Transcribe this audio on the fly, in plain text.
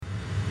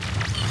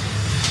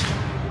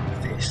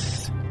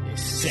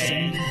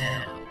Send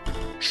help.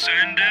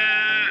 Send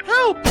it.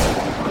 Help!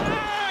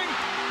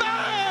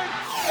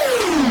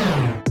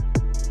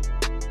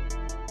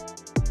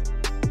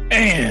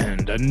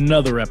 And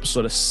another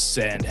episode of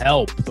Send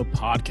Help, the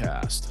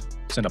podcast.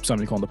 Send Up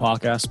Somebody Calling the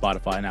Podcast,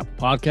 Spotify and Apple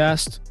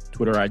Podcast,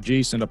 Twitter,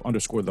 IG, Send Up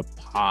 _ the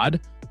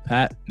pod.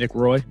 Pat, Nick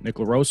Roy, Nick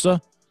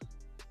LaRosa.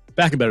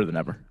 Back and better than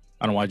ever.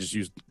 I don't know why I just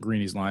used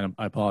Greeny's line.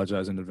 I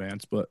apologize in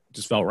advance, but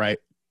just felt right.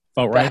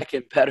 Back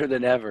and better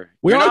than ever.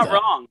 You're not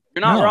wrong.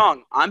 You're not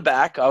wrong. I'm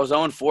back. I was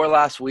 0-4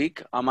 last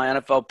week on my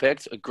NFL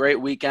picks. A great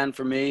weekend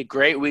for me.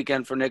 Great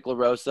weekend for Nick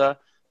LaRosa.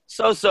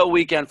 So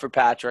weekend for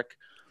Patrick.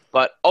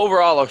 But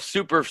overall, a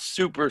super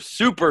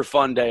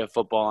fun day of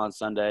football on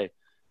Sunday.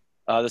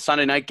 The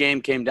Sunday night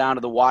game came down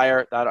to the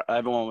wire.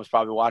 Everyone was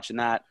probably watching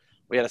that.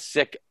 We had a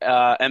sick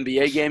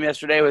NBA game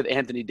yesterday with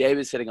Anthony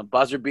Davis hitting a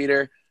buzzer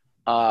beater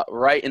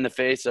right in the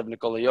face of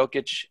Nikola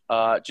Jokic.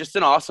 Just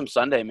an awesome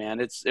Sunday,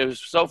 man. It was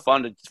so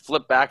fun to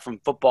flip back from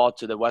football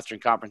to the Western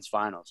Conference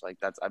Finals.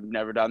 I've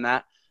never done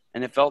that,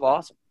 and it felt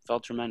awesome. It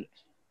felt tremendous.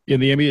 Yeah,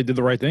 the NBA did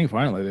the right thing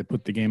finally. They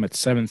put the game at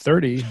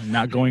 7:30,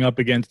 not going up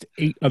against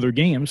 8 other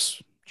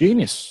games.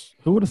 Genius.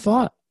 Who would have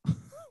thought?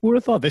 Who would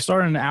have thought? They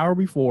started an hour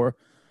before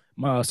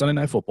Sunday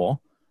Night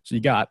Football. So you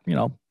got,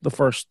 the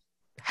first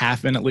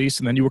half in at least,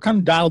 and then you were kind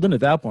of dialed in at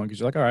that point because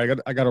you're like, all right,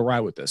 I got to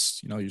ride with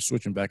this. You're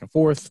switching back and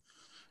forth,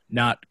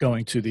 not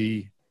going to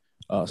the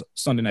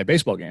Sunday Night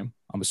Baseball game.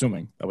 I'm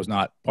assuming that was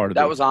not part of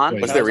that. Was on?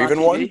 Was there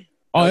even one?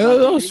 Oh,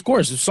 yeah, of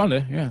course. It's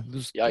Sunday. Yeah.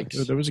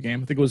 Yikes. There was a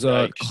game. I think it was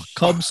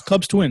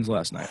Cubs Twins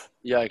last night.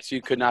 Yikes.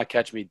 You could not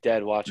catch me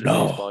dead watching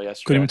baseball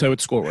yesterday. Couldn't even tell you what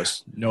the score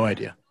was. No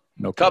idea.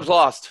 No. Cubs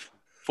lost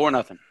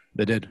 4-0.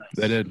 They did. Nice.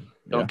 They did.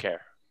 Don't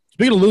care.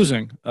 Speaking of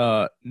losing,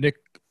 Nick,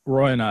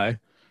 Roy, and I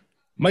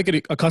might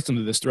get accustomed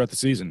to this throughout the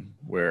season,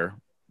 where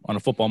on a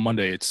football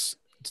Monday, it's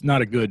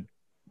not a good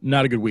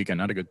weekend,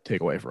 not a good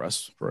takeaway for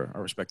us for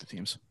our respective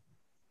teams.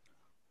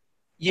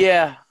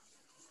 Yeah,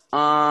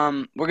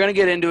 we're gonna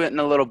get into it in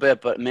a little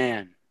bit, but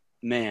man,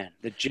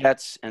 the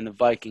Jets and the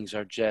Vikings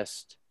are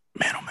just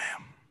man, oh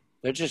man,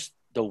 they're just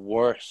the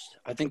worst.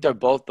 I think they're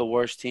both the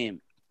worst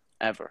team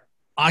ever.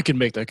 I can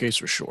make that case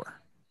for sure.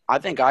 I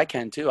think I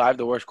can too. I have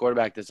the worst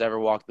quarterback that's ever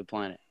walked the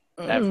planet.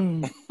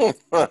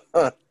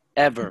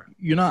 Ever.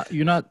 You're not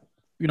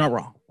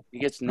wrong. He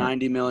gets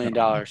 $90 million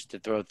to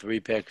throw 3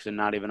 picks and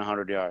not even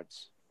 100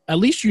 yards. At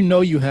least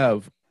you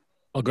have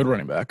a good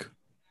running back,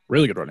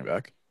 really good running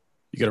back.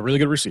 You got a really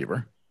good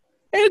receiver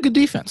and a good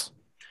defense.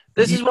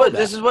 This is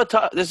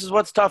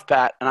what's tough,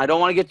 Pat. And I don't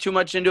want to get too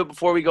much into it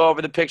before we go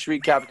over the picks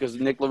recap because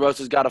Nick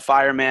LaRosa's got a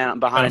fireman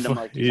behind him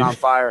like he's on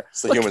fire.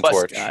 It's the Human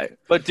Torch.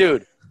 But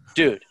dude.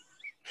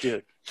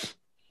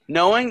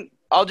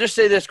 I'll just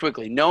say this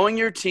quickly. Knowing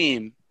your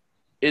team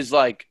is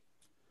like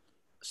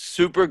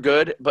super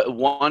good, but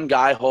one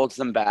guy holds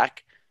them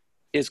back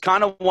is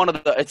kind of one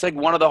of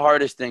the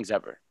hardest things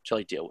ever to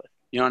like deal with.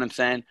 You know what I'm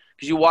saying?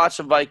 Because you watch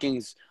the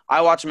Vikings,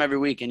 I watch them every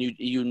week, and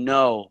you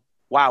know,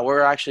 wow,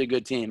 we're actually a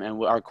good team,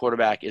 and our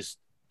quarterback is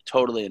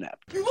totally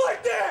inept. You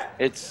like that?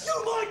 You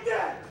like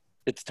that?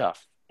 It's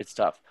tough. It's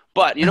tough.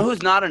 But you know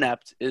who's not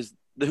inept is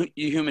the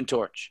Human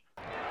Torch.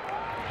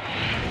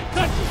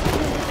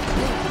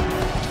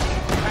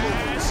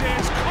 Pass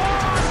is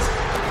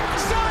caught.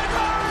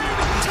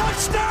 Sideline.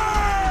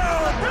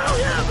 Touchdown. Hell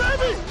yeah,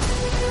 baby.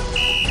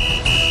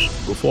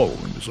 The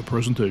following is a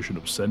presentation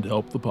of Send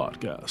Help the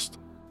podcast.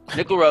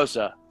 Nick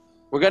LaRosa,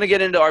 we're going to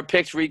get into our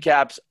picks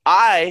recaps.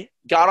 I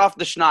got off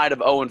the schneid of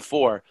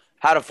 0-4,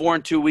 had a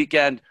 4-2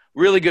 weekend,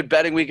 really good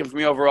betting weekend for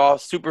me overall,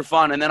 super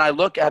fun. And then I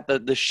look at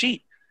the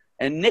sheet,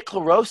 and Nick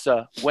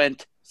LaRosa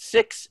went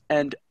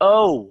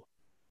 6-0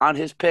 on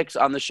his picks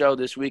on the show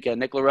this weekend.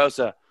 Nick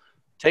LaRosa,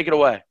 take it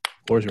away.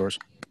 Floor's yours.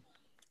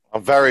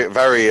 I'm very,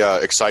 very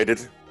excited.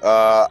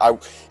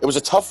 It was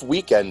a tough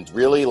weekend,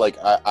 really.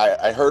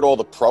 I heard all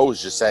the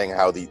pros just saying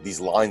how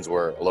these lines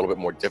were a little bit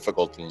more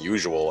difficult than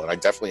usual, and I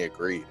definitely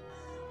agreed.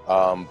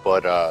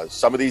 But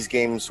some of these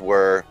games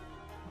were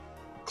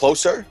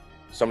closer.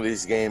 Some of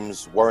these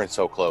games weren't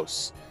so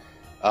close.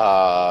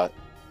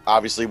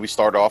 Obviously, we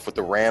start off with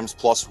the Rams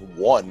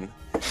 +1.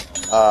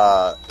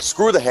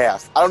 Screw the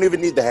half. I don't even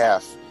need the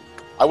half.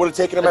 I would have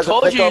taken them as a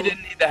pick 'em. I told you you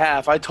didn't need the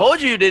half. I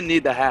told you didn't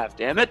need the half,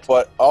 damn it.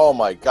 But, oh,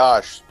 my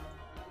gosh.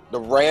 The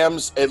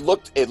Rams, it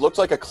looked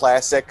like a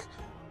classic,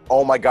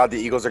 oh, my God, the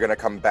Eagles are going to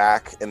come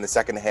back in the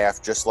second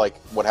half, just like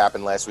what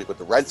happened last week with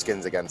the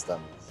Redskins against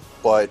them.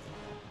 But,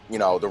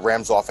 the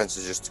Rams offense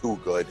is just too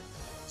good.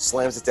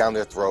 Slams it down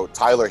their throat.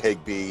 Tyler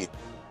Higbee.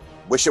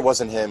 Wish it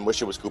wasn't him.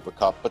 Wish it was Cooper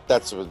Kupp. But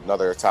that's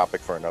another topic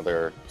for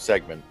another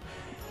segment.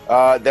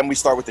 Then we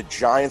start with the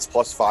Giants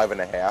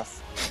 +5.5.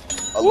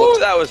 Woo,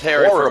 that was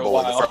hairy horrible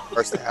for a while. in the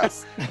first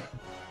half.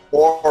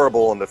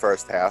 Horrible in the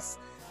first half.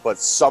 But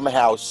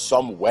somehow,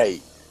 some way,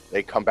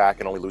 they come back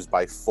and only lose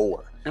by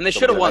 4. And they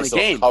should have won the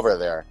game. Cover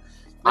there.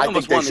 I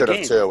think they should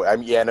have too.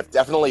 And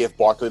if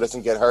Barkley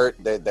doesn't get hurt,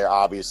 they're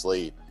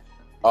obviously.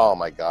 Oh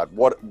my God!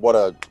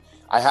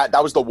 That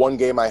was the one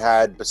game I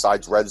had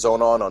besides Red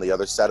Zone on the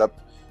other setup,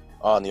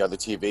 on the other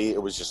TV.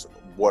 It was just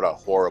what a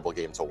horrible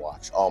game to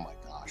watch. Oh my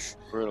God! gosh.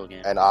 Brutal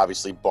game. And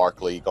obviously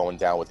Barkley going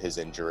down with his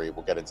injury.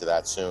 We'll get into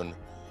that soon.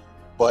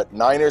 But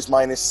Niners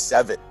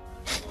 -7.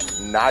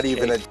 Not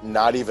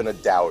even a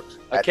doubt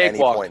at any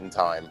point in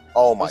time.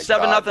 Oh my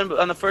god. 7-0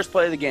 on the first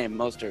play of the game,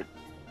 Mostert.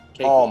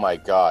 Oh my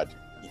god.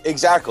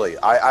 Exactly.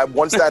 I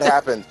once that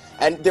happened,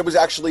 and there was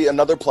actually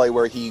another play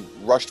where he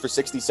rushed for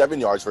 67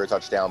 yards for a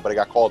touchdown, but he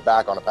got called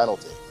back on a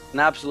penalty. An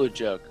absolute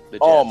joke.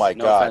 Oh my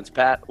no god. offense,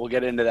 Pat. We'll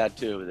get into that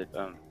too.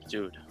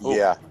 Dude. Ooh.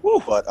 Yeah.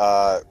 But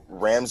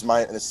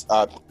 49ers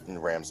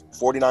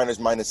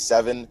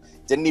 -7.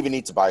 Didn't even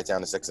need to buy it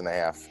down to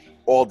 6.5.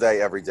 All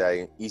day, every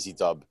day, easy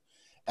dub.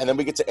 And then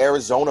we get to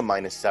Arizona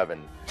 -7.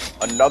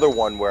 Another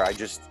one where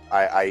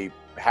I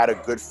had a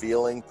good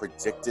feeling,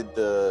 predicted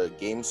the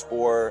game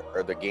score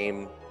or the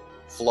game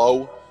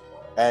flow,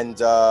 and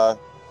it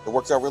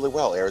worked out really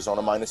well.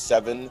 Arizona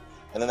 -7,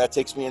 and then that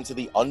takes me into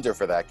the under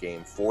for that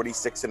game,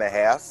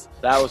 46.5.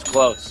 That was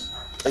close.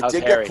 It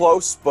did get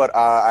close, but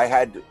I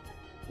had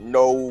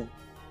no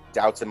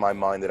doubts in my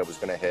mind that it was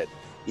going to hit.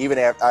 Even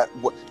after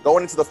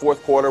going into the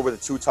fourth quarter with a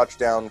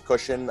 2-touchdown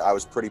cushion, I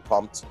was pretty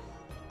pumped.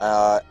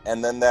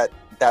 And then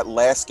that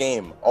last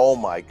game, oh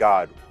my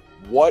God,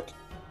 what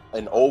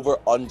an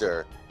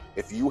over-under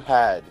if you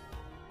had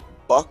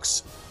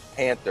Bucks,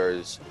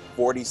 Panthers,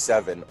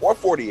 47 or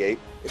 48.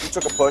 If you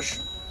took a push,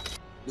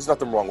 there's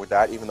nothing wrong with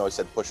that, even though I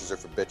said pushes are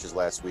for bitches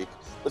last week.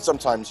 But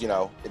sometimes,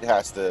 it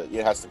has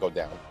to go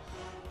down.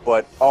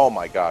 But, oh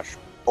my gosh,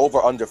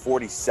 over-under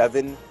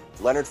 47.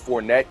 Leonard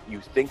Fournette, you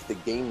think the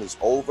game is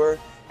over,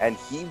 and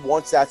he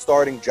wants that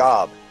starting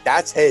job.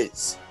 That's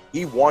his.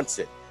 He wants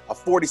it. A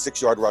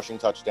 46-yard rushing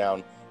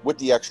touchdown with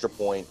the extra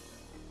point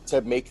to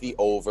make the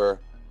over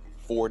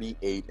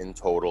 48 in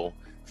total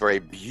for a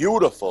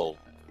beautiful,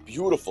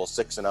 beautiful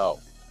 6-0.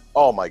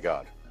 Oh, my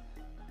God.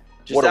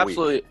 Just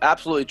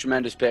absolutely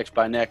tremendous picks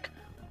by Nick.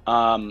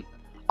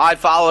 I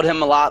followed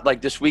him a lot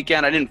this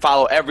weekend. I didn't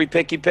follow every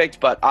pick he picked,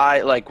 but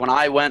when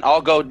I went,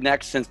 I'll go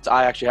next since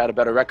I actually had a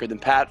better record than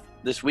Pat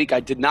this week. I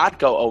did not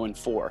go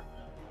 0-4,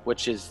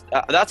 which is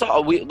that's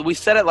all. We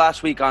said it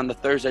last week on the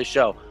Thursday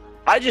show.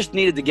 I just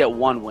needed to get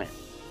one win,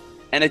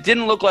 and it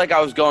didn't look like I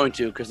was going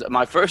to because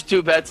my first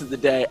two bets of the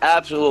day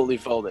absolutely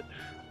folded.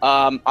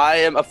 I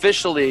am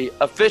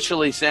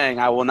officially saying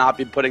I will not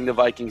be putting the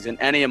Vikings in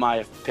any of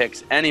my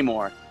picks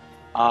anymore.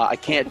 I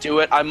can't do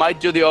it. I might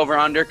do the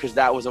over-under because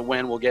that was a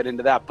win. We'll get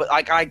into that. But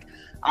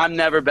I'm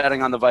never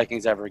betting on the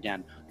Vikings ever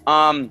again.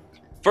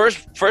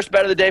 First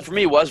bet of the day for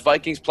me was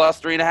Vikings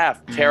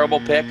 +3.5. Terrible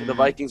pick. The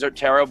Vikings are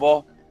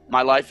terrible.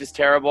 My life is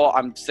terrible.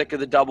 I'm sick of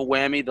the double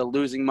whammy, the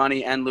losing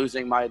money and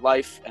losing my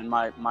life and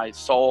my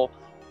soul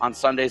on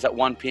Sundays at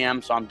 1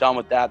 p.m. So I'm done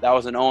with that. That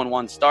was an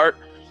 0-1 start.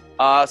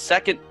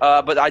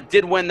 But I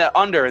did win the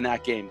under in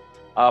that game.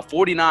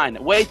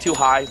 49, way too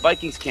high.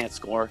 Vikings can't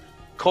score.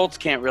 Colts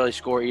can't really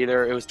score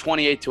either. It was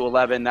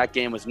 28-11. That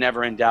game was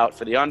never in doubt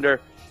for the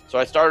under. So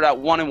I started out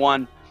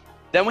 1-1.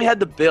 Then we had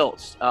the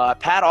Bills.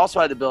 Pat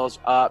also had the Bills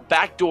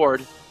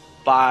backdoored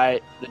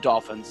by the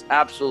Dolphins.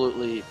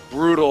 Absolutely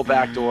brutal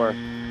backdoor.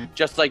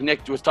 Just like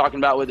Nick was talking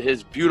about with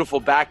his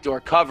beautiful backdoor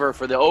cover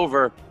for the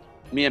over,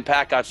 me and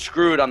Pat got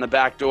screwed on the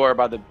backdoor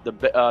by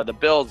the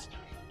Bills.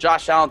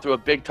 Josh Allen threw a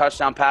big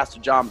touchdown pass to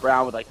John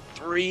Brown with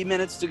 3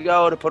 minutes to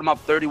go to put him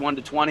up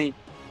 31-20.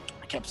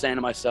 I kept saying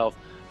to myself,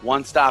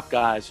 one stop,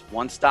 guys,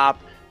 one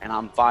stop, and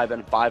I'm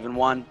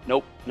 5-1.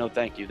 Nope, no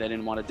thank you. They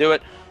didn't want to do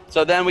it.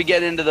 So then we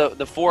get into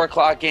the 4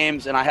 o'clock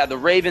games, and I had the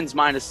Ravens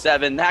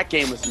 -7. That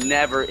game was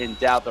never in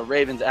doubt. The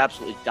Ravens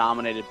absolutely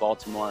dominated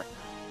Baltimore.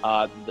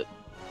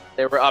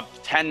 They were up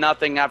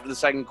 10-0 after the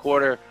second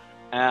quarter,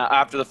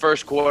 after the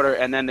first quarter,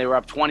 and then they were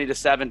up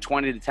 20-7,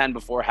 20-10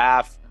 before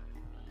half.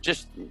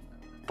 Just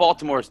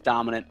Baltimore is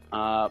dominant.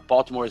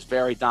 Baltimore is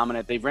very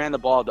dominant. They ran the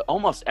ball to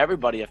almost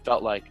everybody, it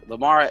felt like.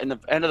 Lamar, in the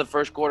end of the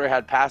first quarter,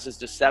 had passes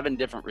to 7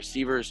 different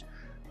receivers.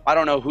 I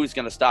don't know who's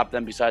going to stop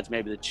them besides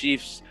maybe the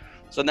Chiefs.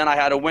 So then I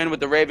had a win with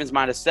the Ravens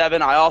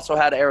 -7. I also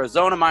had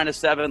Arizona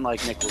 -7,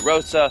 like Nick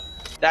LaRosa.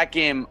 That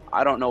game,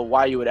 I don't know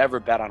why you would ever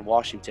bet on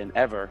Washington,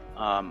 ever.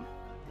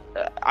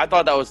 I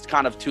thought that was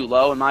kind of too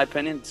low, in my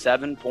opinion.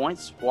 7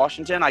 points,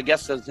 Washington. I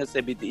guess since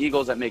they beat the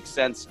Eagles, that makes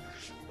sense.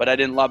 But I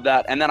didn't love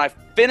that. And then I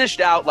finished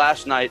out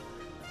last night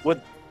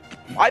with,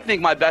 I think,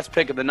 my best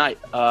pick of the night.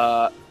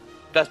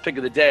 Best pick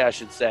of the day, I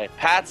should say.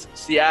 Pats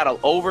Seattle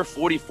over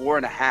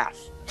 44.5.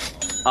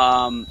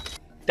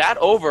 That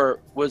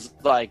over was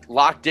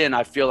locked in,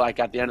 I feel like,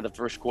 at the end of the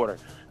first quarter.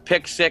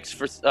 Pick 6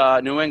 for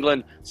New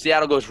England.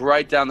 Seattle goes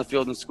right down the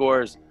field and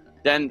scores.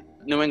 Then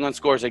New England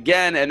scores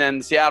again, and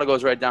then Seattle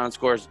goes right down and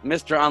scores.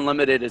 Mr.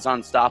 Unlimited is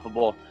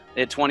unstoppable.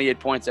 They had 28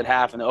 points at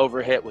half, and the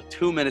over hit with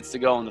 2 minutes to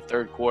go in the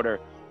third quarter.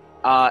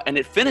 And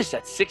it finished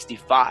at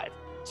 65.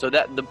 So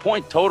that the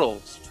point total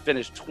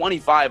finished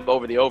 25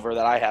 over the over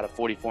that I had at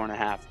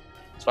 44.5.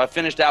 So I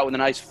finished out with a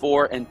nice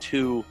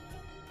 4-2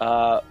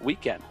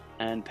 weekend.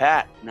 And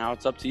Pat, now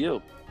it's up to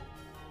you.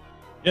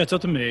 Yeah, it's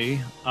up to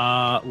me.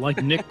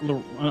 Unlike Nick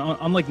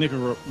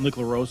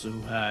LaRosa,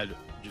 who had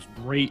just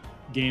great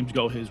games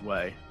go his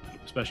way,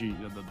 especially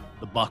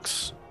the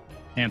Bucks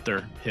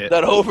Panther hit.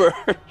 That over.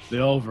 The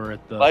over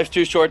at the Life's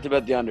too short to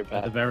bet the under, at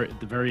Pat.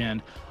 the very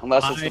end.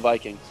 Unless it's the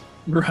Vikings.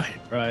 Right.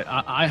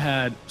 I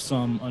had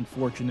some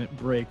unfortunate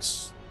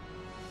breaks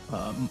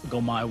go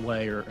my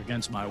way or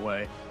against my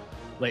way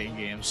late in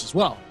games as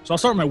well. So I'll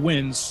start with my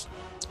wins.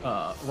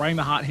 Riding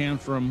the hot hand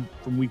from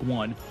week 1.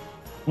 Went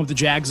with the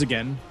Jags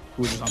again,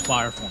 who were just on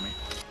fire for me.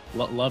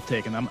 Love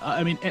taking them.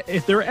 I mean,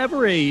 if they're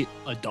ever a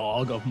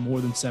dog of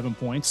more than 7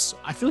 points,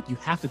 I feel like you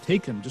have to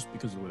take them just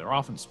because of the way their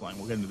offense is playing.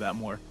 We'll get into that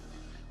more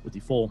with the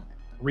full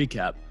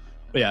recap.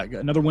 But yeah,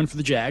 another win for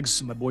the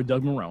Jags, my boy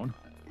Doug Marrone.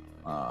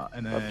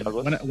 And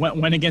then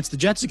went against the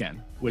Jets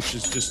again, which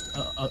is just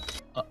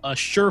a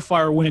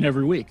surefire win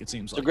every week, it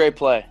seems like. It's a great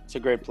play. It's a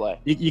great play.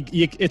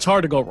 It's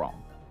hard to go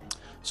wrong.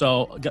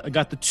 So I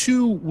got the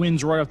 2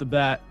 wins right off the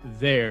bat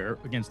there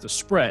against the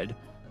spread.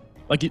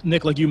 Like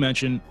Nick, like you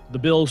mentioned, the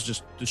Bills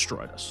just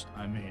destroyed us.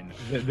 I mean,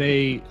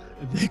 they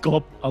go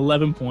up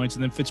 11 points,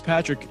 and then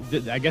Fitzpatrick,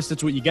 I guess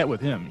that's what you get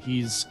with him.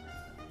 He's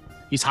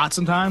hot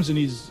sometimes, and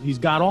he's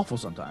god-awful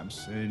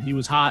sometimes. And he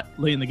was hot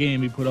late in the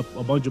game. He put up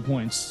a bunch of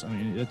points. I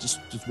mean, that's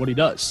just what he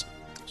does.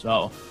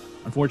 So,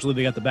 unfortunately,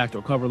 they got the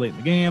backdoor cover late in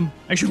the game.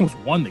 Actually, almost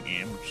won the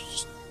game, which is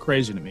just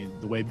crazy to me.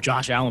 The way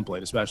Josh Allen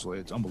played, especially.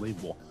 It's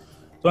unbelievable.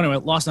 So, anyway,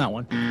 lost that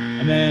one.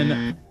 And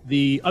then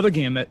the other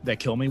game that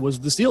killed me was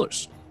the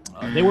Steelers.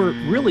 They were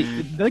really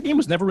 – that game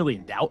was never really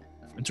in doubt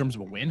in terms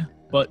of a win.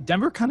 But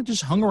Denver kind of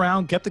just hung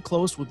around, kept it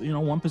close with,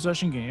 one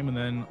possession game. And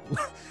then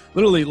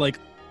literally, like,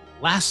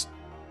 last –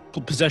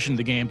 possession of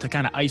the game to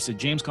kind of ice it.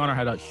 James Conner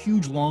had a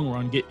huge long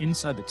run, get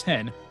inside the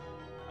 10.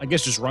 I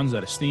guess just runs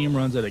out of steam,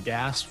 runs out of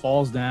gas,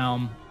 falls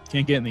down,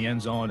 can't get in the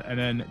end zone. And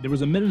then there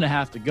was a minute and a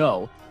half to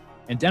go,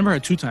 and Denver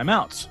had 2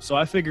 timeouts. So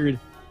I figured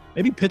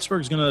maybe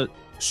Pittsburgh's going to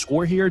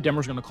score here.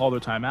 Denver's going to call their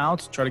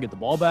timeouts, try to get the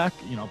ball back.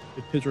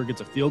 If Pittsburgh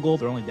gets a field goal,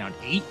 they're only down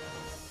 8.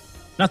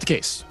 Not the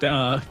case.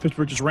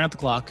 Pittsburgh just ran out the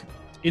clock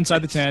inside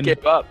the 10.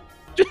 Skip up.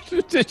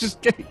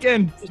 just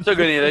again.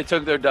 They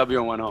took their W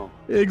and went home.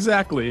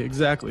 Exactly.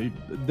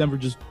 Denver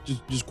just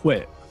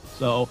quit.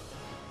 So,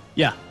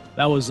 yeah,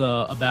 that was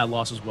a bad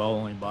loss as well,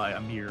 only by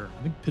a mere.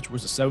 I think Pittsburgh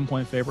was a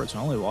 7-point favorite, so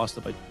I only lost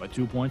it by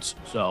 2 points.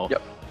 So,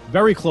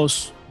 Very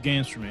close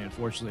games for me.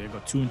 Unfortunately, I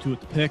got 2-2 at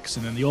the picks,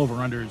 and then the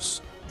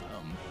over/unders.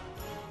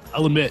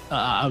 I'll admit,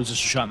 I was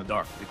just a shot in the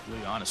dark, to be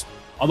completely honest.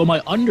 Although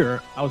my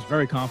under, I was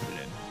very confident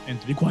in,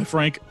 and to be quite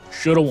frank,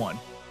 should have won.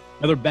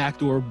 Another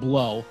backdoor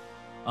blow.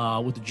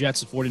 With the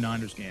Jets, the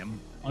 49ers game.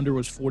 Under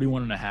was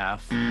 41.5.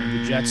 And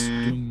the Jets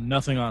doing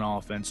nothing on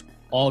offense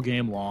all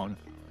game long.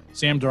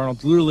 Sam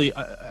Darnold, literally,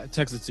 I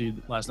texted to you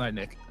last night,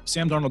 Nick.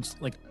 Sam Darnold's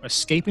like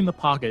escaping the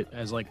pocket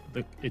as like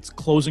it's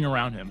closing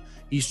around him.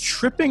 He's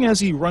tripping as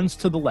he runs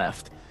to the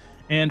left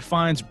and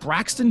finds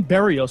Braxton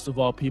Berrios, of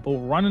all people,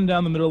 running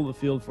down the middle of the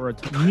field for a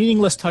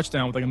meaningless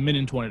touchdown with like a minute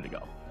and 20 to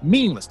go.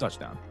 Meaningless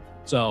touchdown.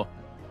 So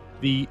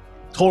the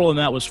total in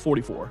that was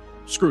 44.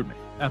 Screwed me.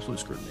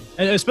 Absolutely screwed me.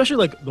 And especially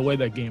like the way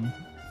that game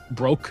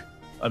broke.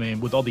 I mean,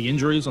 with all the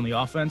injuries on the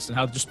offense and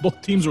how just both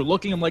teams were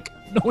looking, I'm like,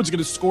 no one's going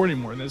to score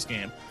anymore in this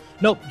game.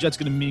 Nope, Jets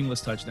get a meaningless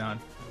touchdown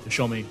to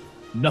show me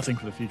nothing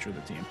for the future of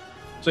the team.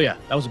 So yeah,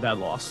 that was a bad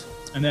loss.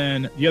 And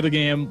then the other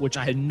game, which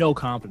I had no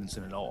confidence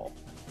in at all,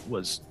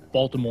 was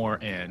Baltimore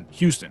and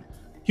Houston.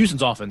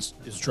 Houston's offense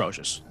is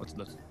atrocious.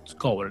 Let's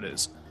call it what it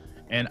is.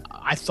 And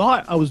I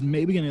thought I was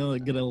maybe going to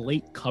get a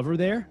late cover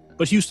there,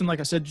 but Houston, like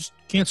I said, just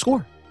can't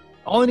score.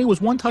 All they need was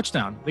 1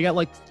 touchdown. They got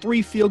like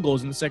 3 field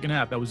goals in the second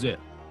half. That was it.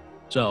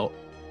 So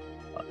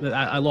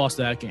I lost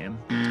that game.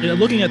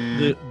 Looking at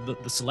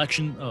the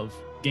selection of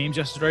games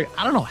yesterday,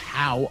 I don't know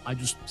how I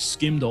just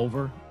skimmed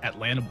over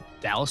Atlanta,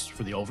 Dallas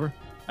for the over.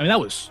 I mean, that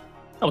was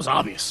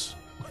obvious.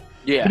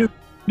 Yeah. I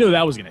knew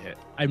that was going to hit.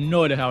 I have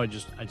no idea how I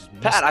just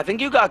missed Pat, I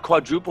think you got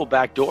quadruple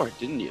backdoor,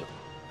 didn't you?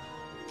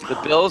 The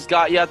Bills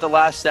got you at the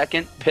last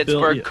second.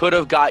 Pittsburgh could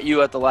have got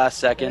you at the last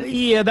second.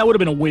 Yeah, that would have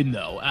been a win,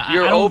 though.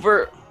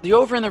 The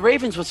over in the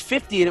Ravens was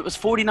 50, and it was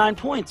 49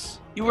 points.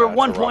 You were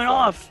 1 point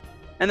off,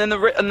 and then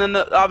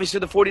obviously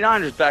the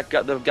 49ers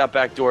got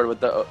backdoored with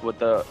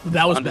the.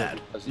 That was under.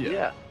 bad.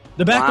 Yeah.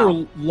 The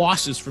backdoor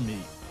losses for me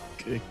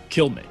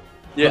killed me.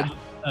 Yeah.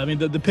 But, I mean,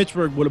 the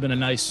Pittsburgh would have been a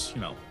nice,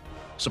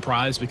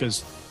 surprise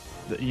because,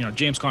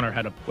 James Conner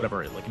had like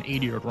an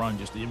 80-yard run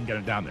just to even get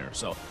him down there.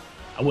 So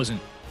I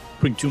wasn't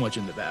putting too much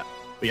into that.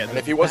 But yeah, and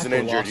if he wasn't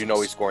injured,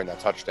 he's scoring that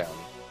touchdown.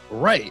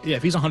 Right. Yeah,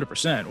 if he's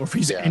 100%, or if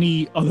he's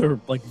any other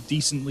like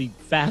decently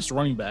fast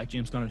running back,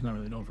 James Conner's not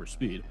really known for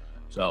speed.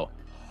 So,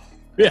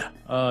 yeah,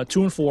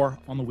 2-4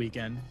 on the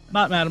weekend.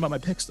 Not mad about my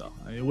picks though.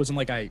 I mean, it wasn't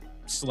like I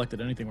selected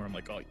anything where I'm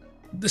like, oh,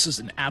 this is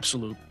an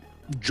absolute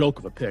joke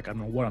of a pick. I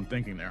don't know what I'm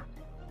thinking there.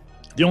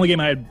 The only game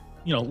I had,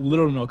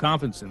 little to no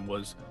confidence in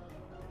was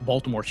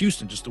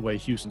Baltimore-Houston, just the way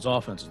Houston's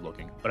offense is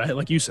looking. But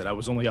like you said, I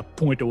was only a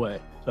point away.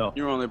 So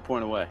you were only a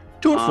point away.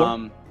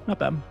 2-4, not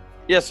bad.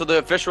 Yeah, so the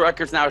official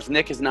records now is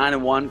Nick is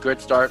 9-1. Great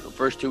start the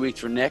first 2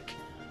 weeks for Nick.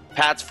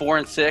 Pat's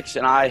 4-6,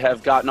 and I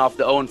have gotten off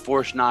the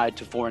 0-4 schneid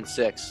to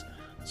 4-6.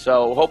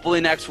 So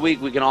hopefully next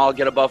week we can all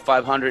get above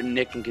 500, and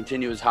Nick can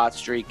continue his hot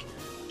streak,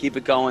 keep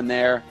it going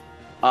there.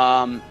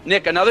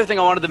 Nick, another thing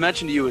I wanted to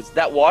mention to you is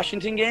that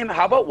Washington game.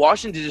 How about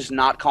Washington just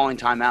not calling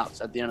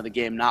timeouts at the end of the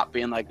game, not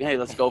being like, hey,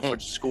 let's go for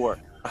the score.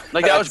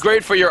 Like, that was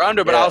great for your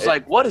under, but I was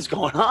like, what is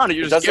going on?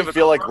 It doesn't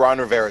feel like Ron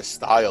Rivera's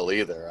style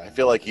either. I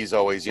feel like he's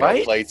always,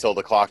 play till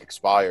the clock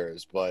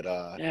expires. But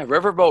yeah,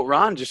 Riverboat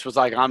Ron just was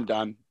like, I'm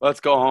done. Let's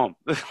go home.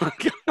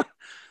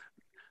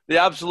 The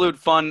absolute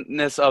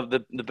funness of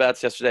the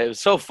bets yesterday. It was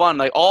so fun.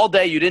 Like, all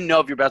day you didn't know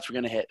if your bets were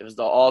going to hit. It was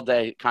the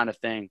all-day kind of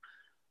thing.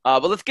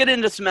 But let's get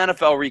into some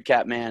NFL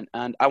recap, man.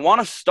 And I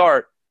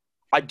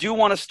do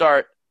want to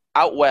start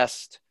out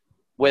west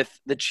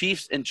with the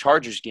Chiefs and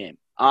Chargers game.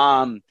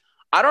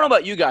 I don't know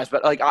about you guys,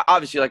 but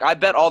obviously, I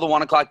bet all the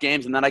 1 o'clock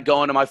games, and then I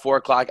go into my 4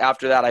 o'clock.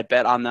 After that, I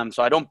bet on them.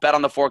 So I don't bet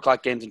on the 4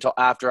 o'clock games until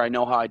after I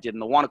know how I did in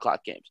the 1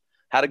 o'clock games.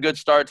 Had a good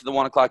start to the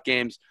 1 o'clock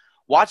games.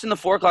 Watching the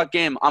 4 o'clock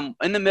game, I'm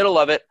in the middle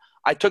of it.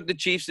 I took the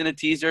Chiefs in a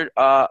teaser,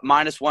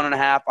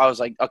 -1.5. I was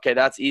like, okay,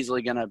 that's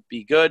easily going to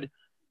be good.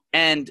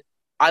 And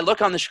I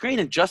look on the screen,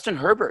 and Justin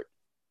Herbert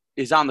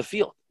is on the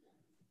field.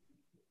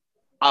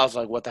 I was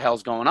like, what the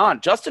hell's going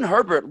on? Justin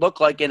Herbert looked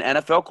like an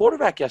NFL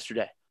quarterback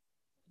yesterday.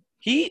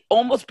 He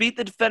almost beat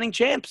the defending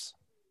champs.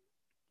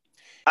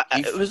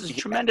 It was a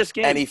tremendous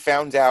game. And he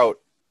found out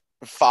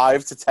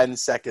 5 to 10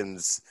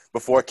 seconds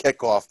before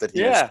kickoff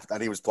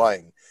that he was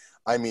playing.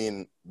 I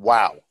mean,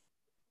 wow.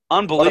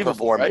 Unbelievable,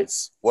 What a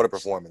performance. right? What a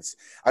performance.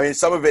 I mean,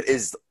 some of it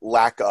is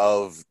lack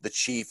of the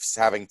Chiefs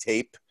having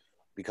tape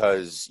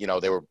because,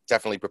 they were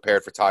definitely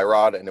prepared for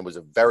Tyrod, and it was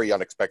a very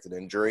unexpected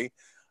injury.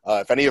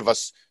 If any of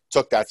us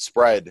took that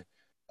spread,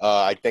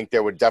 I think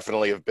there would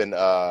definitely have been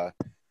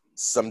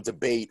some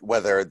debate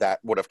whether that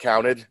would have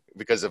counted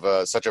because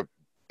of such a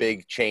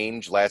big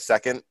change last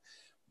second.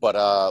 But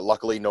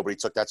luckily, nobody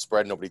took that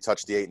spread. Nobody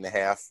touched the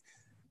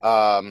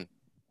 8.5.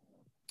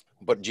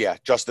 But, yeah,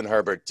 Justin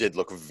Herbert did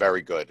look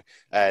very good.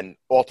 And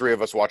all three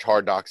of us watch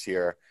Hard Knocks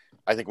here.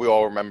 I think we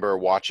all remember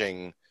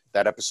watching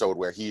that episode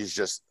where he's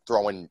just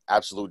throwing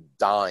absolute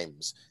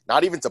dimes,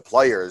 not even to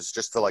players,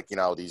 just to,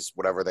 these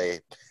whatever they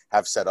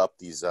have set up,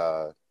 these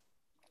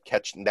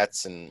catch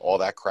nets and all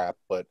that crap.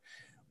 But,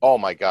 oh,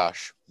 my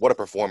gosh, what a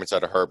performance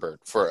out of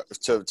Herbert.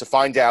 To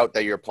find out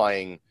that you're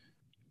playing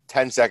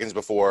 10 seconds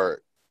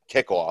before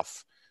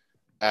kickoff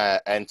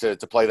and to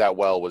play that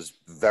well was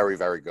very,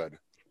 very good.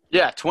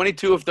 Yeah,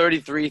 22 of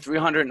 33,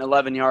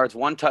 311 yards,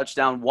 1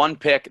 touchdown, 1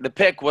 pick. The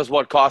pick was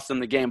what cost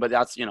him the game, but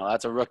that's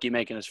a rookie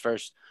making his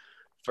first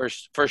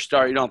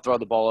start. You don't throw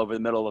the ball over the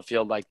middle of the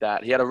field like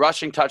that. He had a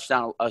rushing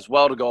touchdown as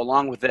well to go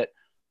along with it.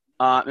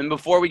 And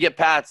before we get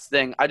Pat's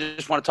thing, I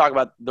just want to talk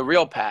about the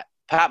real Pat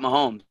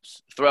Mahomes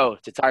throw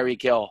to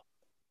Tyreek Hill.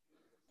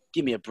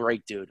 Give me a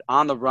break, dude.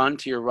 On the run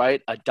to your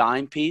right, a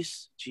dime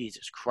piece.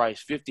 Jesus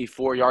Christ,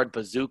 54-yard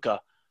bazooka.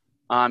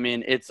 I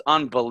mean, it's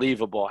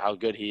unbelievable how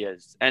good he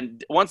is.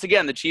 And once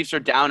again, the Chiefs are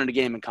down in a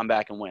game and come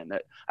back and win.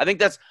 I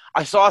think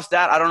I saw a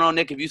stat. I don't know,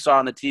 Nick, if you saw it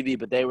on the TV,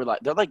 but they're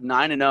like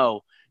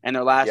 9-0 in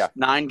their last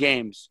 9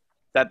 games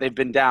that they've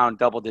been down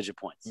double-digit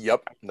points.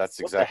 Yep, that's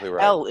exactly right. What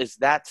the hell is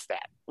that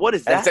stat? What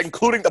is that? And it's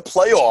including the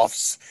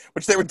playoffs,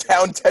 which they were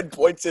down 10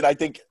 points in, I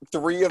think,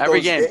 3 of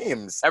those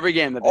games. Every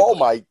game that they played.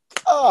 My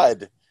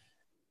God.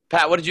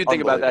 Pat, what did you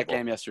think about that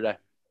game yesterday?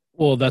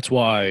 Well, that's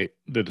why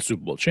they're the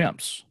Super Bowl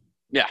champs.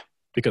 Yeah.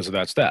 Because of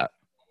that stat.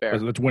 Fair.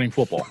 That's winning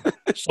football.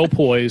 So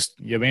poised.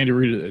 You have Andy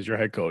Reid as your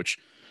head coach.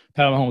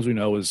 Pat Mahomes, we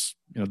know, is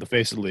the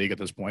face of the league at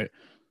this point.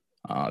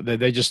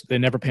 They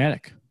never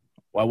panic.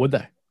 Why would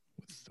they?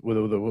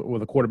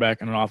 With a quarterback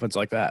and an offense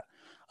like that.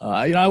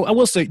 I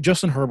will say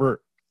Justin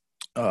Herbert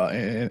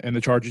and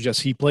the Chargers,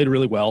 yes, he played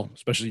really well,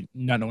 especially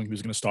not knowing he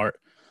was going to start.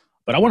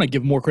 But I want to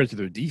give more credit to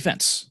their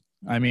defense.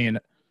 I mean,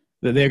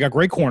 they got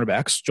great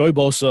cornerbacks. Joey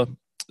Bosa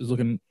is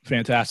looking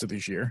fantastic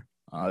this year.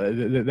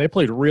 They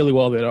played really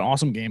well. They had an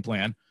awesome game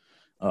plan.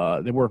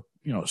 They were,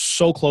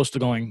 so close to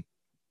going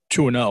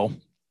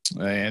 2-0.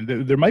 And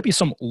there might be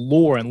some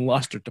lore and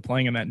luster to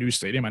playing in that new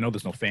stadium. I know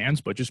there's no fans,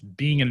 but just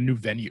being in a new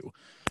venue,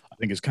 I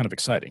think is kind of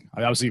exciting.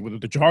 Obviously,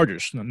 with the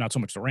Chargers, not so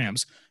much the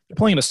Rams, they're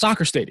playing in a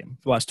soccer stadium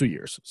for the last 2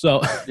 years.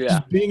 So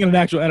just being in an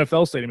actual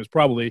NFL stadium is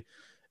probably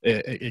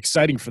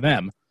exciting for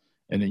them.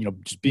 And then,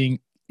 just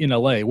being in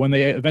LA, when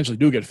they eventually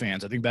do get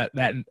fans, I think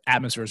that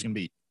atmosphere is going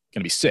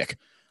to be sick.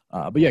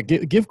 But yeah,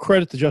 give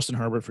credit to Justin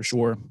Herbert for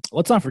sure.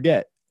 Let's not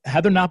forget,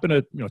 had there not been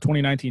a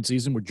 2019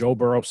 season where Joe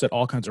Burrow set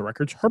all kinds of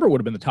records, Herbert would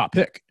have been the top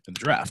pick in the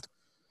draft.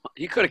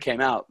 He could have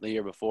came out the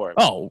year before.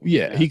 Oh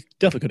yeah, he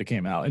definitely could have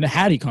came out. And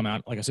had he come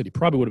out, like I said, he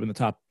probably would have been the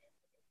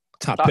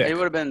top pick. He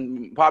would have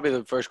been probably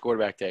the first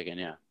quarterback taken.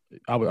 Yeah,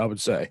 I would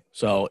say.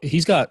 So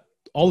he's got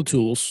all the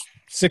tools.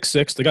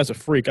 6'6". The guy's a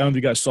freak. I don't know if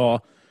you guys saw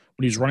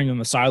when he was running on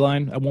the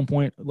sideline at one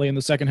point late in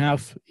the second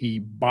half. He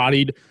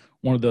bodied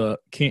one of the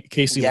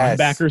KC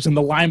linebackers, and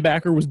the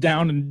linebacker was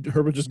down, and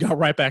Herbert just got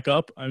right back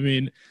up. I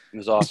mean, it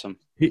was awesome.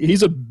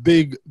 He's a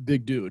big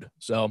dude.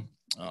 So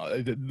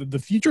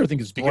the future, I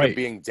think, is Speaking bright. of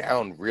being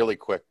down really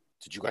quick,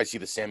 did you guys see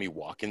the Sammy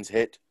Watkins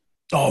hit?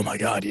 Oh, my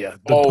God, yeah.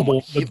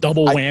 The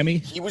double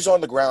whammy. He was on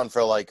the ground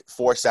for like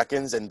 4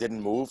 seconds and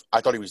didn't move.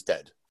 I thought he was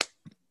dead.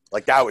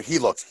 Like that, he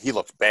looked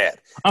bad.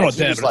 I don't And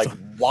know, he was Dad, like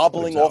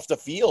wobbling out. off the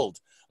field.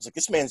 I was like,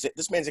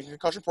 this man's in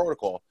concussion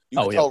protocol. You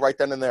can tell right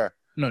then and there.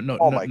 No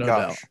my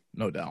doubt. gosh.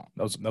 No doubt.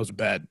 That was a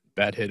bad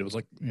hit. It was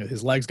like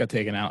his legs got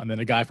taken out, and then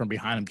the guy from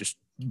behind him just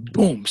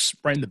boom,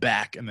 right in the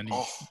back, and then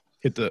he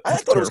hit the. I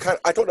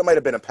thought it might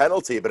have been a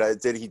penalty, but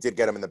he did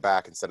get him in the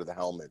back instead of the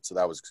helmet, so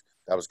that was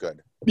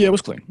good. Yeah, it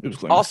was clean.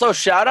 Also,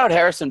 shout out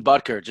Harrison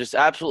Butker, just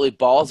absolutely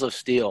balls of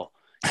steel.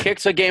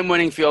 Kicks a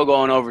game-winning field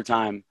goal in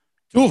overtime.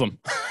 2 of them.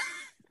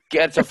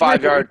 Gets a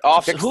 5-yard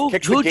off. Kicks Who the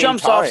game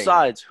jumps tying. off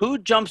sides? Who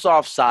jumps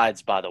off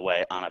sides, by the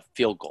way, on a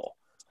field goal?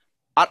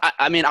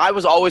 I mean, I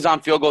was always on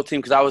field goal team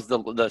because I was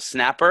the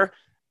snapper.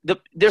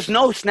 There's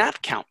no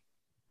snap count.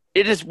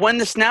 It is when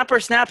the snapper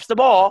snaps the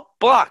ball,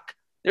 block.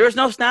 There is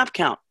no snap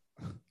count.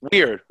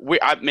 Weird.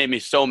 It made me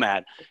so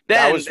mad.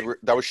 Then,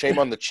 that was shame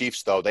on the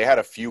Chiefs, though. They had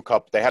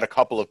a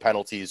couple of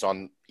penalties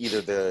on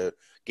either the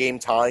game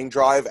tying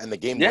drive and the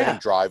game winning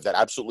drive that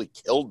absolutely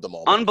killed them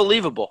all.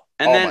 Unbelievable.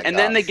 And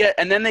then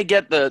they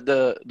get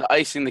the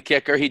icing the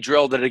kicker. He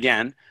drilled it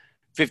again,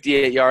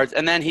 58 yards,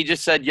 and then he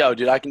just said, "Yo,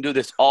 dude, I can do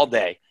this all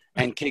day,"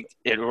 and kicked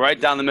it right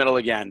down the middle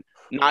again.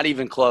 Not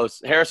even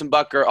close. Harrison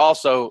Butker,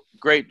 also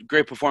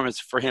great performance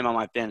for him on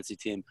my fantasy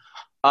team.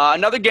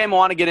 Another game I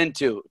want to get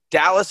into: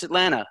 Dallas,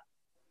 Atlanta.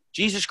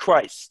 Jesus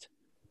Christ,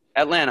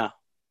 Atlanta.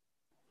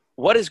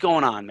 What is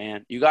going on,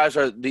 man? You guys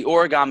are the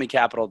origami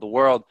capital of the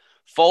world.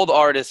 Fold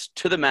artists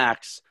to the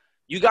max.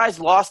 You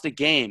guys lost a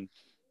game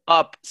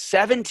up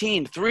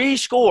 17, 3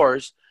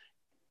 scores,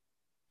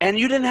 and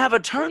you didn't have a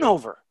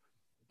turnover.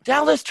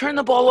 Dallas turned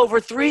the ball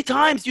over 3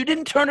 times. You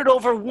didn't turn it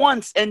over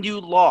once, and you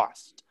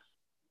lost.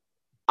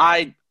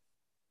 I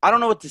don't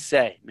know what to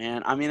say,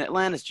 man. I mean,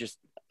 Atlanta's just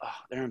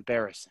they're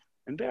embarrassing.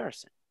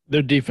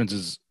 Their defense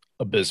is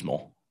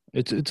abysmal.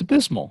 It's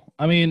abysmal.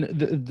 I mean,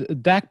 the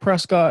Dak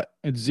Prescott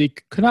and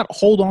Zeke could not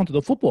hold on to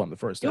the football in the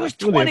first half. It was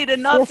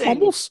 20-0. 4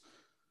 fumbles.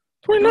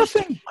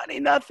 20-0.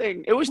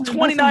 20-0. It was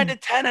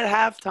 29-10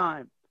 at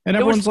halftime. And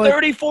it was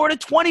everyone's like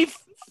 34-20,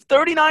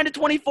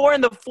 39-24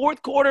 in the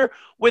fourth quarter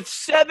with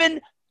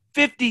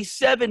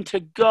 7:57 to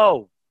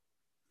go.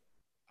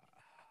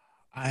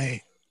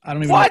 I don't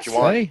even know what to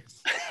say.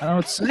 I don't know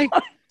what to say.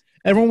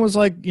 Everyone was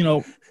like,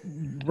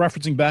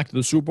 referencing back to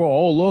the Super Bowl.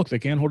 Oh, look, they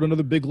can't hold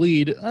another big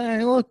lead.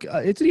 Hey, look,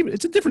 it's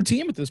a different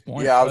team at this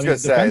point. Yeah, I was going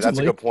to say that's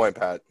a good point,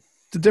 Pat.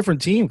 It's a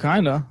different team,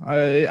 kind of.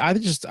 I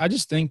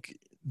just think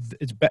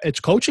it's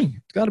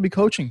coaching. It's got to be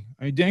coaching.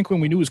 I mean, Dan Quinn,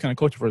 we knew was kind of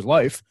coaching for his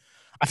life.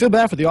 I feel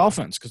bad for the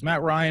offense because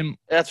Matt Ryan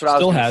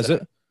still has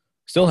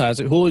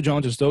it. Julio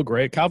Jones is still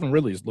great. Calvin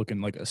Ridley is looking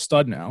like a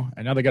stud now,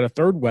 and now they got a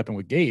third weapon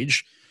with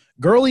Gage.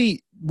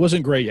 Gurley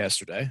wasn't great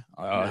yesterday.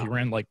 He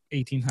ran like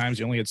 18 times.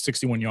 He only had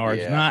 61 yards.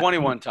 Yeah,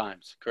 21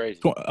 times. Crazy.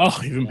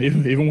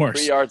 Even worse.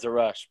 3 yards a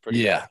rush.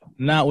 Pretty bad.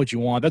 Not what you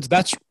want.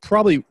 That's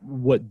probably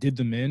what did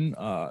them in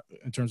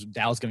terms of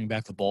Dallas getting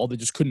back the ball. They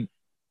just couldn't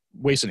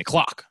waste any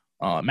clock.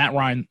 Matt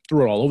Ryan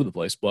threw it all over the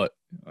place, but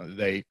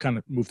they kind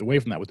of moved away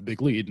from that with the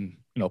big lead, and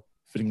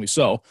fittingly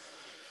so.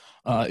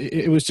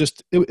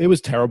 It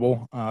was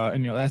terrible.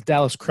 And as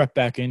Dallas crept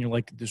back in, you're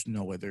like, there's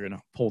no way they're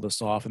gonna pull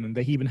this off. And then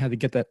they even had to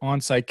get that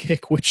onside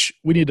kick, which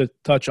we need to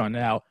touch on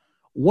now.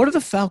 What are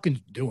the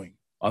Falcons doing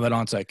on that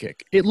onside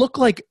kick? It looked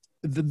like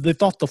they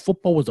thought the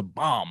football was a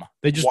bomb.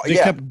 They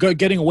kept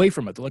getting away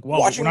from it. They're like, well,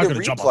 watching we're not the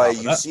going to jump replay,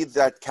 on you see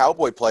that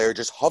Cowboy player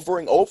just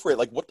hovering over it.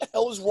 Like, what the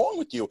hell is wrong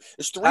with you?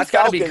 There's 3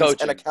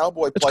 Falcons and a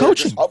Cowboy player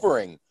just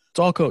hovering. It's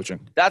all coaching.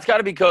 That's got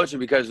to be coaching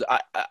because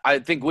I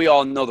think we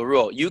all know the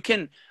rule. You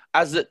can,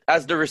 as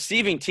the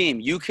receiving team,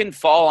 you can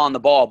fall on the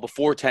ball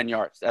before 10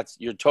 yards.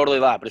 You're totally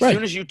allowed. But as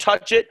soon as you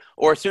touch it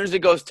or as soon as it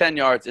goes 10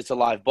 yards, it's a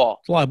live ball.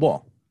 It's a live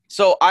ball.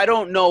 So I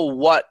don't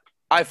know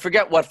I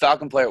forget what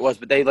Falcon player it was,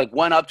 but they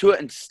went up to it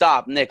and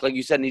stopped Nick, like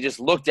you said, and he just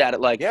looked at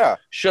it like,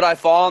 should I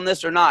fall on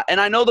this or not?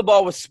 And I know the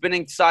ball was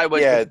spinning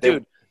sideways, but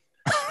dude,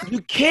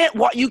 you can't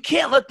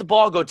let the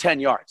ball go 10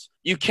 yards.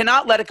 You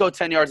cannot let it go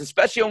 10 yards,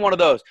 especially on one of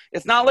those.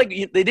 It's not like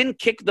they didn't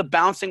kick the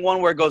bouncing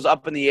one where it goes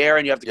up in the air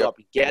and you have to go up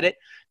and get it.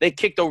 They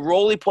kicked a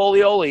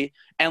roly-poly-oly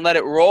and let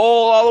it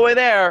roll all the way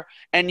there,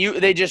 and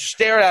they just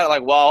stared at it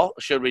like, well,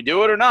 should we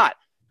do it or not?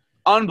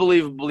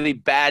 Unbelievably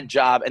bad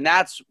job. And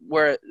that's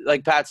where,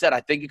 like Pat said,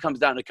 I think it comes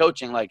down to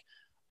coaching. Like,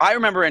 I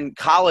remember in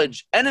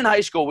college and in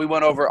high school, we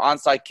went over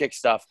onside kick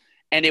stuff.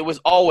 And it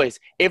was always,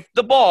 if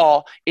the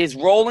ball is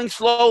rolling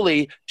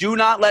slowly, do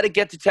not let it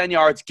get to 10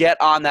 yards. Get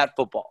on that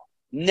football.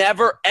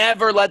 Never,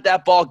 ever let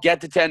that ball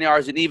get to 10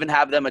 yards and even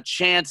have them a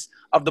chance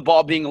of the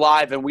ball being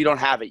live and we don't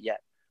have it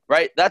yet.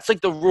 Right? That's like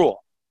the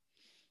rule.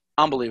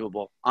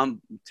 Unbelievable.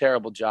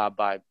 Terrible job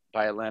by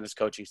Atlanta's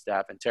coaching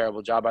staff and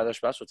terrible job by their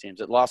special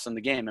teams. It lost them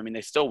the game. I mean,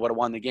 they still would have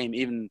won the game.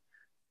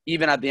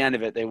 Even at the end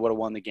of it, they would have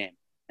won the game.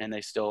 And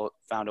they still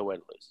found a way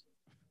to lose.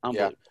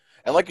 Unbelievable.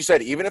 Yeah. And like you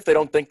said, even if they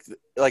don't think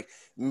 – like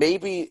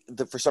maybe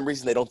for some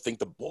reason they don't think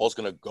the ball's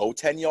going to go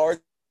 10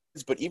 yards,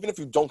 but even if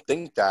you don't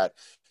think that,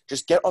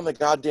 just get on the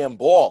goddamn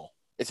ball.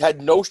 It's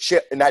had no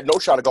shot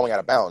of going out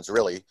of bounds,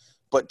 really,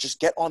 but just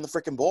get on the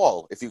freaking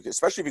ball.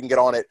 Especially if you can get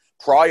on it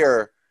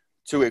prior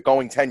to it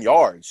going 10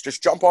 yards.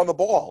 Just jump on the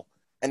ball.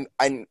 and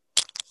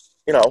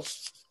you know,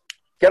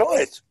 get on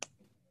it.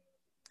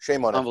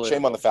 Shame on it.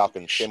 Shame on the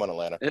Falcons. Shame on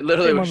Atlanta. It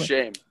literally was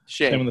shame.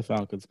 Shame on the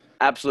Falcons.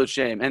 Absolute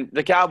shame. And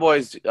the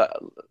Cowboys,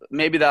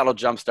 maybe that'll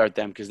jumpstart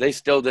them because they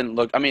still didn't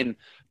look. I mean,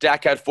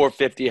 Dak had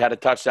 450, had a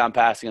touchdown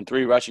passing and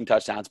 3 rushing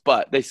touchdowns,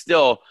 but they're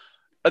still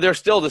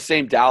the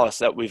same Dallas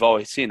that we've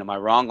always seen. Am I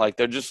wrong? Like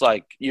you're just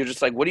like,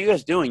 what are you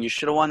guys doing? You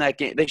should have won that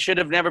game. They should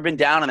have never been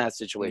down in that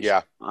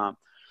situation. Yeah.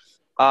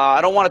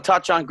 I don't want to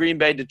touch on Green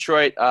Bay,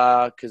 Detroit,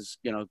 because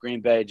Green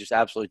Bay just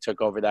absolutely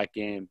took over that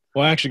game.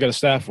 Well, I actually got a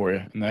stat for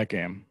you in that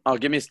game. Oh,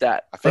 give me a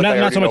stat.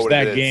 Not so much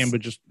that game, but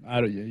just I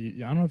don't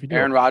know if you do.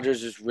 Aaron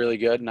Rodgers is really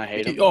good, and I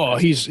hate him. Oh,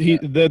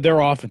 their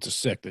offense is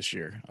sick this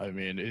year. I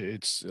mean,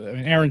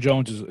 Aaron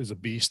Jones is a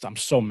beast. I'm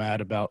so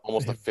mad about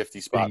almost a 50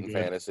 spot in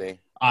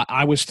fantasy.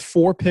 I was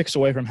 4 picks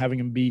away from having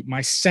him be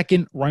my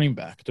second running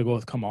back to go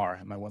with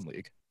Kamara in my one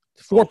league.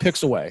 4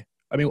 picks away.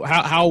 I mean,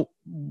 how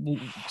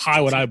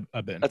high would I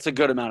have been? That's a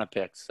good amount of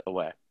picks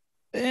away.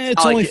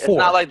 It's only 4. It's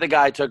not like the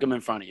guy took him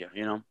in front of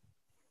you,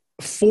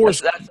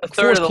 4's that's a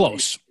third of the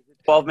close.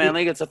 12-man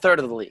league, it's a third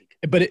of the league.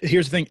 But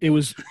here's the thing: it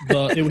was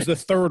the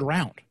third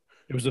round.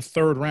 It was the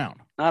third round.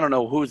 I don't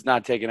know who's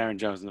not taking Aaron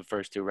Jones in the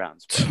first 2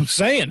 rounds. I'm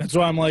saying that's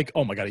why I'm like,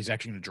 oh my god, he's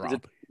actually going to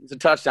drop. He's a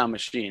touchdown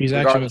machine. He's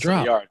actually going to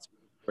drop yards.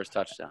 First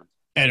touchdown.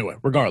 Anyway,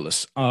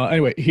 regardless.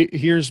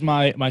 Here's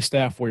my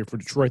staff for you for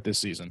Detroit this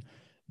season.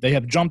 They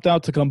have jumped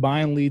out to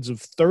combined leads of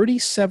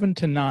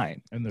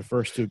 37-9 in their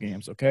first 2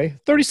 games. Okay,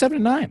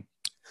 37-9.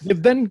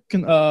 They've then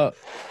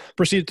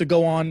proceeded to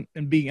go on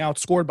and being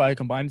outscored by a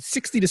combined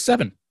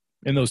 60-7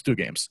 in those 2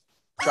 games.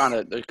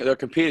 They're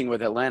competing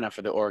with Atlanta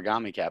for the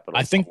Origami Capital.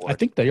 I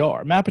think they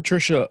are. Matt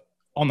Patricia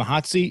on the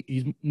hot seat.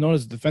 He's known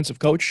as a defensive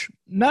coach.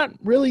 Not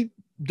really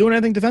doing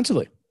anything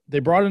defensively. They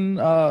brought in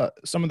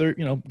some of their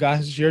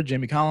guys this year,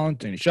 Jamie Collins,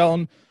 Danny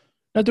Shelton.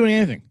 Not doing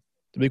anything,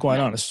 to be quite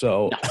honest.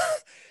 So.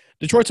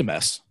 Detroit's a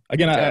mess.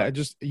 Again,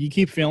 you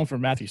keep feeling for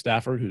Matthew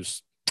Stafford,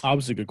 who's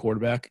obviously a good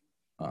quarterback,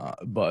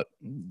 but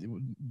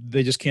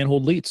they just can't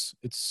hold leads.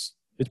 It's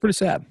pretty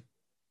sad.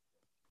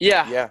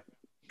 Yeah.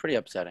 Pretty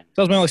upsetting.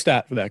 That was my only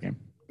stat for that game.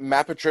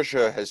 Matt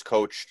Patricia has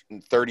coached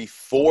in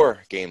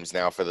 34 games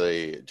now for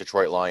the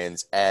Detroit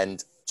Lions,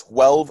 and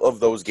 12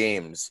 of those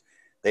games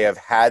they have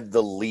had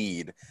the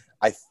lead.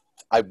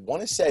 I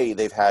want to say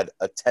they've had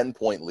a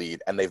 10-point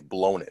lead, and they've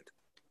blown it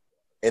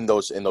in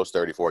those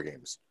 34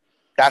 games.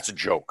 That's a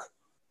joke.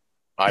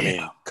 I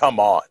mean, come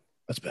on.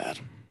 That's bad.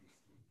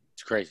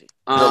 It's crazy.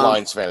 You're a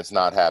Lions fan. It's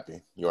not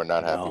happy. You are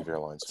not happy if you're a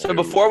Lions fan. So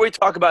before we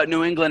talk about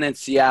New England and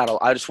Seattle,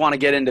 I just want to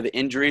get into the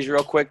injuries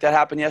real quick that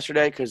happened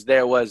yesterday because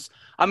there was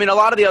 – I mean, a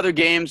lot of the other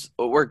games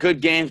were good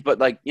games,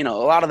 but, a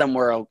lot of them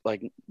were,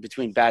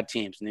 between bad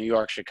teams. New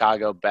York,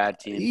 Chicago, bad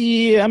teams.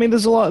 Yeah, I mean,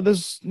 there's a lot –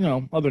 there's,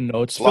 other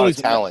notes. A lot of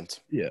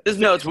talent. Yeah. There's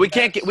notes. We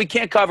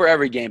can't cover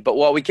every game, but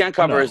what we can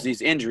cover is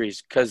these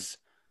injuries because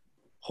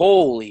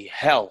holy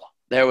hell –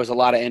 there was a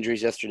lot of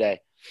injuries yesterday,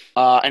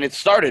 and it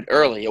started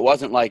early. It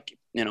wasn't like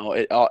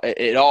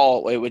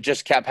it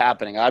just kept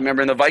happening. I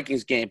remember in the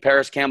Vikings game,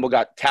 Paris Campbell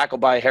got tackled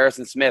by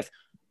Harrison Smith.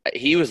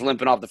 He was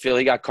limping off the field.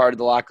 He got carted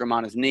to the locker room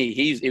on his knee.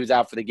 He was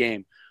out for the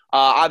game.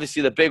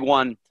 Obviously, the big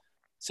one,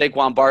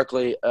 Saquon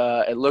Barkley.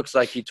 It looks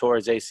like he tore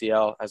his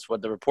ACL. That's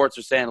what the reports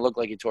are saying. It looked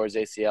like he tore his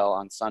ACL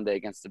on Sunday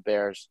against the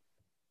Bears.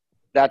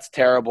 That's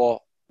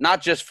terrible.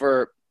 Not just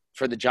for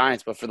the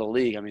Giants, but for the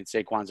league. I mean,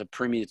 Saquon's a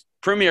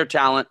premier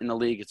talent in the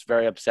league. It's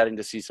very upsetting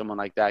to see someone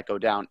like that go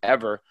down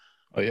ever.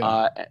 Oh,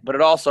 yeah. But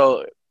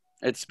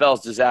it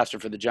spells disaster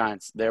for the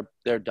Giants.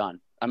 They're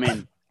done. I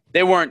mean,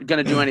 they weren't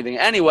going to do anything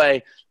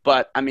anyway,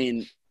 but I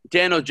mean,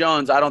 Daniel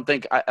Jones, I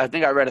think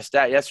I read a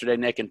stat yesterday,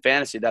 Nick, in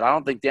fantasy that I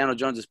don't think Daniel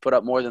Jones has put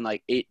up more than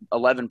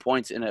 11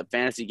 points in a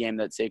fantasy game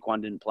that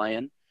Saquon didn't play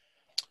in.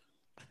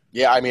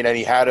 Yeah, I mean, and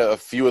he had a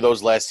few of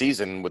those last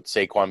season with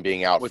Saquon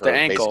being out with for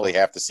basically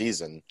half the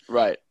season.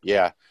 Right.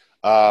 Yeah.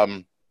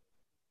 Knowing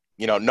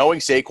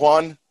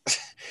Saquon,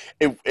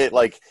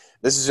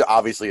 this is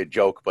obviously a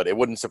joke, but it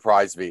wouldn't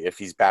surprise me if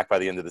he's back by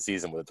the end of the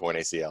season with a torn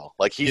ACL.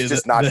 He's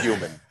just not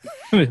human.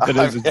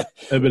 That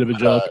is a bit of a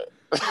joke.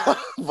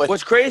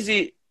 What's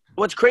crazy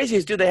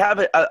is, dude, they have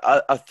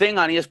a thing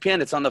on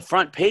ESPN. It's on the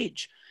front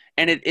page,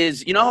 and it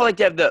is, they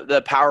have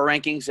the power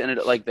rankings, and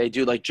it they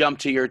do jump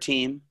to your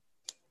team.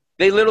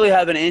 They literally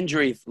have an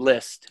injury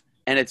list,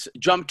 and it's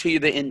jump to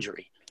the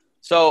injury.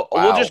 So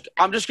wow.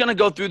 I'm just going to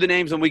go through the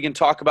names, and we can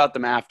talk about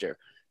them after.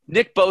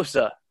 Nick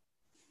Bosa,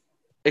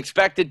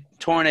 expected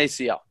torn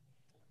ACL.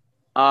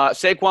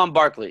 Saquon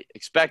Barkley,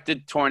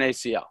 expected torn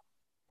ACL.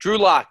 Drew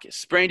Lock,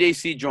 sprained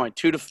AC joint,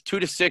 2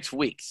 to 6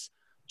 weeks.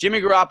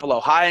 Jimmy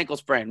Garoppolo, high ankle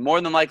sprain, more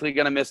than likely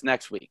going to miss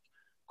next week.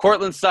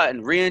 Cortland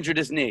Sutton, re-injured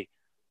his knee.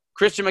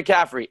 Christian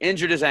McCaffrey,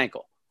 injured his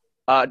ankle.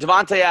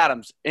 Devontae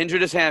Adams,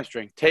 injured his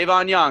hamstring.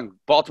 Tavon Young,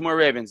 Baltimore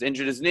Ravens,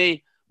 injured his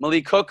knee.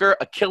 Malik Hooker,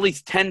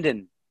 Achilles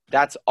tendon.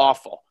 That's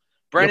awful.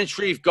 Brandon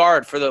Shreve,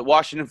 guard for the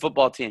Washington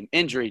football team,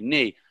 injury,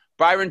 knee.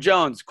 Byron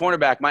Jones,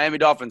 cornerback, Miami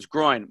Dolphins,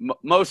 groin.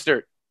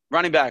 Mostert,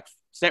 running back,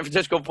 San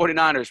Francisco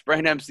 49ers,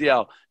 sprained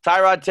MCL.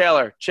 Tyrod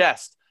Taylor,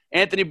 chest.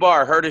 Anthony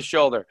Barr, hurt his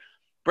shoulder.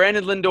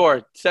 Brandon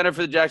Lindor, center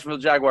for the Jacksonville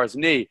Jaguars,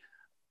 knee.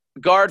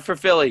 Guard for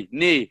Philly,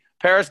 knee.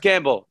 Paris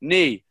Campbell,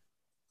 knee.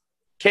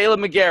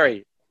 Caleb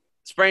McGarry,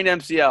 sprained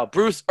MCL.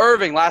 Bruce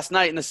Irving last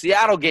night in the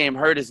Seattle game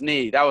hurt his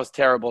knee. That was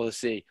terrible to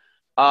see.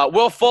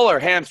 Will Fuller,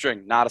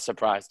 hamstring. Not a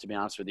surprise, to be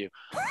honest with you.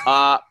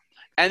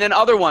 And then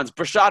other ones,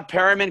 Brashad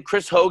Perriman,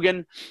 Chris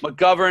Hogan,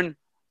 McGovern,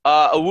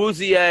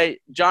 Awuzie,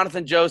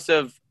 Jonathan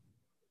Joseph.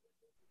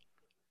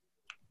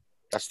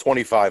 That's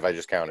 25 I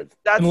just counted.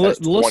 That's There's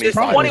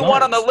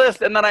 21 on the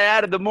list, and then I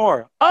added them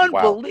more.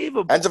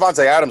 Unbelievable. And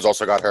Devontae Adams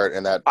also got hurt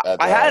in that game as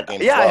well.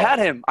 I had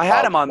him. I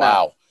had him on that.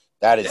 Wow.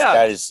 That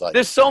is like,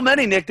 there's so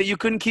many, Nick, that you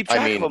couldn't keep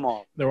track of them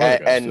all.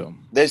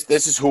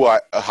 This is who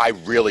I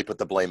really put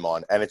the blame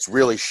on, and it's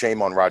really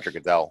shame on Roger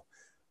Goodell.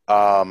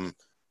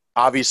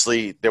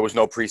 Obviously, there was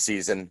no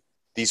preseason.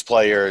 These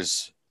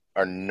players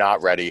are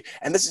not ready,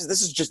 and this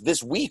is just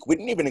this week. We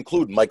didn't even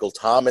include Michael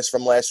Thomas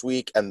from last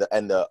week and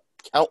the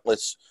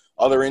countless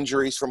other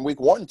injuries from week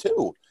 1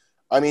 too.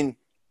 I mean,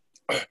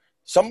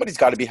 somebody's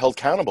got to be held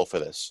accountable for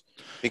this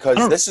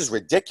because this is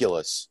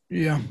ridiculous.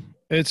 Yeah.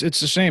 It's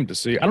a shame to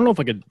see. I don't know if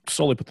I could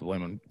solely put the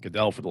blame on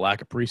Goodell for the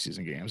lack of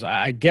preseason games.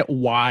 I get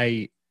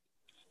why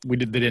they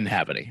didn't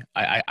have any.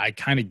 I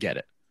kind of get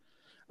it.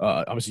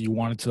 Obviously, you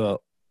wanted to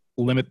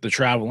limit the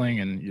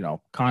traveling and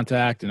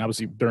contact, and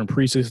obviously during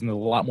preseason, there's a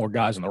lot more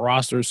guys on the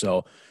roster,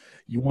 so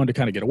you wanted to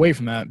kind of get away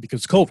from that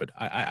because of COVID.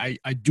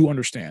 I do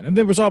understand, and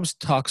there was obviously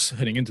talks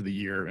heading into the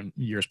year and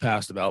years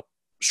past about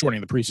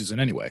shortening the preseason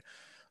anyway.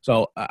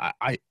 So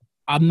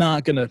I'm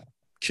not gonna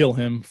kill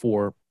him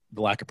for the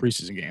lack of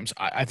preseason games.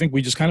 I think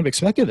we just kind of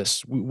expected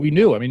this. We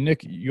knew. I mean,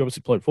 Nick, you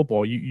obviously played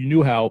football. You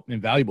knew how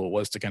invaluable it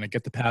was to kind of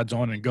get the pads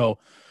on and go,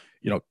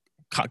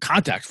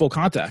 full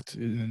contact,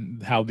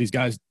 and how these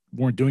guys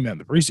weren't doing that in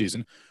the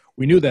preseason.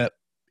 We knew that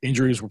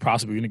injuries were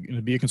possibly going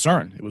to be a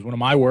concern. It was one of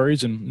my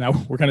worries, and now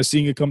we're kind of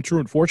seeing it come true,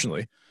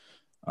 unfortunately.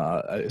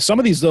 Some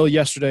of these, though,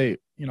 yesterday,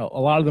 a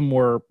lot of them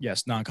were,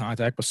 yes,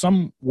 non-contact, but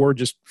some were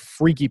just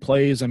freaky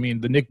plays. I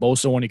mean, the Nick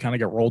Bosa one, he kind of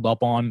got rolled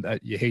up on.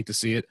 That you hate to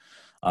see it.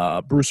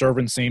 Bruce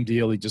Irvin, same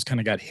deal. He just kind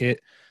of got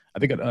hit. I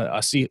think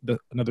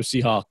another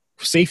Seahawk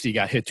safety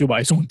got hit too by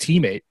his own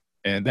teammate,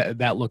 and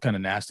that looked kind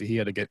of nasty. He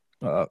had to get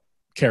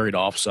carried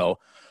off. So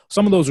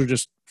some of those are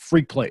just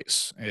freak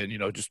plays, and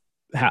just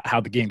how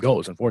the game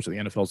goes.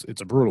 Unfortunately, the NFL, it's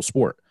a brutal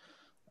sport.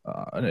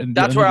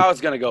 That's where I was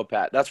going to go,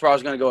 Pat. That's where I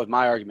was going to go with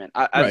my argument.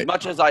 As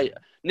much as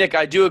Nick,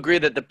 I do agree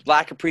that the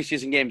lack of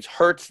preseason games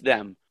hurts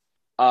them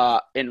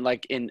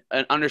in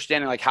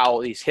understanding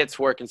how these hits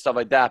work and stuff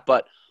like that,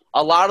 but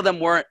a lot of them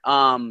weren't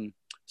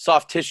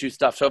soft tissue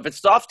stuff. So if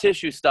it's soft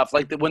tissue stuff,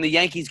 when the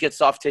Yankees get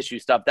soft tissue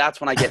stuff, that's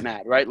when I get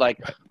mad, right?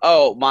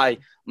 Oh, my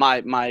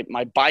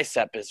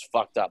bicep is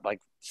fucked up.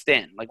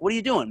 Stan, what are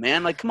you doing,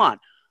 man? Come on.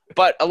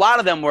 But a lot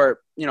of them were,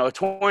 a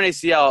torn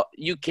ACL.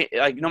 You can't,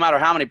 no matter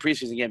how many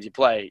preseason games you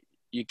play,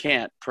 you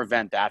can't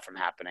prevent that from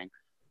happening.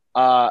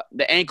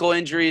 The ankle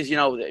injuries,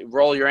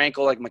 roll your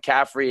ankle like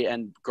McCaffrey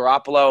and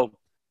Garoppolo.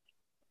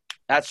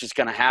 That's just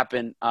going to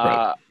happen.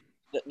 Right.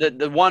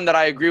 The one that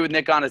I agree with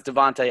Nick on is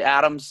Devontae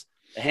Adams,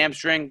 the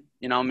hamstring.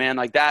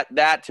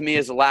 That to me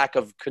is a lack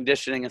of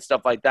conditioning and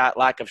stuff like that,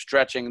 lack of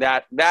stretching.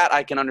 That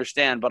I can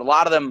understand. But a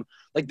lot of them,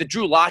 like the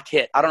Drew Lock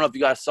hit. I don't know if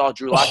you guys saw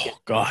Drew Lock hit. Oh,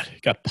 God. He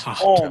got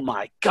popped. Oh,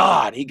 my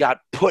God. He got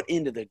put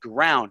into the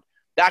ground.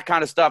 That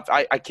kind of stuff,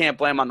 I can't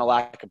blame on the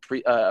lack of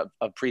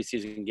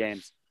preseason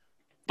games.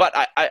 But,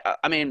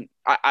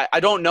 I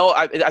don't know.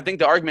 I think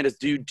the argument is,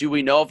 do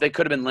we know if they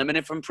could have been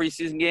limited from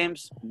preseason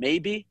games?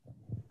 Maybe.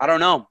 I don't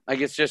know.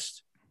 It's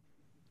just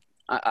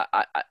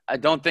I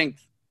don't think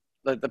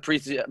the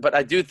preseason – but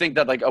I do think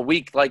that, a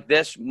week like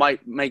this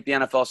might make the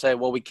NFL say,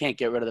 well, we can't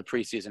get rid of the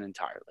preseason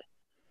entirely.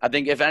 I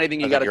think, if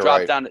anything, you got to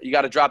drop down. You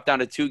got to drop down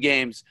to 2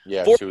 games.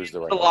 Yeah, 4 2 is the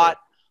right a lot,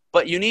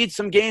 but you need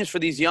some games for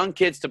these young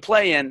kids to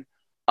play in.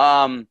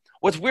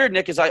 What's weird,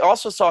 Nick, is I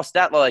also saw a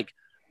stat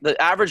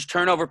the average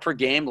turnover per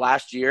game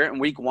last year in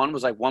week 1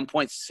 was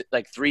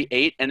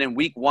 1.38, and in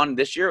week 1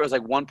 this year it was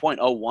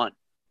 1.01.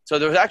 So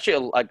there was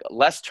actually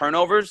less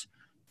turnovers,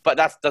 but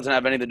that doesn't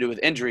have anything to do with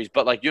injuries.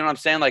 But you know what I'm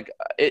saying?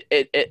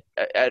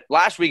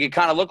 Last week it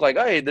kind of looked like,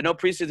 hey, the no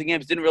preseason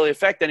games didn't really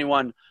affect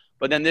anyone.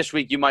 But then this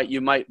week you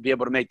might be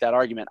able to make that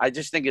argument. I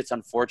just think it's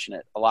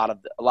unfortunate. A lot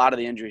of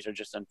the injuries are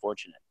just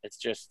unfortunate. It's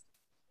just,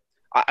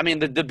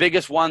 the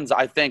biggest ones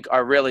I think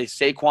are really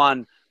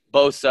Saquon,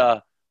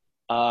 Bosa,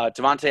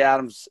 Devontae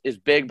Adams is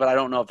big, but I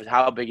don't know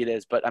how big it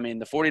is. But the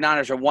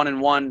 49ers are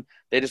 1-1.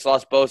 They just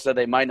lost Bosa.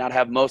 They might not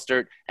have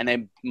Mostert, and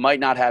they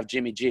might not have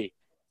Jimmy G.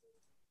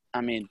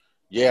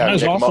 Yeah,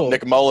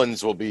 Nick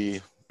Mullins will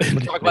be. We're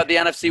talking about the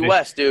NFC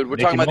West, dude. We're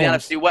talking about the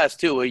NFC West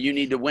too, where you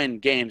need to win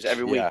games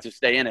every week to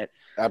stay in it.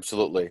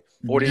 Absolutely.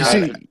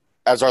 49ers.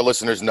 As our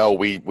listeners know,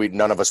 we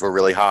none of us were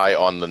really high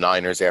on the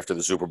Niners after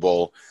the Super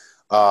Bowl.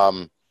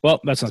 Well,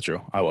 that's not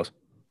true. I was.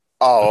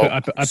 Oh, I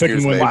picked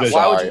them to win the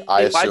division.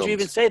 Why'd you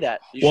even say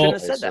that? You shouldn't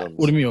have said that.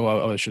 What do you mean?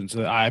 I shouldn't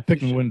say that. I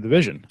picked them to win the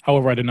division.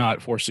 However, I did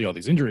not foresee all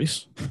these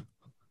injuries.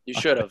 You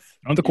should have.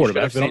 On the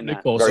quarterback. They don't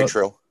Nick Bosa. Very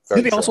true. I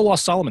think they also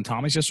lost Solomon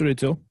Thomas yesterday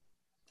too.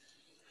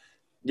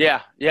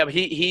 Yeah, but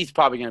he's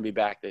probably going to be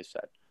back, they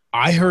said.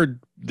 I heard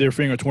they're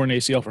figuring a torn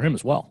ACL for him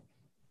as well.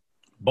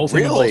 Both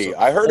really?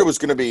 I heard it was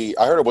going to be.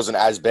 I heard it wasn't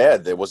as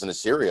bad. It wasn't as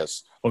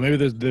serious. Well, maybe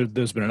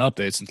there's been an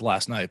update since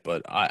last night,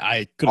 but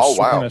I could have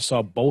sworn I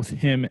saw both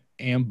him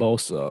and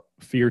Bosa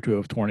fear to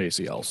have torn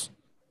ACLs.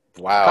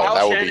 Wow,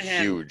 that would be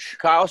huge.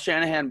 Kyle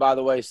Shanahan, by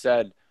the way,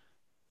 said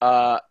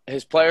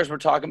his players were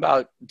talking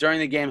about during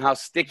the game how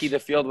sticky the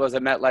field was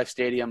at MetLife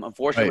Stadium.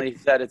 Unfortunately, He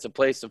said it's a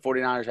place the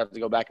 49ers have to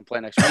go back and play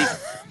next week.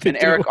 And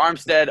Eric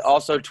Armstead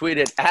also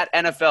tweeted, at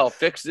NFL,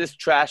 fix this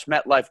trash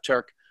MetLife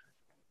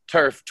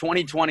turf.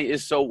 2020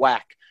 is so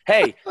whack.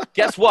 Hey,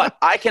 guess what?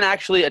 I can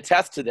actually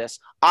attest to this.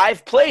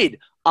 I've played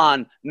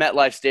on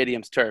MetLife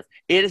Stadium's turf.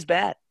 It is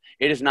bad.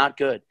 It is not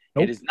good.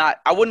 Nope. It is not.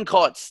 I wouldn't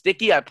call it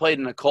sticky. I played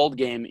in a cold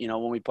game,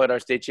 when we played our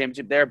state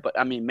championship there. But,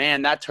 I mean,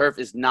 man, that turf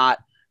is not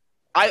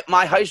 –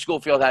 my high school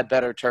field had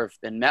better turf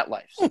than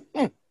MetLife's.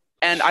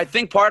 And I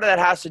think part of that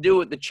has to do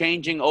with the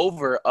changing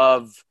over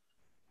of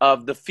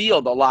the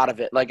field, a lot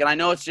of it. And I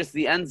know it's just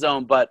the end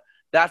zone, but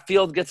that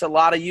field gets a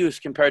lot of use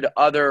compared to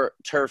other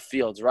turf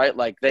fields, right?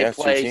 They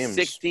play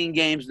 16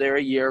 games there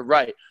a year,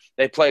 right?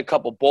 They play a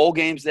couple bowl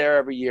games there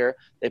every year.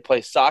 They play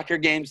soccer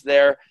games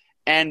there.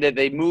 And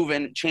they move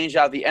and change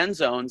out the end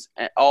zones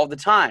all the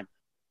time.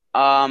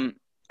 I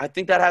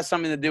think that has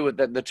something to do with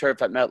the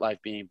turf at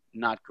MetLife being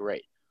not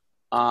great.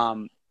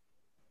 I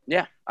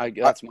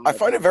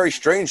find it very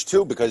strange,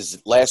 too,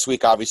 because last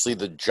week, obviously,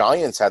 the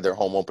Giants had their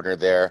home opener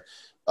there.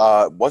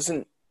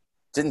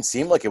 Didn't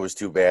seem like it was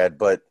too bad,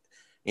 but,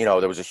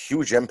 there was a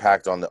huge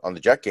impact on the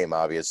Jet game,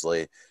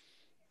 obviously.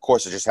 Of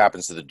course, it just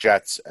happens to the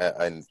Jets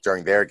and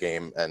during their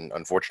game, and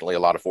unfortunately, a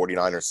lot of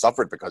 49ers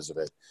suffered because of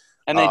it.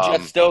 And the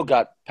Jets still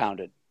got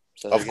pounded.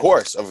 So of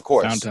course.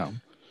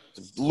 Downtown.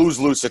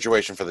 Lose-lose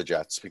situation for the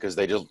Jets because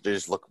they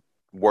just look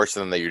worse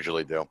than they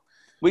usually do.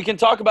 We can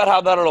talk about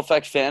how that'll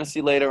affect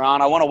fantasy later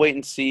on. I want to wait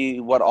and see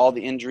what all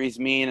the injuries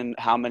mean and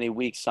how many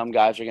weeks some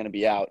guys are going to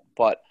be out.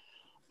 But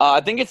I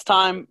think it's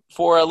time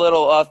for a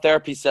little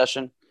therapy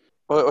session.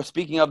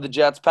 Speaking of the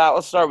Jets, Pat,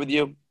 let's start with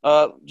you.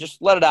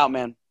 Just let it out,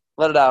 man.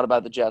 Let it out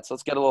about the Jets.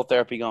 Let's get a little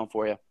therapy going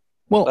for you.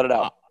 Well, let it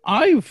out.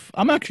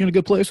 I'm actually in a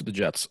good place with the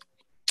Jets.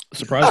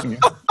 Surprisingly,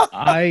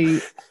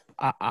 I'm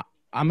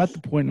at the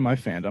point in my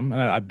fandom, and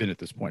I've been at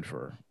this point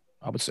for,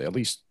 I would say, at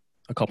least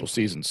a couple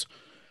seasons.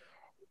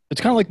 It's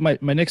kind of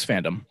like my Knicks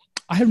fandom.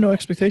 I have no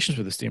expectations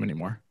for this team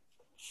anymore.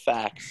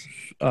 Facts.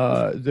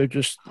 They're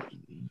just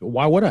 –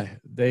 why would I?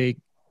 They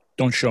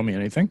don't show me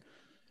anything.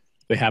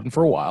 They haven't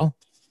for a while.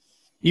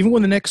 Even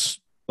when the Knicks,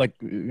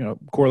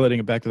 correlating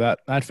it back to that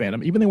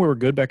fandom, even though we were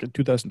good back in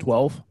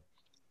 2012,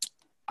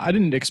 I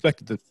didn't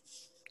expect it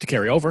to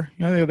carry over.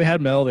 They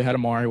had Mel, they had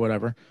Amari,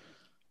 whatever.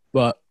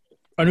 But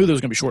I knew there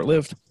was going to be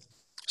short-lived.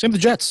 Same with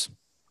the Jets.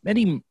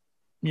 Any,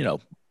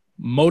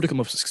 modicum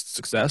of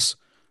success,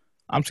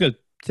 I'm just going to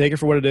take it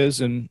for what it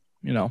is and,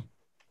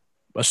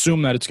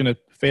 assume that it's going to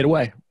fade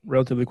away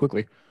relatively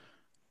quickly.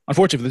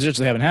 Unfortunately, for the Jets,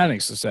 they haven't had any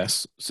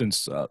success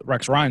since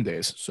Rex Ryan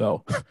days,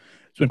 so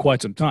it's been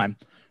quite some time.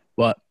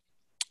 But,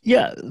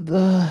 yeah,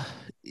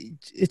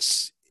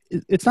 it's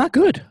not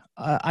good.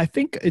 I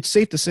think it's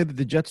safe to say that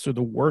the Jets are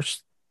the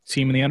worst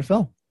team in the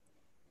NFL.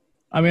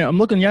 I mean, I'm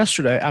looking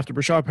yesterday after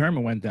Brashad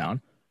Perriman went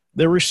down.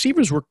 Their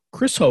receivers were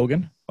Chris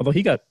Hogan, although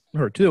he got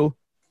hurt too,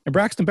 and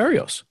Braxton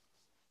Berrios.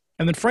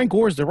 And then Frank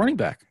Gore is their running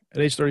back at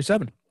age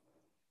 37.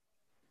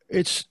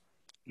 It's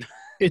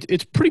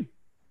pretty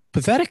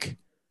pathetic.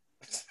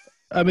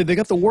 I mean, they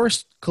got the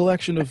worst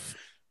collection of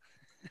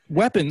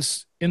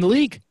weapons in the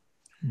league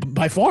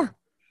by far.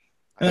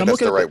 And I think that's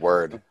the right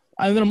word.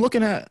 And then I'm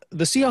looking at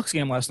the Seahawks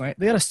game last night.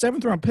 They had a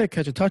 7th-round pick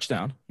catch a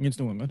touchdown against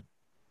New England.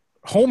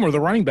 Homer, the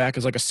running back,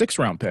 is like a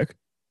 6th-round pick.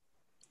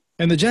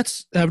 And the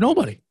Jets have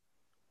nobody.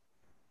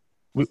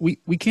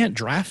 We can't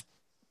draft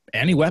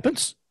any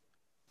weapons.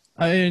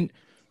 I mean,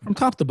 from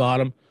top to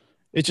bottom,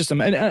 it's just –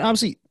 and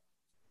obviously,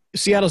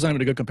 Seattle's not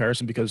even a good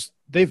comparison because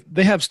they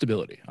have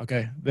stability,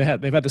 okay? They've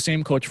had the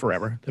same coach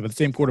forever. They've had the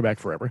same quarterback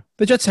forever.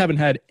 The Jets haven't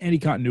had any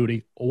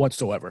continuity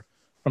whatsoever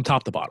from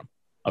top to bottom,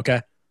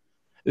 okay?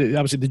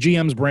 Obviously, the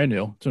GM's brand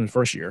new. It's in his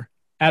first year.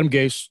 Adam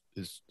Gase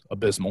is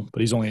abysmal,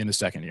 but he's only in his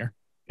second year.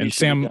 And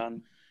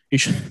Sam – he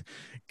should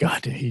 –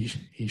 God, he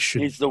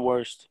should – He's the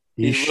worst.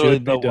 He He's should really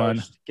be the done.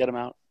 worst. Get him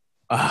out.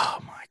 Oh,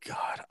 my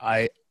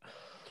God.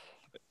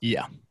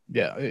 Yeah.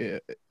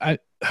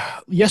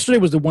 Yesterday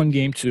was the one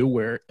game, too,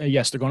 where,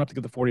 yes, they're going up to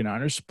get the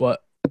 49ers,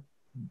 but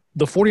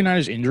the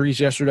 49ers injuries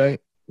yesterday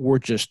were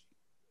just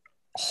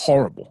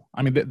horrible.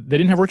 I mean, they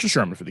didn't have Richard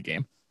Sherman for the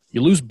game.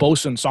 You lose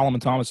Bosa and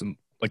Solomon Thomas in,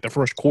 the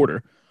first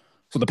quarter.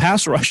 So the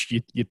pass rush,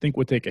 you'd think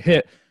would take a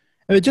hit.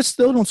 And they just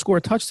still don't score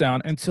a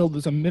touchdown until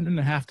there's a minute and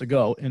a half to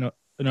go in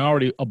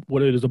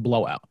what it is a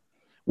blowout.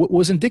 What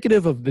was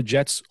indicative of the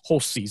Jets' whole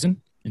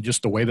season and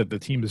just the way that the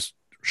team is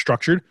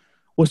structured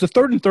was the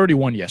 3rd and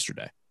 31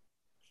 yesterday,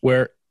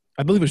 where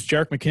I believe it was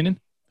Jerick McKinnon,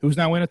 who's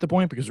now in at the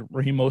point because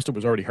Raheem Mostert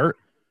was already hurt,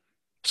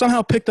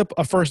 somehow picked up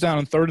a first down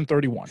on 3rd and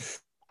 31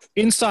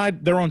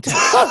 inside their own 10.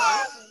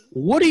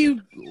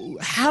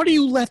 How do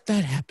you let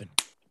that happen?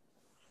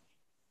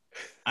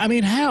 I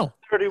mean, how?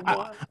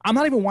 31. I'm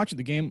not even watching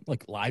the game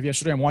like live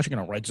yesterday. I'm watching it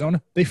on Red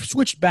Zone. They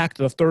switched back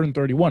to the 3rd and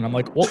 31. I'm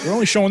like, well, we're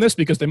only showing this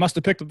because they must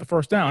have picked up the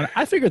first down.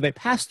 I figured they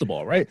passed the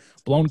ball, right?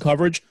 Blown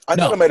coverage. I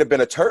thought it might have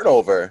been a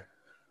turnover.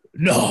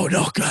 No,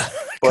 God.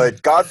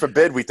 But God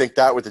forbid we think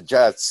that with the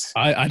Jets.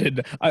 I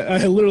did.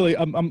 I literally,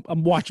 I'm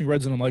watching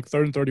Red Zone. I'm like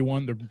 3rd and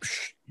 31. They're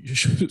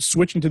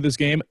switching to this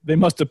game. They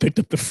must have picked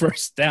up the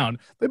first down.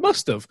 They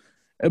must have.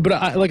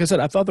 But like I said,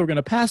 I thought they were going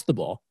to pass the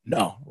ball.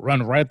 No,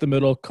 run right up the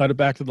middle, cut it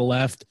back to the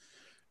left,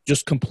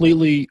 just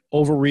completely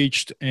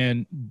overreached.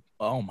 And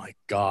oh my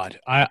God,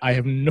 I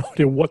have no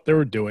idea what they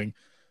were doing.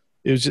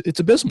 It's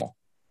abysmal.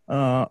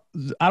 I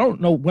don't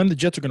know when the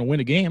Jets are going to win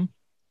a game,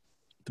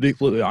 to be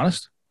completely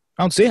honest.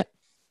 I don't see it.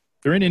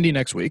 They're in Indy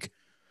next week.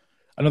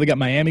 I know they got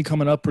Miami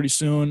coming up pretty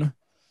soon.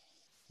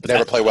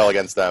 Never play well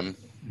against them.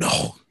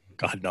 No,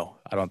 God, no.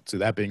 I don't see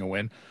that being a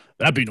win.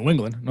 That'd be New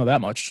England. Know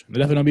that much. They're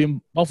definitely not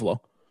being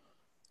Buffalo.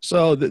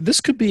 So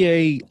this could be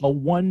a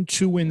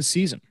 1-2 win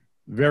season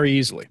very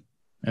easily.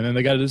 And then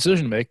they got a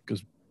decision to make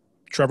because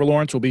Trevor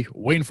Lawrence will be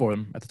waiting for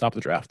them at the top of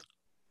the draft.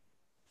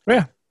 But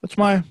yeah, that's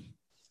my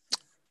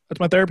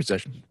therapy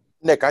session.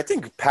 Nick, I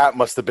think Pat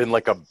must have been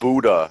like a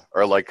Buddha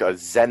or like a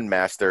Zen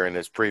master in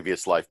his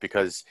previous life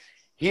because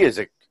he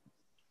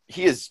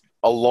is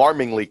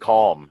alarmingly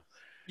calm.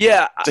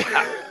 Yeah,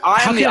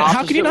 I'm the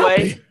how can you opposite not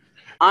way. be?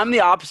 I'm the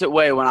opposite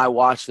way when I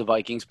watch the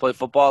Vikings play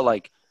football.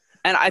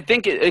 And I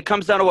think it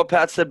comes down to what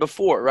Pat said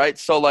before, right?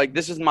 So,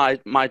 this is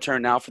my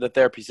turn now for the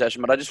therapy session.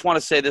 But I just want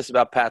to say this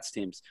about Pat's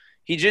teams.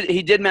 He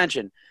did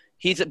mention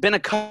he's been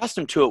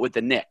accustomed to it with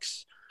the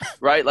Knicks,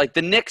 right? Like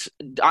the Knicks,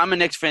 I'm a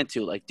Knicks fan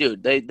too. Like,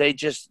 dude,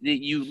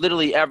 you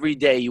literally every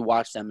day you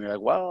watch them. You're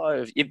like,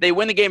 well, if they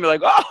win the game, you're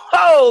like,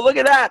 oh, look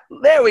at that.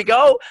 There we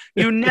go.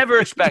 You never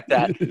expect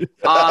that.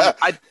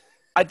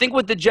 I think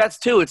with the Jets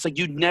too, it's like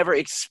you'd never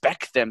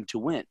expect them to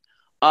win.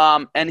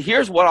 And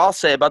here's what I'll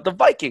say about the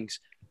Vikings.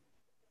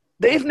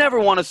 They've never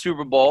won a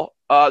Super Bowl.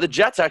 The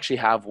Jets actually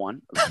have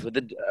one.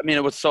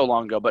 It was so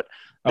long ago, but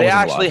they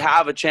actually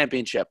have a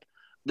championship.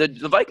 The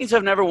Vikings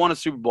have never won a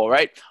Super Bowl,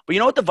 right? But you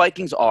know what the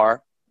Vikings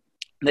are?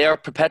 They are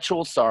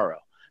perpetual sorrow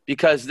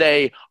because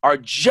they are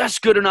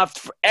just good enough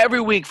for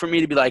every week for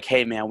me to be like,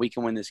 hey, man, we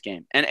can win this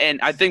game.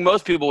 And I think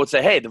most people would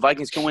say, hey, the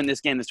Vikings can win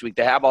this game this week.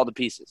 They have all the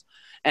pieces.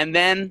 And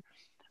then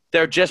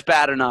they're just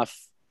bad enough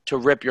to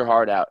rip your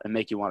heart out and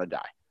make you want to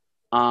die.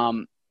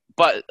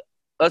 But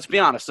let's be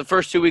honest. The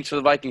first 2 weeks for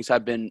the Vikings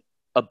have been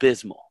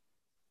abysmal.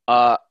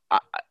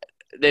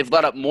 They've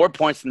let up more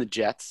points than the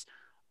Jets.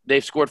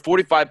 They've scored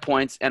 45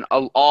 points, and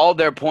all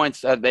their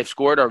points that they've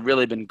scored are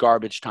really been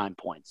garbage time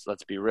points.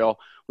 Let's be real.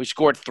 We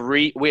scored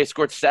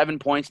 7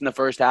 points in the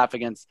first half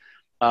against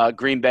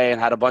Green Bay and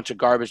had a bunch of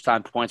garbage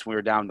time points when we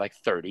were down like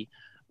 30.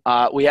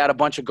 We had a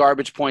bunch of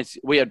garbage points.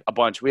 We had a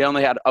bunch. We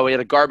had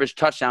a garbage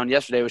touchdown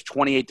yesterday. It was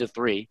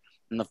 28-3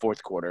 in the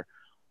fourth quarter.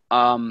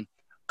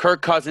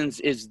 Kirk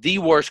Cousins is the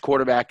worst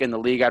quarterback in the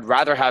league. I'd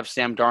rather have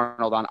Sam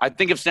Darnold on. I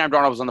think if Sam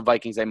Darnold was on the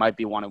Vikings, they might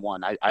be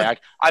 1-1.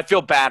 I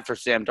feel bad for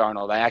Sam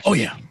Darnold. I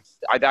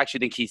actually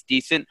think he's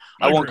decent.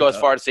 I won't go as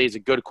far to say he's a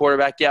good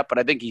quarterback yet, but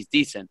I think he's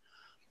decent.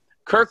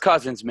 Kirk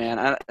Cousins,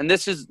 man, and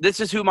this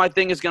is who my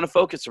thing is going to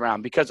focus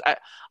around because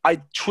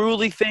I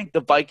truly think the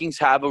Vikings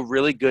have a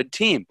really good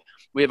team.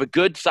 We have a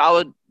good,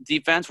 solid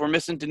defense. We're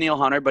missing Danielle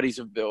Hunter, but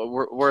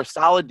we're a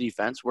solid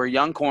defense. We're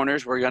young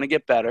corners. We're going to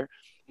get better.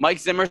 Mike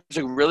Zimmer is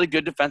a really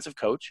good defensive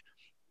coach.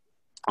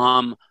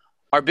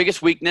 Our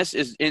biggest weakness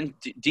is in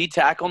D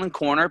tackle and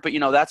corner, but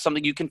that's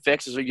something you can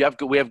fix. We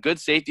have good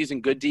safeties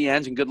and good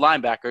DNs and good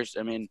linebackers.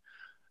 I mean,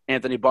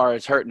 Anthony Barr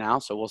is hurt now,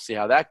 so we'll see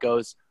how that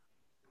goes.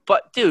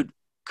 But dude,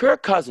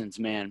 Kirk Cousins,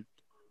 man,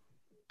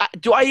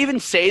 do I even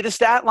say the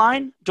stat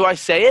line? Do I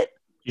say it?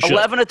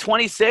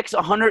 11-26,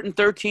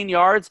 113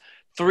 yards,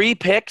 3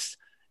 picks,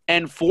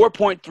 and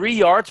 4.3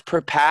 yards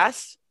per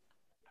pass.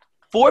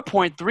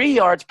 4.3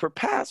 yards per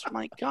pass. Oh,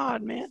 my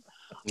God, man.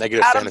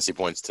 Negative fantasy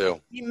points,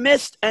 too. He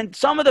missed, and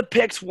some of the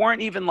picks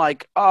weren't even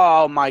like,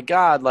 oh, my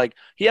God. Like,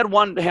 he had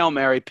one Hail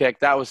Mary pick.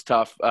 That was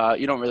tough.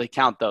 You don't really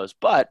count those.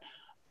 But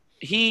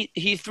he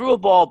threw a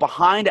ball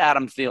behind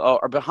Adam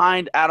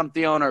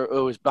Thielen, or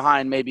it was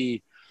behind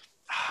maybe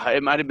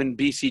it might have been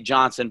BC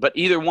Johnson. But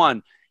either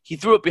one, he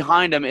threw it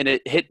behind him, and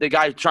it hit the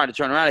guy trying to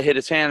turn around. It hit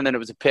his hand, and then it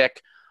was a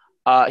pick.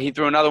 He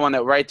threw another one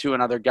that right to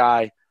another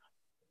guy.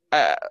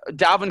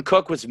 Dalvin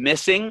Cook was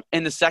missing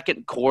in the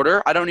second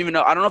quarter. I don't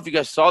know if you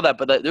guys saw that,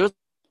 but there was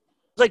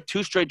like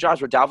 2 straight drives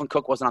where Dalvin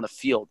Cook wasn't on the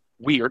field.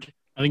 Weird.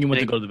 I think he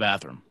went to go to the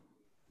bathroom.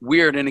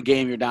 Weird in a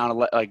game you're down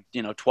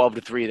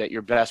 12-3 that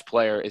your best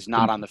player is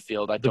not on the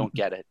field. I don't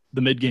get it.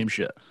 The mid-game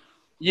shit.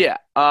 Yeah.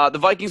 The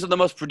Vikings are the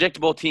most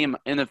predictable team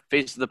in the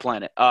face of the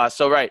planet.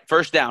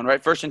 First down,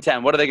 right? 1st and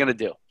 10. What are they going to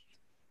do?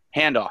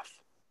 Handoff.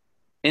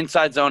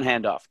 Inside zone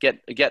handoff.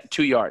 Get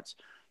 2 yards.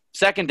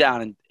 2nd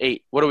down and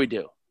 8. What do we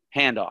do?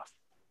 Handoff.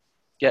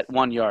 Get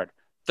 1 yard.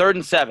 3rd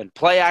and 7.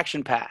 Play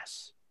action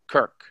pass.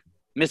 Kirk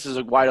misses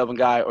a wide open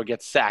guy or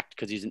gets sacked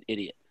because he's an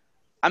idiot.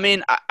 I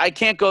mean, I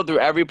can't go through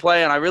every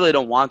play, and I really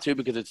don't want to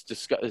because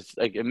it's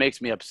like it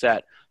makes me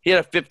upset. He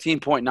had a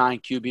 15.9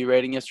 QB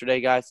rating yesterday,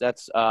 guys.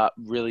 That's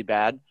really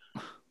bad.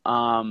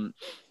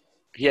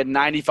 He had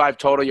 95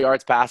 total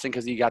yards passing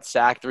because he got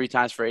sacked 3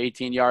 times for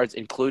 18 yards,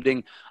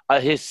 including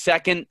his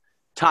second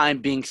time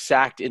being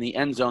sacked in the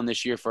end zone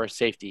this year for a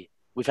safety.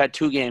 We've had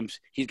 2 games.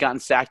 He's gotten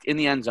sacked in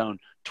the end zone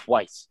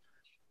twice.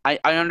 I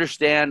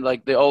understand,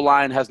 like, the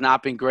O-line has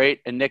not been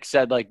great, and Nick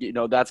said, like,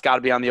 that's got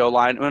to be on the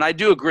O-line. And I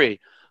do agree.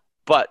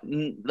 But,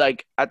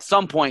 like, at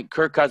some point,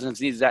 Kirk Cousins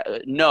needs that.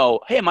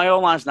 Hey, my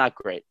O-line's not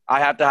great. I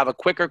have to have a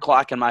quicker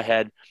clock in my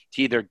head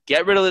to either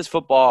get rid of this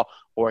football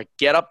or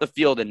get up the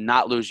field and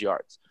not lose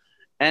yards.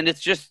 And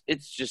it's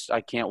just I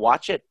can't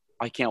watch it.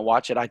 I can't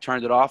watch it. I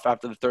turned it off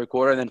after the third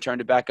quarter and then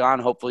turned it back on.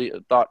 Hopefully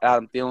thought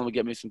Adam Thielen would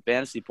get me some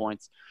fantasy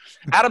points.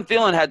 Adam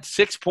Thielen had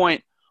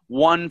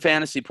 6.1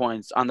 fantasy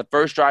points on the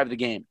first drive of the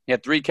game. He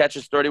had 3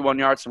 catches, 31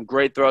 yards, some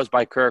great throws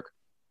by Kirk.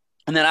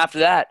 And then after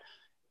that,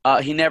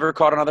 he never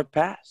caught another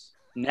pass.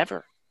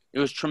 Never. It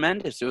was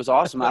tremendous. It was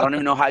awesome. I don't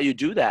even know how you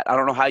do that.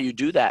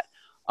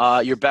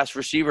 Your best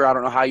receiver, I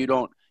don't know how you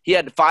don't. He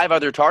had 5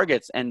 other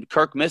targets, and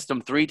Kirk missed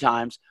them 3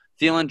 times.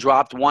 Thielen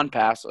dropped 1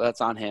 pass, so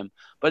that's on him.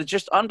 But it's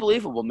just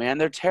unbelievable, man.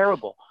 They're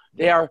terrible.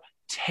 They are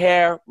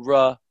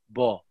terrible.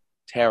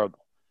 Terrible.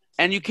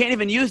 And you can't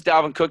even use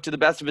Dalvin Cook to the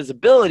best of his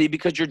ability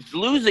because you're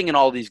losing in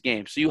all these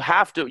games. So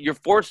you're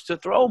forced to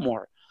throw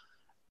more.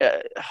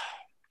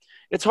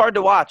 It's hard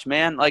to watch,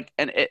 man.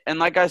 And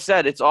like I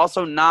said, it's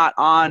also not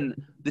on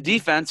the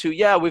defense who,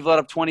 we've let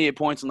up 28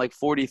 points and like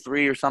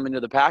 43 or something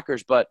to the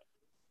Packers. But,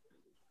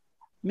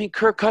 I mean,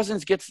 Kirk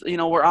Cousins gets,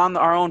 we're on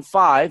our own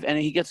 5, and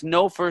he gets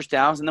no first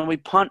downs, and then we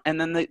punt,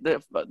 and then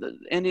the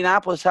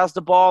Indianapolis has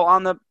the ball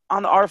on the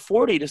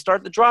R40 to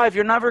start the drive.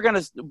 You're never going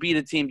to beat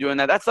a team doing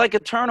that. That's like a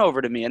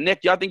turnover to me. And,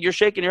 Nick, I think you're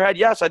shaking your head.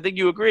 Yes, I think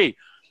you agree.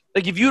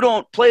 Like, if you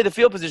don't play the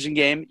field position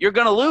game, you're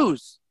going to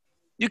lose.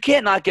 You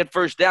can't not get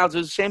first downs. It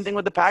was the same thing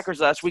with the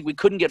Packers last week. We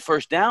couldn't get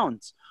first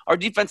downs. Our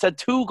defense had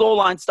 3 goal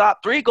line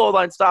stops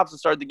to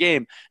start the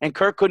game, and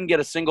Kirk couldn't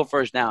get a single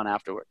first down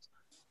afterwards.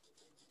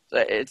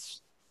 So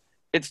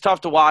it's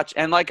tough to watch.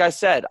 And like I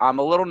said, I'm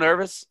a little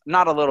nervous.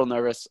 Not a little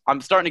nervous.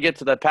 I'm starting to get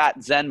to the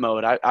Pat Zen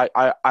mode.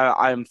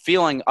 I'm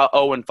feeling a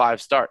 0-5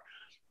 start.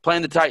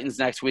 Playing the Titans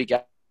next week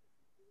at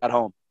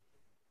home.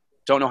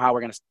 Don't know how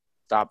we're going to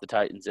stop the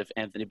Titans if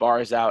Anthony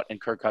Barr is out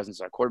and Kirk Cousins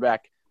is our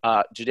quarterback.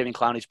 Jadeveon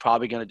Clowney's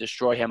probably going to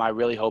destroy him. I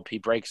really hope he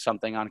breaks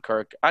something on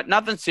Kirk.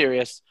 Nothing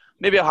serious.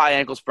 Maybe a high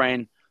ankle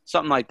sprain,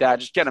 something like that.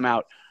 Just get him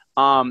out.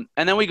 And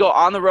then we go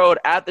on the road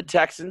at the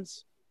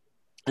Texans.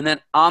 And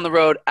then on the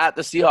road at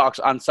the Seahawks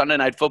on Sunday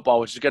Night Football,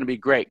 which is going to be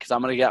great because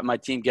I'm going to get my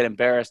team get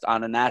embarrassed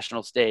on a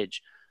national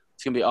stage.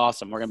 It's going to be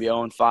awesome. We're going to be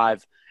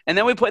 0-5. And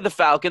then we play the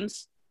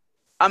Falcons.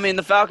 I mean,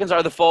 the Falcons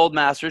are the fold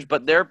masters,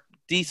 but they're a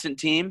decent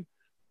team.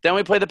 Then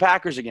we play the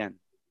Packers again.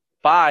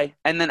 Bye.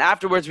 And then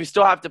afterwards, we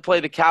still have to play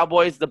the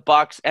Cowboys, the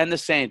Bucks, and the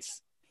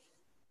Saints.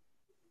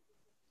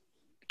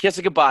 Kiss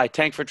it goodbye.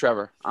 Tank for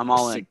Trevor. I'm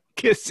all in.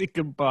 Kiss it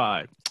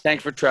goodbye.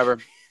 Tank for Trevor.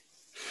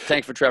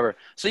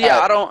 So,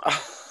 I don't –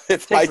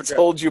 If I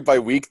told you by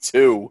week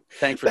 2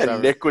 that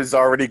Nick was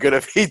already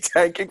going to be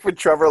tanking for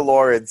Trevor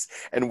Lawrence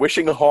and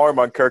wishing harm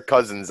on Kirk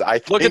Cousins,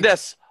 Look at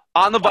this.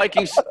 On the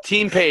Vikings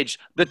team page,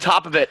 the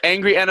top of it,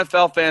 angry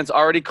NFL fans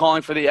already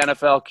calling for the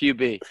NFL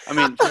QB. I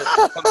mean,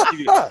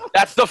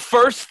 that's the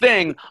first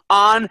thing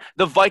on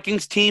the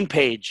Vikings team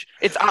page.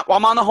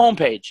 I'm on the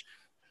homepage.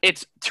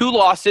 It's 2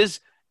 losses,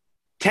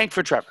 tank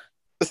for Trevor.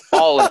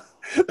 All in.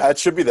 That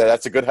should be there.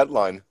 That's a good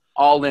headline.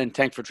 All in,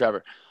 tank for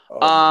Trevor.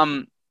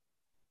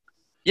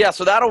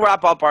 So that'll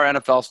wrap up our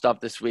NFL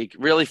stuff this week.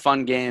 Really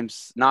fun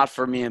games, not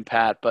for me and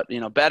Pat, but,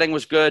 betting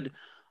was good.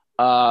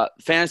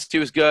 Fantasy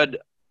was good.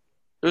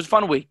 It was a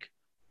fun week.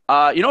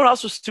 You know what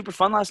else was super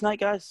fun last night,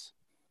 guys?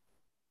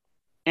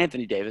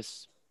 Anthony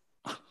Davis.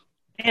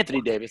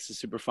 Anthony Davis is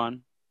super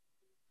fun.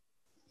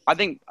 I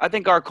think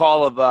our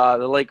call of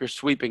the Lakers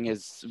sweeping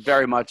is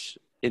very much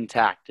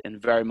intact and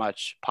very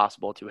much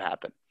possible to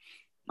happen.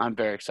 I'm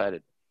very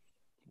excited.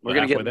 We're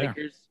going to get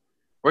Lakers.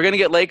 We're going to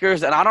get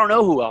Lakers, and I don't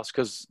know who else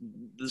because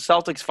the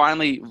Celtics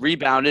finally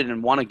rebounded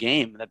and won a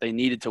game that they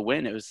needed to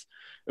win. It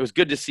was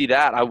good to see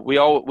that. We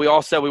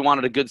all said we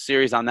wanted a good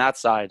series on that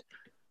side.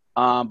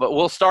 But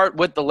we'll start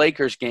with the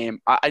Lakers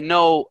game. I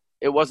know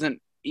it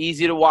wasn't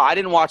easy to watch. I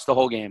didn't watch the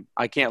whole game.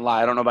 I can't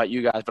lie. I don't know about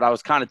you guys, but I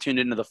was kind of tuned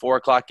into the 4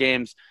 o'clock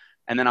games,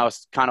 and then I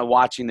was kind of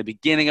watching the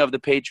beginning of the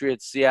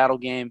Patriots-Seattle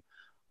game.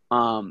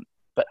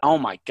 But, oh,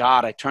 my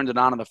God, I turned it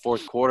on in the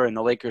fourth quarter, and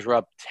the Lakers were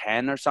up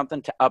 10 or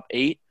something, up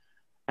 8.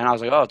 And I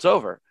was like, oh, it's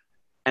over.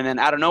 And then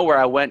out of nowhere,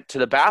 I went to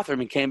the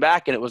bathroom and came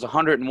back, and it was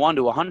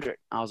 101-100.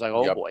 I was like,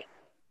 oh, boy.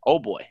 Oh,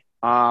 boy.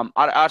 I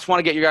just want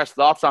to get your guys'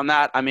 thoughts on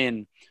that. I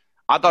mean,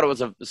 I thought it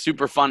was a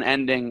super fun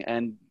ending,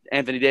 and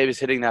Anthony Davis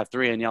hitting that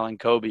 3 and yelling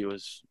Kobe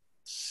was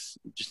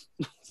just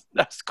 –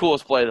 that's the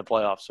coolest play of the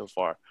playoffs so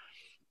far.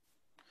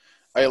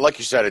 Like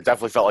you said, it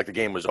definitely felt like the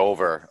game was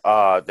over.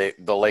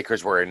 The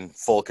Lakers were in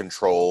full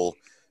control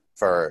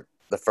for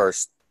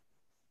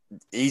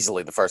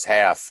easily the first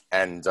half,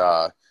 and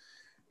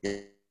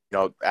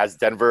as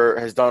Denver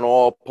has done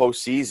all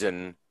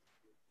postseason,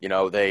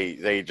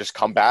 they just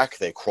come back.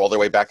 They crawl their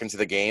way back into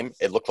the game.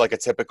 It looked like a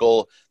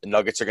typical the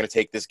Nuggets are going to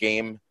take this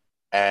game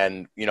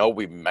and,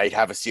 we might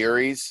have a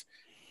series.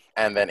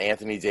 And then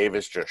Anthony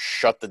Davis just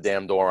shut the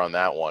damn door on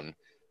that one.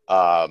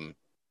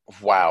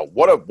 Wow.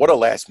 What a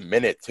last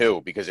minute,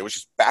 too, because it was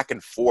just back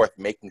and forth,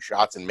 making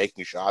shots, and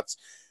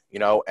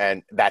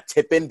that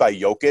tip in by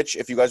Jokic,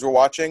 if you guys were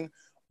watching.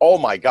 Oh,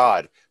 my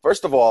God.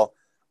 First of all,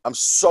 I'm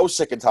so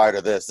sick and tired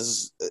of this. This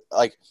is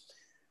like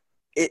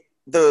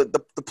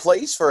the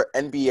plays for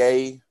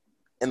NBA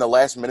in the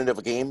last minute of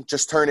a game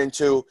just turn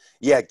into,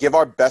 give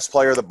our best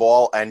player the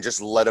ball and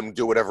just let him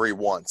do whatever he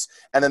wants.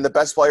 And then the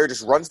best player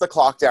just runs the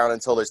clock down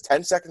until there's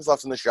 10 seconds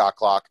left in the shot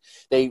clock.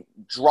 They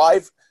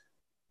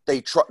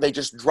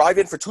just drive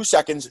in for 2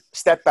 seconds,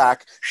 step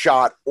back,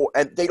 shot,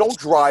 and they don't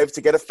drive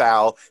to get a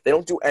foul. They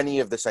don't do any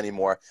of this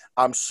anymore.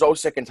 I'm so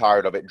sick and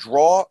tired of it.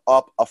 Draw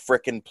up a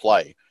frickin'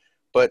 play.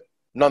 But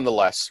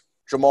nonetheless,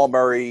 Jamal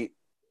Murray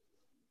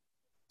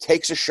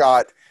takes a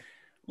shot,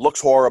 looks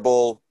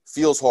horrible,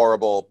 feels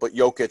horrible, but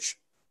Jokic,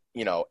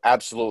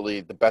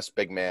 absolutely the best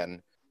big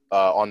man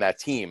on that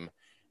team.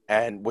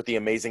 And with the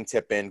amazing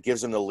tip in,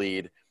 gives him the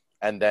lead.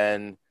 And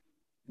then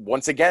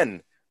once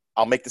again,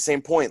 I'll make the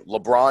same point.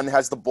 LeBron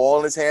has the ball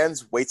in his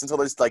hands, waits until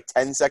there's like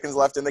 10 seconds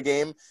left in the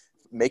game,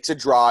 makes a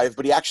drive,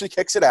 but he actually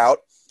kicks it out,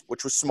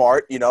 which was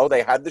smart.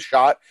 They had the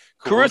shot.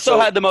 Caruso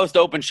had the most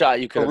open shot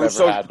you could have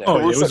ever had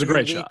there. It was a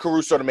great shot.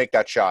 Caruso to make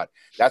that shot.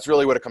 That's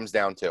really what it comes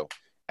down to.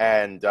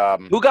 And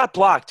who got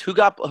blocked? Who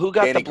got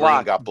the block?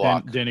 Green got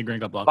blocked. Danny Green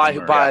got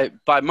blocked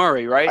by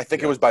Murray, right? I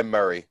think it was by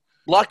Murray.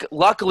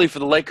 Luckily for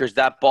the Lakers,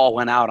 that ball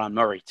went out on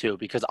Murray too,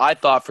 because I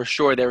thought for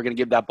sure they were going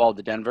to give that ball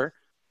to Denver.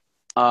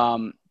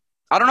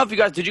 I don't know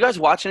if did you guys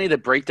watch any of the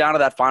breakdown of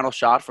that final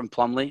shot from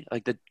Plumlee,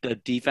 like the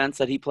defense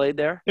that he played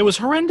there? It was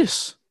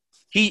horrendous.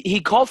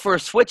 He called for a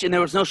switch and there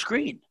was no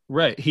screen.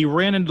 Right. He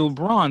ran into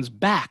LeBron's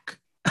back.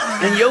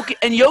 And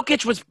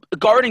Jokic was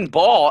guarding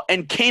ball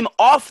and came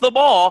off the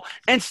ball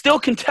and still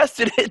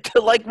contested it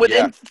to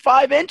within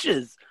 5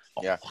 inches.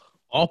 Yeah.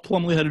 All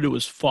Plumlee had to do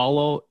was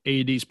follow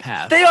AD's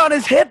pass. Stay on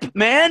his hip,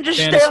 man. Just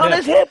stay on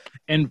his hip.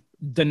 And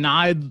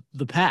deny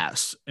the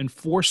pass and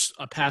force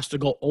a pass to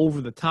go over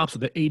the top so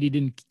that AD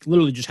didn't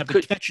literally just have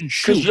to catch and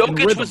shoot.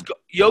 Because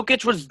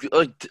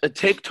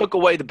Jokic took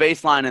away the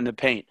baseline in the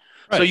paint.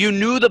 Right. So you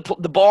knew the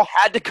ball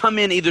had to come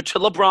in either to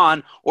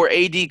LeBron or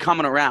AD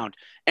coming around.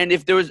 And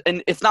if there was,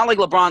 and it's not like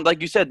LeBron, like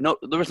you said, no,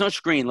 there was no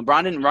screen.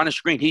 LeBron didn't run a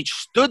screen. He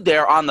stood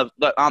there on the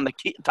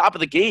top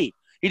of the key.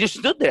 He just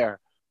stood there.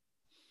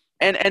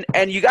 And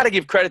you got to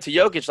give credit to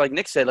Jokic, like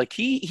Nick said. Like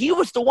he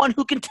was the one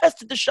who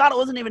contested the shot. It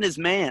wasn't even his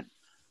man.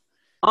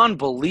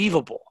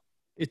 Unbelievable.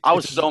 I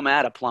was so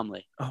mad at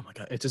Plumlee. Oh my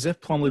God! It's as if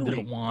Plumlee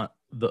didn't want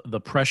the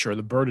pressure,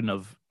 the burden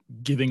of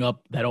giving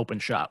up that open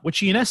shot, which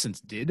he in essence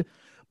did.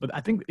 But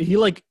I think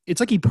it's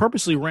like he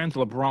purposely ran to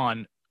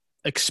LeBron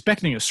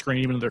expecting a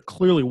screen, even though there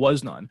clearly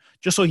was none,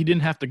 just so he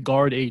didn't have to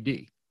guard AD.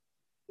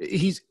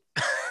 He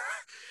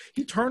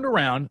turned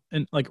around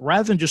and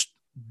rather than just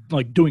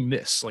doing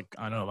this,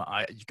 I don't know,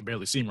 you can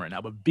barely see him right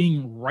now, but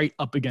being right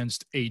up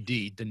against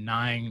AD,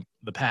 denying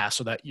the pass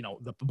so that,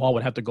 the ball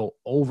would have to go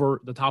over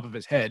the top of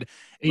his head.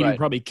 AD would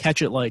probably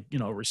catch it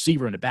a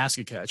receiver in a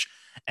basket catch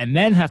and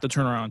then have to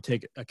turn around and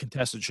take a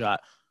contested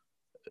shot.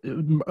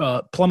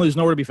 Plumlee's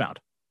nowhere to be found.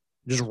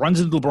 Just runs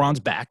into LeBron's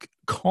back,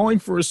 calling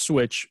for a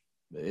switch.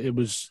 It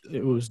was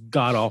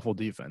god-awful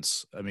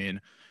defense. I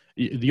mean,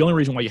 the only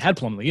reason why you had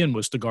Plumlee in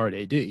was to guard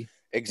AD.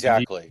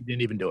 Exactly. He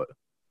didn't even do it.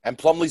 And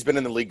Plumlee's been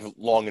in the league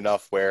long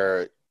enough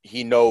where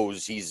he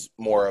knows he's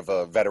more of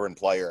a veteran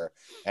player,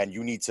 and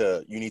you need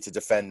to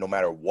defend no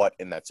matter what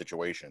in that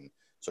situation.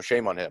 So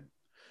shame on him.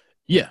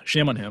 Yeah,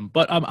 shame on him.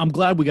 But I'm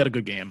glad we got a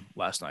good game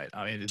last night.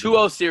 I mean,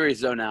 2-0 series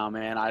though now,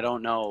 man. I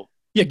don't know.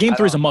 Yeah, Game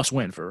 3 is a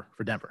must-win for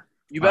Denver.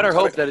 You better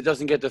hope that it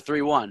doesn't get to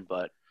 3-1,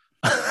 but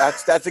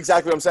that's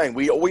exactly what I'm saying.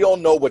 We all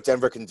know what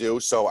Denver can do,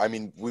 so I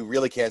mean, we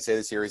really can't say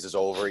the series is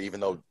over, even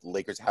though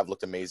Lakers have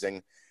looked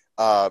amazing.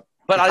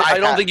 But I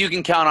don't think you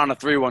can count on a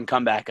 3-1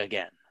 comeback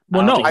again.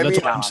 Well, no, I mean,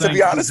 to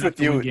be honest with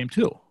you, Game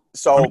 2.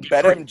 So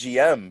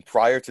BetMGM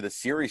prior to the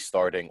series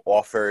starting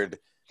offered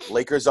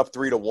Lakers up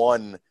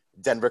 3-1.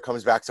 Denver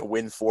comes back to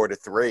win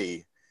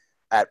 4-3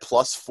 at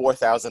plus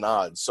 4,000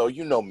 odds. So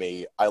you know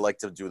me, I like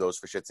to do those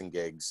for shits and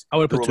gigs. I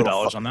would have put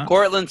 $2 on that.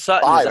 Cortland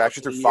Sutton. 5,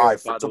 actually through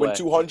 5 to win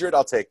 200.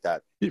 I'll take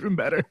that. Even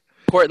better.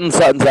 Cortland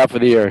Sutton's out for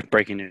the year.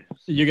 Breaking news.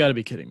 You got to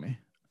be kidding me.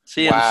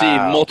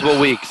 CMC multiple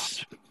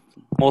weeks.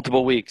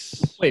 Multiple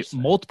weeks. Wait,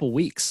 multiple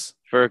weeks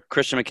for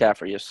Christian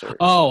McCaffrey? Yes, sir.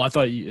 Oh, I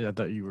thought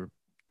you were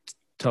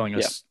telling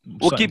us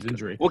Sutton's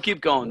injury. We'll keep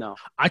going though.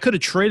 I could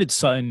have traded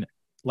Sutton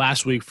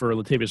last week for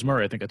Latavius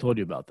Murray. I think I told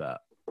you about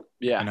that.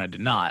 Yeah, and I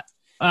did not.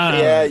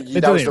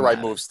 That was the right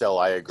move. Still,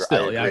 I agree.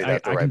 Still,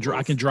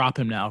 I can drop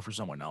him now for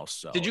someone else.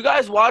 So. Did you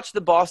guys watch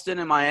the Boston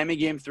and Miami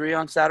Game 3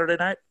 on Saturday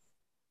night?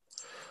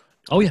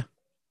 Oh yeah,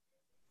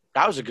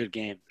 that was a good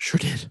game. Sure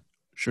did.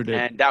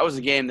 And that was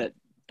a game that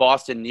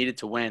Boston needed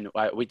to win.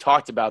 We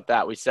talked about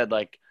that. We said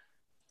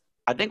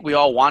I I think we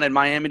all wanted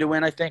Miami to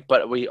win,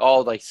 but we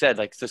all said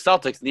the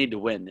Celtics need to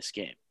win this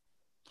game.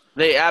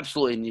 They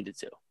absolutely needed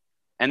to.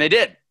 And they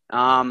did.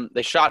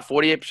 They shot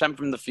 48%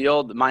 from the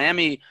field.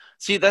 Miami,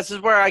 see, this is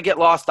where I get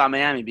lost on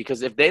Miami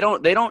because if they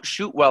don't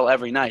shoot well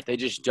every night. They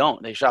just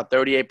don't. They shot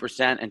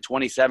 38% and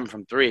 27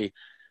 from 3.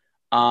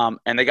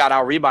 And they got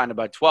out-rebounded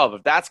by 12.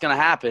 If that's going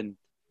to happen,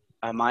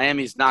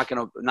 Miami's not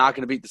going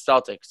to beat the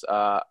Celtics.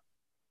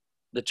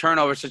 The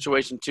turnover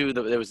situation, too,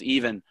 it was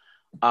even.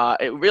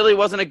 It really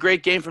wasn't a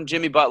great game from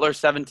Jimmy Butler,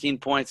 17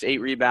 points, 8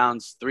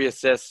 rebounds, 3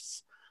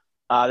 assists.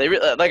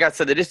 Like I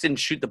said, they just didn't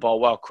shoot the ball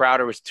well.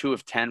 Crowder was 2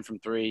 of 10 from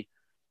 3.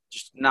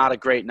 Just not a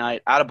great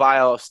night.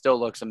 Adebayo still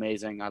looks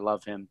amazing. I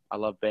love him. I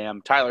love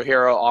Bam. Tyler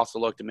Hero also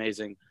looked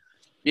amazing.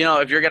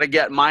 If you're going to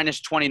get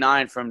minus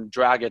 29 from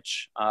Dragic,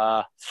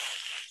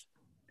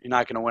 you're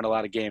not going to win a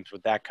lot of games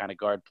with that kind of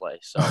guard play.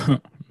 So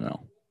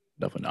no,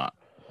 definitely not.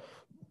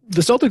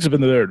 The Celtics have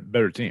been the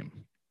better team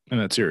in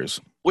that series.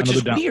 Which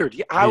is weird.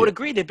 Yeah, I would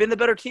agree. They've been the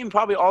better team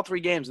probably all 3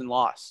 games and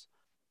lost.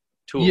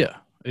 2. Yeah,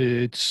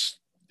 it's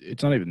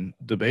not even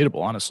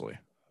debatable, honestly.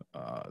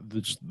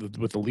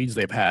 With the leads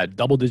they've had,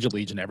 double-digit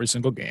leads in every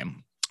single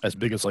game, as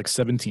big as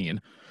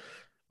 17.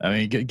 I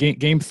mean,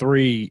 game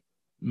 3,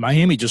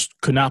 Miami just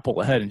could not pull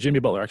ahead. And Jimmy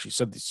Butler actually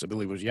said this, I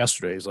believe it was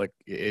yesterday. He's like,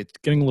 it's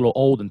getting a little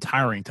old and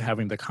tiring to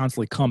having to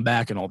constantly come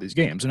back in all these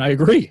games. And I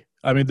agree.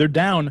 I mean, they're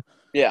down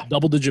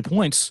double-digit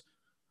points,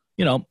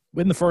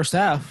 in the first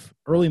half,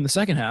 early in the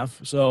second half.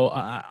 So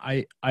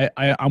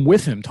I'm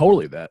with him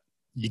totally that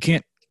you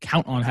can't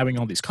count on having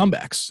all these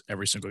comebacks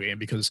every single game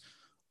because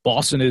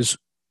Boston is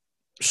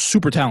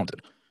super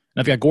talented. And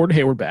I've got Gordon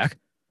Hayward back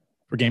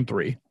for game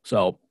 3.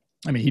 So,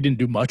 I mean, he didn't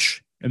do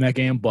much in that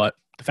game, but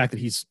the fact that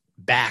he's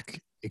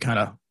back, it kind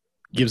of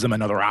gives them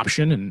another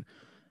option and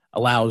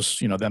allows,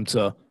 them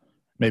to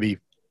maybe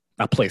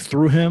not play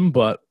through him,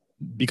 but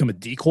become a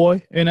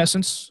decoy in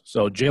essence.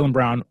 So Jaylen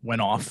Brown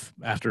went off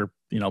after,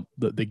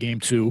 the game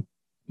 2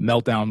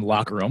 meltdown in the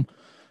locker room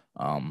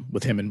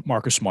with him and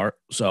Marcus Smart.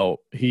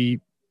 So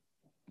he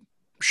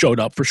showed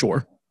up for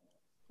sure.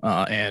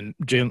 And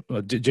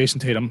Jason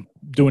Tatum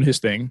doing his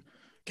thing.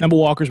 Kemba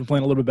Walker's been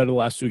playing a little bit better the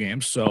last 2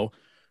 games. So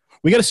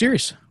we got a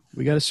series.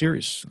 We got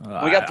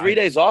 3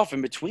 days off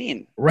in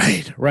between.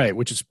 Right,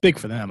 which is big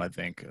for them, I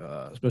think.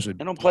 Especially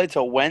they don't play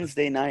till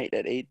Wednesday night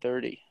at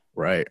 8:30.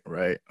 Right.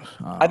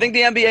 I think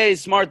the NBA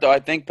is smart, though. I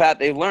think, Pat,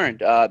 they've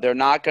learned. They're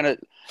not gonna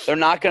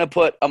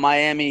put a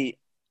Miami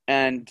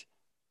and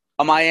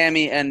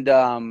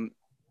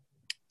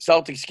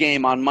Celtics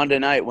game on Monday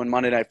night when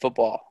Monday Night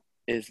Football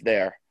is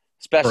there.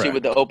 Especially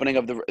with the opening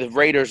of the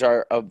Raiders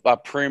are a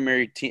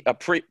premier team,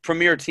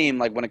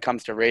 when it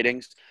comes to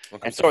ratings,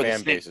 and so are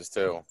fan bases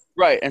too.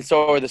 Right, and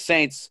so are the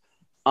Saints.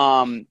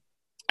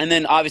 And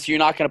then obviously you're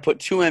not going to put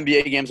 2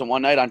 NBA games on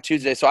one night on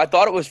Tuesday. So I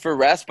thought it was for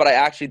rest, but I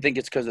actually think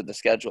it's because of the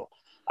schedule.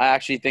 I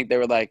actually think they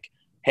were like,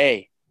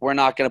 "Hey, we're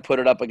not going to put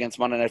it up against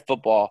Monday Night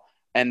Football,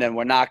 and then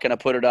we're not going to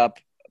put it up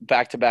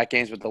back-to-back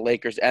games with the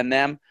Lakers and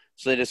them."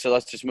 So they just said,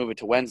 "Let's just move it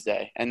to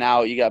Wednesday." And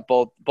now you got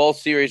both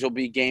series will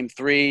be game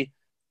 3.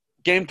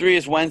 Game 3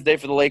 is Wednesday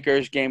for the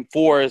Lakers. Game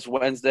 4 is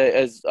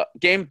Wednesday.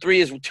 Game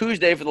 3 is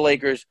Tuesday for the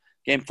Lakers.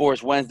 Game 4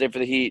 is Wednesday for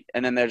the Heat,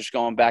 and then they're just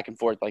going back and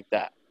forth like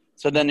that.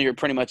 So then you're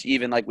pretty much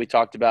even, like we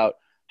talked about,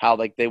 how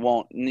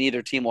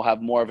neither team will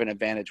have more of an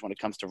advantage when it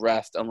comes to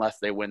rest unless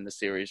they win the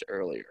series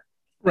earlier.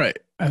 Right.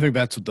 I think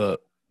that's what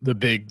the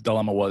big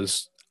dilemma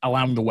was,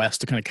 allowing the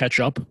West to kind of catch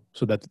up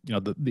so that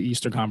the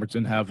Eastern Conference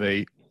didn't have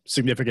a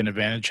significant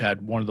advantage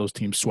had one of those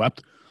teams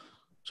swept.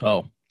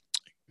 So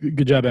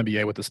good job,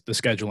 NBA, with the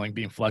scheduling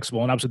being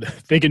flexible. And obviously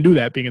they can do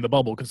that being in the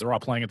bubble because they're all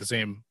playing at the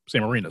same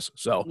arenas.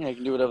 So yeah, they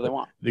can do whatever they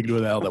want. They can do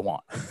whatever the hell they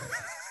want.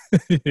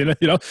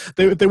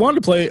 They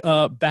wanted to play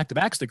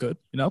back-to-backs, they could.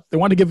 They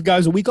wanted to give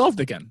guys a week off,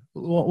 they can.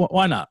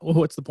 Why not?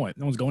 What's the point?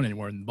 No one's going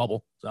anywhere in the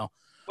bubble. So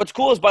what's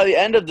cool is by the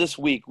end of this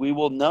week, we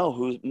will know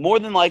who's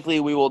going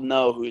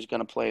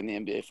to play in the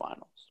NBA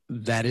Finals.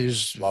 That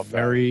is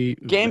very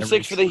Game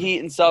 6 for the Heat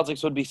and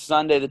Celtics would be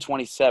Sunday the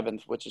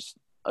 27th, which is,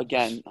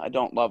 again, I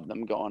don't love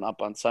them going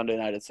up on Sunday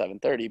night at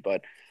 7:30,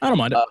 but I don't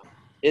mind it.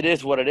 It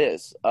is what it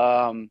is.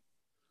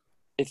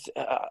 It's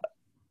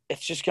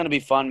just going to be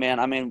fun, man.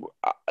 I mean,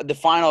 the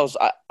finals,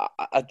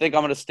 I think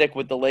I'm going to stick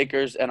with the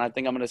Lakers, and I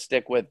think I'm going to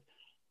stick with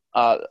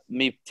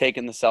me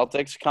taking the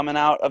Celtics coming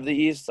out of the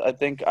East. I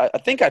think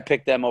I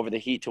picked them over the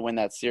Heat to win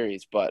that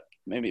series, but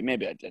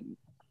maybe I didn't.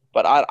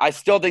 But I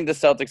still think the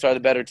Celtics are the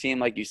better team,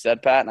 like you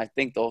said, Pat, and I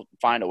think they'll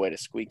find a way to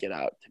squeak it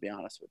out, to be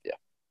honest with you.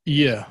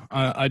 Yeah,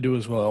 I do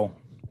as well,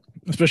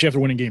 especially after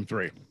winning Game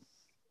 3.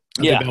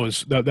 I think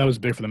that was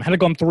big for them. Had it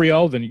gone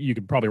 3-0, then you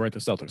could probably write the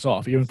Celtics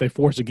off. Even if they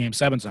forced a Game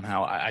 7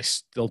 somehow, I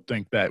still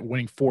think that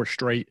winning 4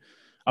 straight,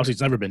 obviously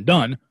it's never been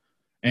done,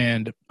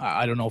 and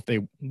I don't know if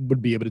they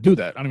would be able to do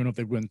that. I don't even know if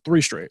they'd win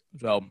 3 straight.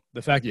 So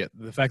the fact that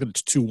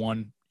it's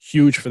 2-1,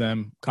 huge for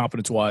them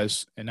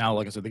confidence-wise, and now,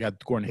 like I said, they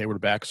got Gordon Hayward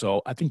back,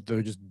 so I think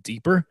they're just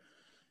deeper.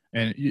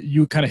 And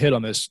you kind of hit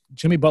on this.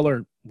 Jimmy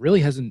Butler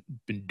really hasn't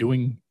been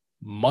doing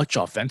much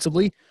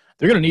offensively.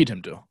 They're going to need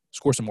him to.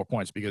 score some more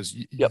points because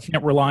you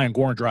can't rely on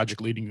Goran Dragic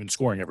leading you in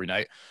scoring every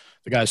night.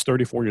 The guy's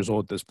 34 years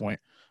old at this point.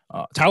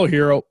 Tyler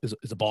Hero is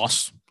a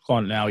boss.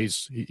 Calling it now,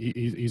 he's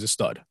a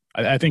stud.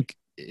 I think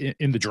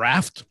in the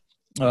draft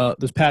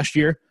this past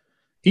year,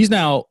 he's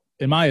now,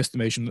 in my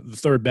estimation, the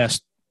third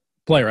best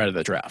player out of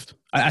the draft.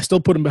 I still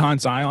put him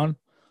behind Zion,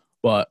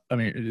 but I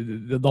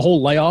mean the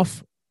whole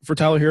layoff for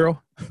Tyler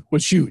Hero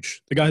was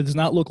huge. The guy does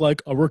not look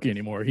like a rookie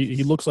anymore.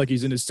 He looks like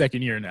he's in his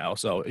second year now,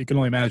 so you can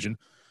only imagine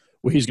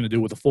what he's going to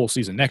do with a full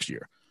season next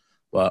year.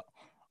 But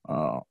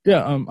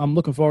I'm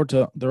looking forward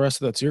to the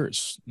rest of that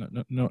series.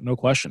 No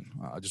question.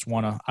 I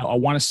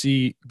want to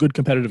see good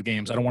competitive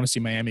games. I don't want to see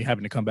Miami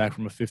having to come back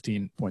from a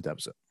 15-point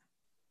deficit.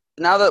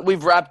 Now that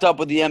we've wrapped up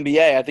with the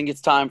NBA, I think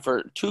it's time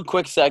for 2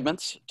 quick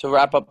segments to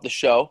wrap up the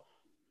show.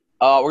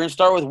 We're going to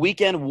start with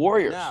Weekend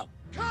Warriors. Now.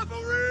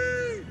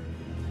 Cavalry!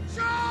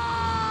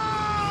 Charge!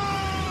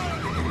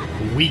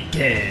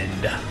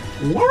 Weekend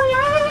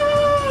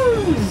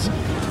Warriors!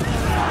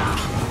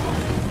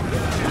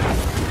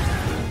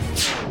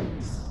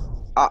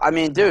 I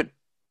mean, dude,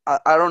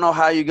 I don't know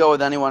how you go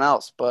with anyone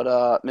else,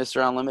 but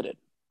Mr. Unlimited.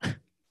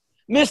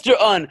 Mr.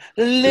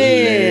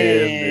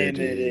 Unlimited.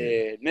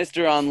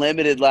 Mr.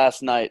 Unlimited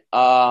last night.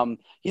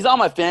 He's on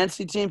my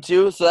fantasy team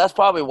too, so that's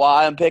probably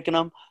why I'm picking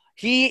him.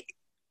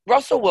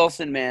 Russell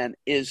Wilson, man,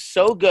 is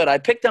so good. I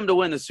picked them to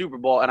win the Super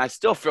Bowl, and I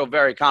still feel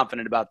very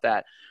confident about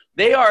that.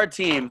 They are a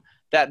team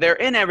that they're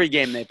in every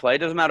game they play. It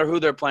doesn't matter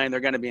who they're playing, they're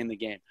going to be in the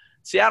game.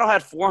 Seattle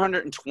had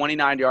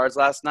 429 yards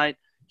last night.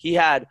 He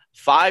had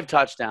 5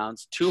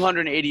 touchdowns,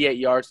 288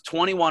 yards,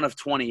 21 of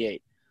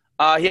 28.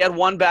 He had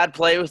one bad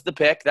play with the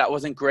pick. That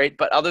wasn't great.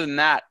 But other than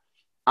that,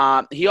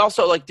 he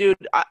also,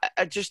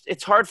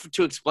 it's hard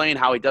to explain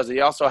how he does it.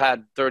 He also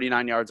had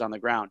 39 yards on the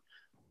ground.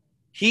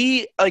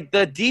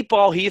 The deep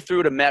ball he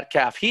threw to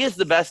Metcalf, he is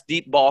the best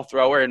deep ball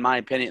thrower, in my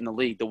opinion, in the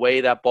league. The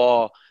way that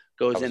ball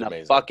goes in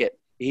amazing. A bucket.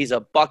 He's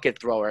a bucket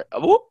thrower.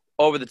 Whoop,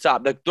 over the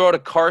top. The throw to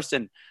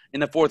Carson in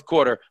the fourth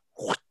quarter,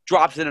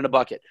 drops it in a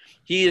bucket.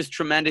 He is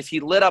tremendous. He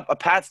lit up a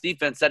Pats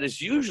defense that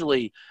is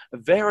usually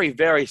very,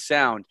 very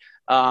sound.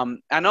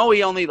 I know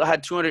he only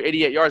had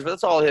 288 yards, but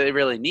that's all they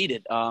really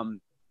needed.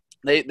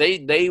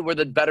 They were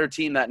the better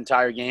team that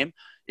entire game.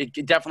 It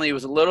definitely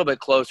was a little bit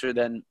closer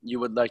than you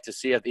would like to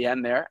see at the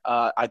end there.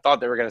 I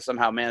thought they were going to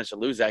somehow manage to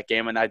lose that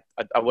game, and I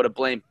would have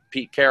blamed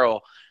Pete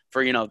Carroll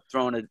for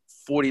throwing a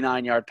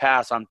 49-yard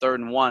pass on 3rd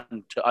and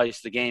 1 to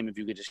ice the game. If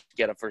you could just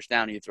get a first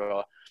down, you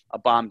throw a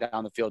bomb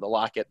down the field to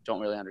lock it.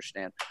 Don't really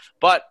understand.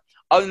 But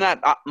other than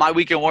that, my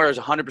Weekend Warrior is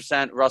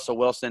 100% Russell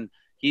Wilson.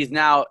 He's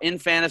now in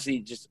fantasy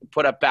just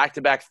put up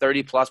back-to-back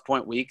 30-plus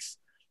point weeks.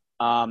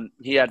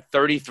 He had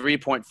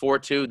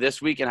 33.42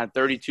 this week and had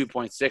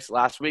 32.6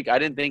 last week. I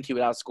didn't think he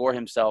would outscore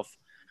himself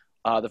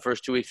the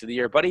first 2 weeks of the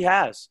year, but he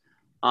has.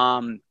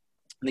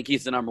 I think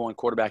he's the number 1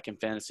 quarterback in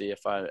fantasy.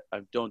 If I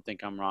don't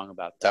think I'm wrong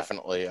about that.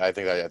 Definitely, I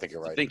think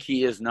you're right. I think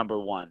he is number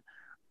 1.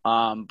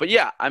 But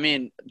yeah, I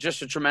mean,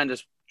 just a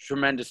tremendous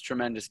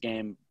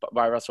game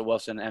by Russell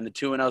Wilson and the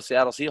 2-0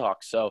 Seattle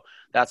Seahawks. So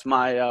that's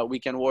my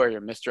Weekend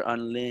Warrior, Mr.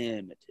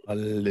 Unlimited.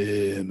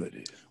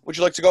 Would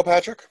you like to go,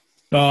 Patrick?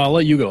 I'll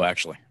let you go,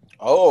 actually.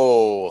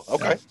 Oh,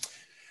 okay.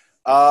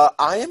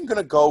 I am going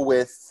to go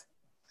with –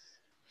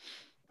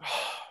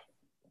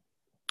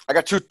 I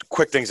got 2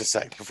 quick things to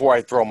say before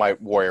I throw my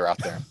Warrior out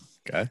there.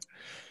 Okay.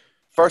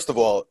 First of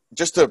all,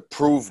 just to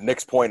prove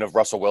Nick's point of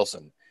Russell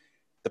Wilson,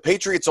 the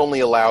Patriots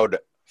only allowed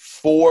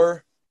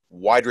 4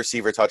 wide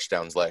receiver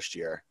touchdowns last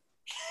year.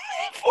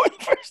 4 in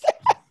the first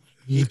half.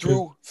 He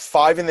threw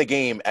 5 in the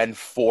game and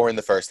 4 in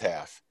the first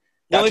half.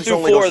 He only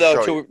threw 4,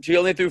 though. He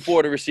only threw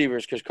 4 to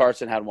receivers because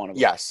Carson had one of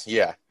them. Yes,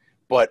 yeah.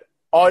 But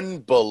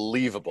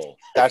unbelievable.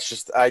 That's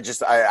just I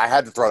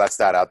had to throw that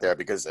stat out there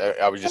because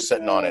I was just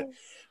sitting on it.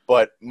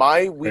 But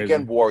my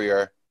Weekend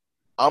Warrior,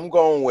 I'm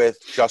going with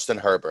Justin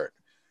Herbert.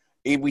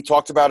 We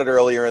talked about it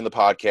earlier in the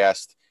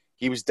podcast.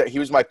 He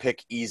was my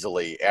pick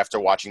easily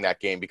after watching that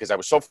game because I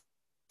was so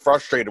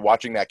frustrated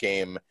watching that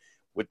game.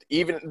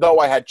 Even though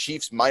I had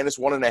Chiefs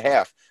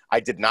 -1.5, I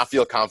did not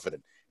feel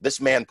confident.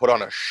 This man put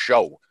on a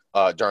show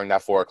during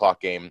that 4:00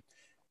 game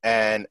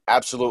and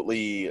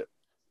absolutely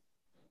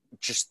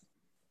just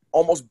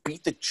almost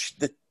beat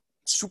the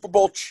Super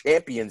Bowl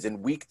champions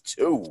in week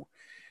 2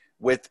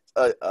 with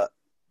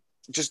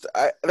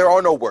there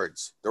are no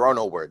words. There are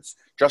no words.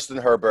 Justin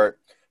Herbert,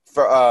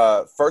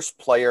 first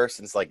player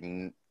since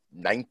the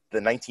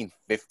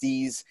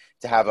 1950s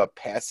to have a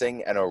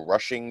passing and a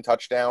rushing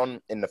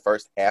touchdown in the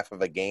first half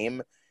of a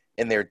game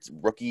in their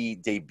rookie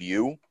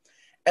debut.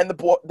 And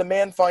the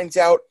man finds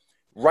out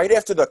right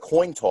after the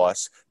coin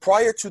toss,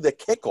 prior to the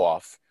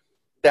kickoff,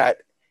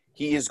 that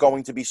he is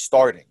going to be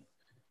starting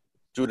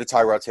due to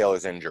Tyrod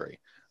Taylor's injury.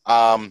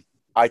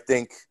 I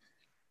think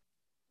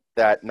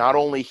that not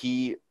only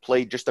he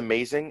played just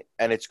amazing,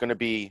 and it's going to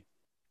be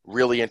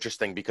really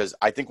interesting because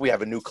I think we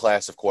have a new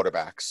class of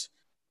quarterbacks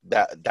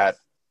that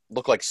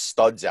look like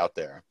studs out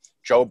there.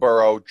 Joe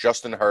Burrow,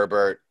 Justin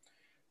Herbert,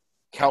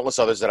 countless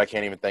others that I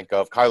can't even think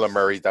of. Kyler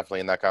Murray's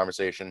definitely in that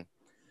conversation.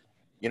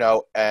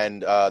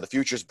 and the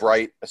future's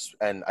bright.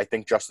 And I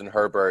think Justin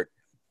Herbert,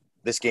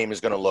 this game is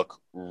going to look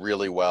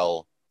really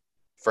well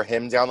for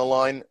him down the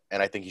line.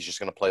 And I think he's just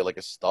going to play like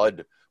a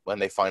stud when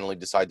they finally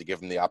decide to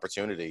give him the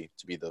opportunity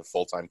to be the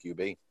full-time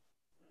QB.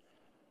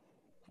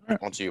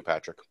 On to you,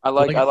 Patrick. I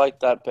like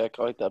that pick.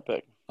 I like that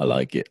pick. I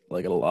like it. I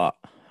like it a lot.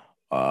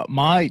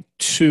 My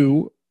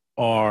two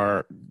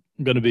are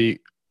going to be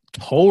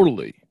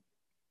totally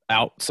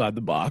outside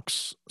the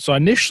box. So I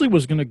initially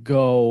was going to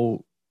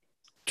go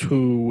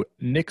to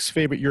Nick's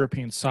favorite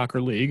European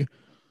soccer league,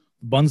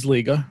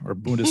 Bundesliga or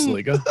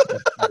Bundesliga.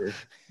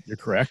 You're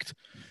correct.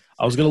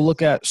 I was going to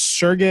look at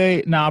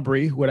Sergei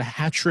Gnabry, who had a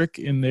hat trick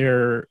in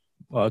their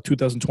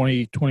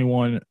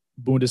 2020-21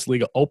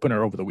 Bundesliga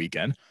opener over the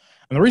weekend.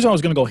 And the reason I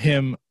was going to go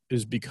him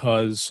is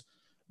because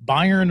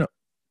Bayern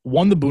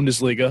won the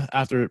Bundesliga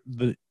after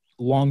the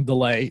long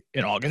delay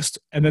in August,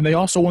 and then they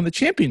also won the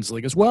Champions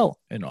League as well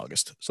in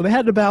August. So they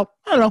had about,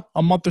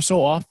 a month or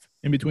so off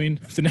in between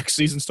the next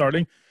season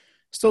starting.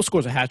 Still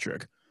scores a hat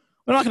trick.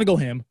 They're not going to go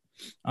him.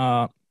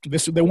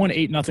 They won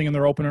 8-0 in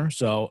their opener,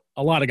 so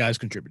a lot of guys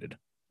contributed.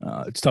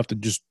 It's tough to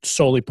just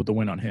solely put the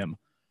win on him.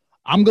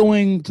 I'm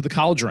going to the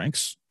college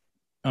ranks.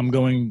 I'm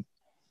going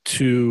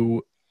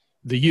to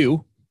the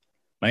U,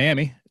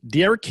 Miami.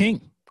 D'Eriq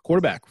King,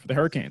 quarterback for the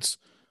Hurricanes.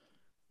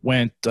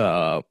 Went,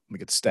 let me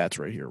get the stats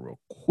right here real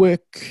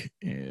quick.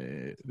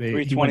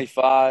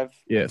 325.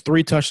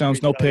 3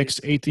 touchdowns, no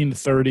picks,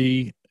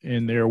 18-30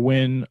 in their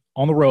win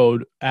on the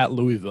road at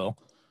Louisville.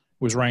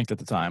 Was ranked at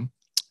the time.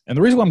 And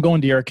the reason why I'm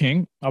going D'Eriq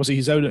King, obviously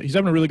he's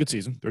having a really good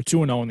season. They're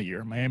 2-0 in the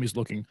year. Miami's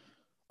looking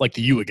like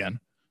the U again.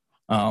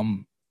 But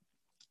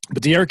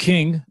D'Eriq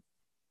King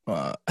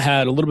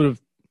had a little bit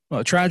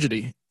of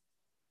tragedy,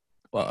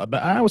 but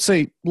I would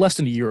say less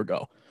than a year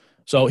ago.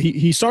 So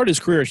he started his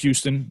career at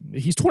Houston.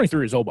 He's 23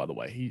 years old, by the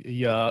way.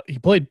 He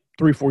played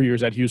 3-4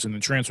 years at Houston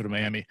and transferred to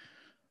Miami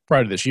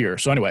prior to this year.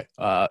 So anyway,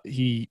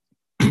 he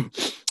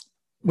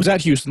was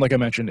at Houston, like I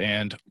mentioned,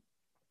 and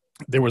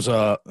there was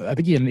I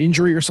think he had an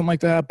injury or something like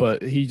that,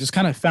 but he just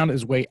kind of found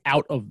his way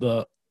out of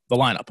the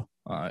lineup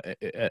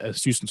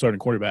as Houston starting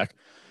quarterback.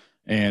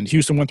 And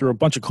Houston went through a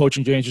bunch of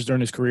coaching changes during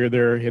his career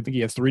there. I think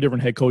he had 3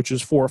 different head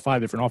coaches, 4 or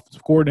 5 different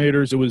offensive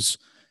coordinators. It was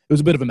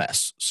a bit of a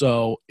mess.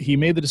 So he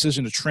made the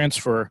decision to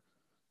transfer,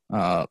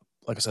 like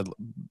I said,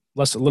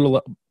 a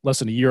little less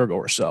than a year ago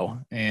or so.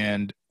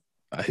 And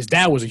his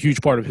dad was a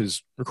huge part of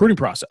his recruiting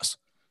process.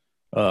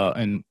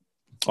 And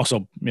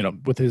also,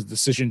 with his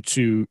decision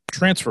to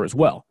transfer as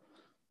well.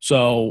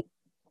 So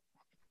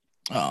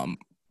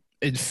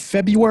in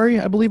February,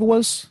 I believe it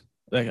was,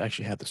 I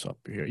actually had this up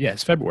here. Yeah,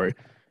 it's February.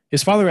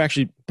 His father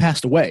actually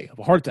passed away of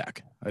a heart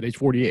attack at age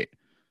 48.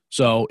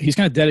 So he's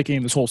kind of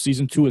dedicating this whole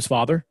season to his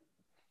father.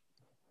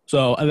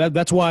 So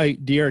that's why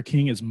D'Eriq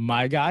King is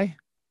my guy.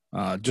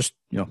 Just,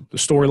 the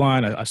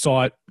storyline, I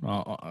saw it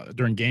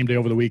during game day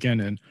over the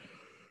weekend, and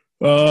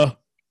it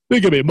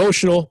could be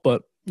emotional,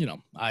 but,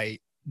 I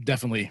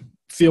definitely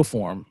feel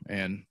for him.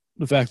 And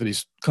the fact that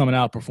he's coming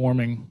out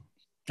performing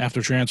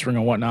after transferring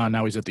and whatnot,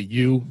 now he's at the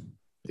U.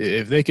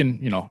 If they can,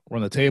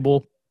 run the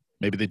table,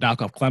 maybe they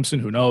knock off Clemson.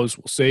 Who knows?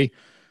 We'll see.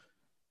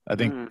 I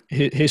think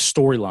his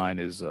storyline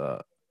is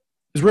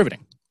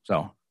riveting.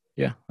 So,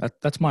 yeah,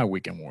 that's my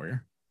weekend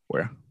warrior.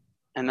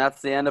 And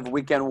that's the end of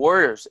Weekend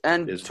Warriors.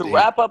 And to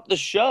wrap up the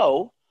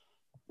show,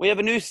 we have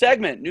a new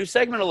segment. New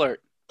segment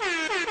alert.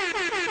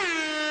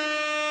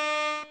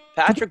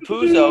 Patrick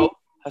Puzo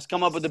has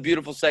come up with a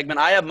beautiful segment.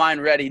 I have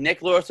mine ready.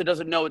 Nick LaRosa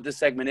doesn't know what this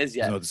segment is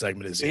yet. I know what the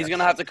segment is. So he's going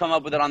to have to come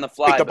up with it on the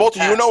fly. Wait, the both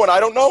of you know and I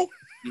don't know?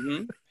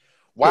 Mm-hmm.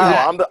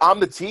 Wow, I'm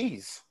the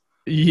tease.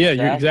 Yeah,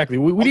 you're exactly.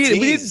 We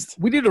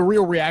need a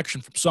real reaction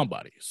from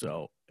somebody.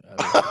 So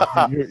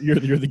you're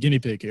the guinea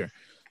pig here.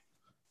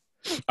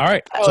 All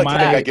right.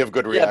 I give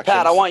good reactions. Yeah,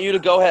 Pat, I want you to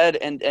go ahead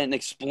and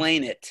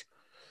explain it.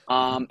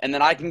 And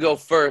then I can go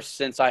first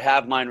since I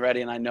have mine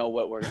ready and I know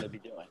what we're going to be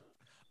doing.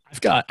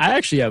 I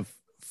actually have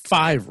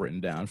 5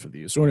 written down for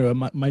these. So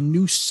anyway, my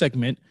new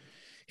segment,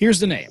 here's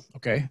the name,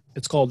 okay?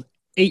 It's called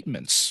 8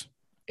 Mints.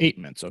 8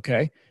 Mints,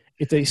 okay?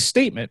 It's a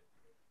statement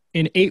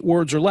in 8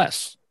 words or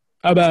less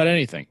about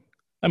anything.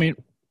 I mean,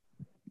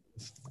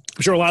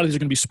 I'm sure a lot of these are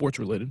going to be sports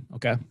related,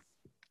 okay?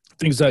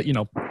 Things that,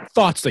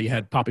 thoughts that you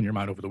had pop in your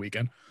mind over the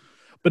weekend.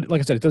 But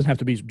like I said, it doesn't have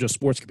to be just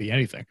sports. It could be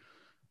anything.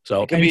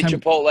 So it could be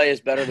Chipotle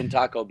is better than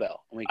Taco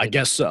Bell. I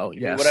guess so,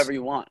 yes. Whatever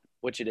you want,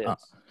 which it is.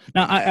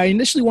 Now, I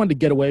initially wanted to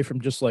get away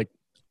from just like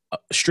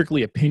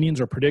strictly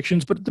opinions or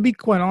predictions, but to be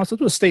quite honest,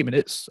 that's what a statement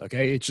is,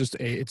 okay? It's just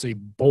it's a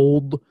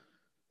bold,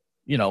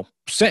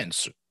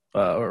 sentence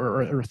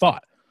or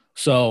thought.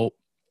 So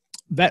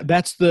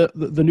that's the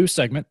new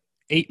segment,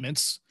 8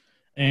 Mints,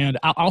 and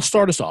I'll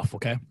start us off,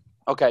 okay?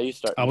 Okay, you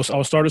start.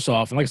 I'll start us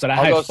off, and like I said,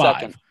 I have 5.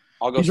 Second.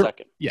 I'll go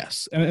second.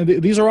 Yes, and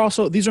these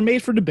are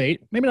made for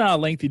debate. Maybe not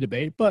a lengthy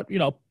debate, but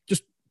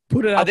just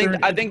put it out there.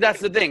 I think that's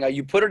the thing.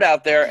 You put it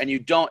out there, and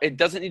it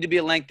doesn't need to be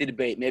a lengthy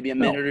debate. Maybe a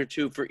minute or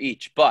 2 for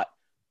each, but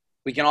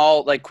we can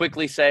all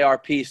quickly say our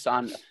piece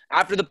on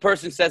after the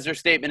person says their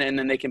statement, and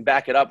then they can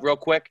back it up real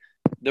quick.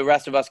 the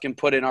rest of us can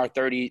put in our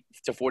 30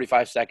 to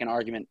 45-second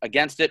argument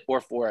against it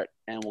or for it,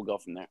 and we'll go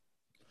from there.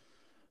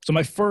 So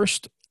my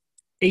first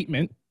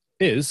statement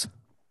is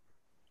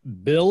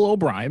Bill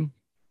O'Brien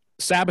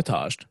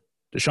sabotaged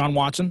Deshaun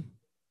Watson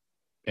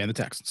and the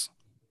Texans.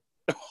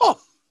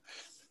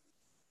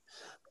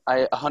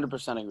 I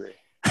 100% agree.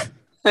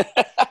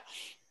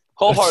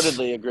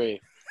 Wholeheartedly agree.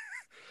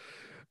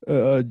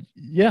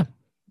 Yeah.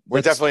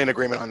 We're definitely in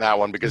agreement on that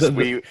one because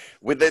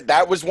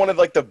that was one of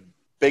like the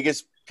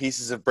biggest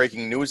pieces of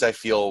breaking news, I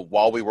feel,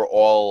 while we were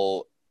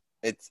all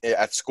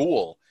at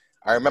school.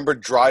 I remember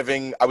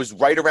driving. I was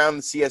right around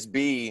the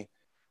CSB,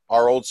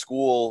 our old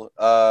school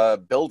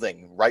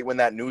building, right when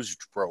that news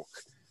broke.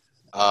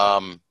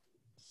 The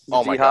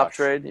D-Hop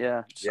trade,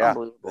 yeah,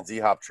 the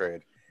D-Hop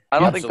trade. I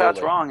don't think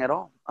Pat's wrong at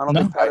all. I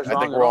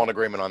think we're all in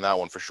agreement on that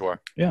one for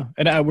sure. Yeah,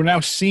 and we're now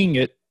seeing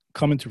it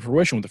come into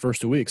fruition with the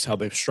first 2 weeks, how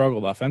they've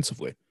struggled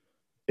offensively.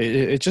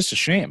 It's just a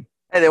shame.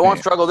 Hey, they won't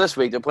struggle this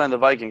week. They're playing the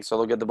Vikings, so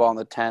they'll get the ball in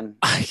the 10.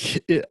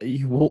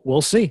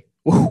 We'll see.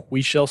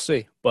 We shall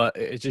see. But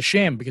it's a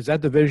shame because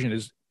that division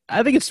is,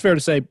 I think it's fair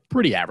to say,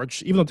 pretty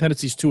average. Even though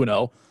Tennessee's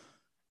 2-0,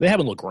 they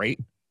haven't looked great.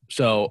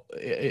 So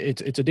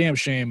it's a damn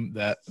shame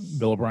that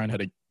Bill O'Brien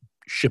had to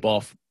ship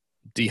off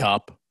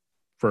D-Hop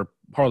for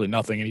hardly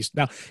nothing. And he's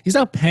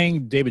now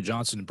paying David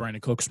Johnson and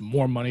Brandon Cooks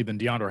more money than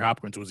DeAndre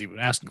Hopkins was even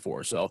asking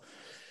for. So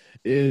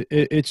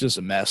it's just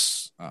a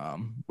mess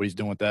what he's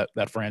doing with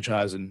that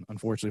franchise. And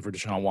unfortunately for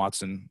Deshaun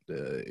Watson,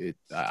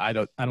 I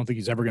don't think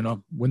he's ever going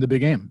to win the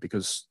big game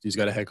because he's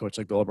got a head coach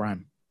like Bill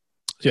O'Brien.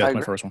 So yeah, that's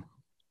my first one.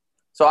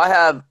 So I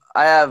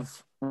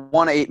have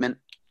one statement.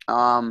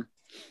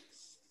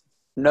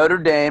 Notre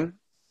Dame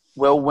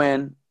will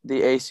win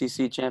the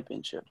ACC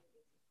championship.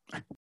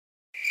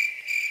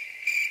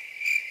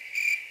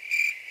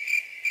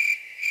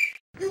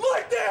 You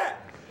like that?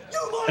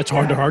 It's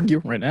hard to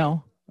argue right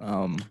now.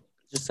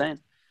 Just saying.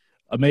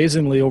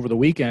 Amazingly, over the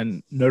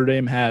weekend, Notre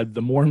Dame had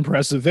the more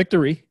impressive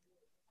victory,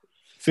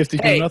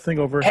 52-0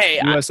 over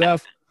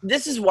USF.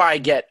 This is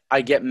why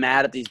I get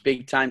mad at these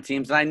big time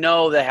teams, and I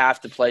know they have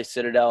to play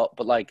Citadel,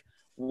 but like,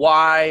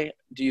 why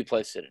do you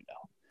play Citadel?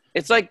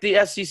 It's like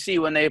the SEC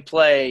when they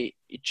play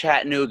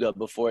Chattanooga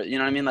before. You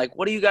know what I mean? Like,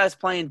 what are you guys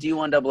playing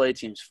D1 AA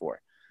teams for?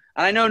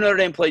 And I know Notre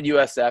Dame played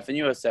USF, and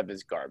USF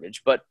is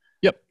garbage, but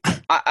yep,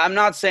 I'm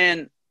not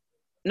saying.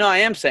 No, I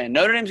am saying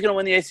Notre Dame's going to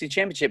win the ACC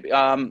championship.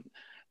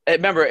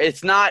 Remember,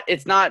 it's not.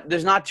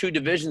 There's not two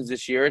divisions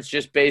this year. It's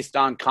just based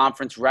on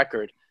conference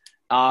record.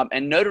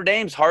 And Notre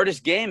Dame's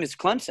hardest game is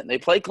Clemson. They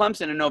play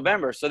Clemson in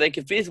November, so they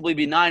could feasibly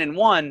be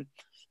 9-1.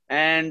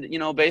 And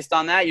based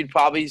on that, you'd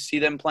probably see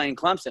them playing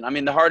Clemson. I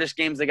mean, the hardest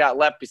games they got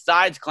left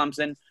besides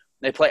Clemson,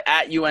 they play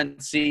at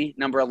UNC,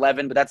 number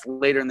 11, but that's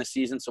later in the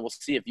season, so we'll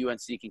see if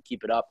UNC can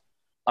keep it up.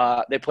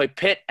 They play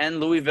Pitt and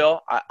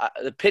Louisville.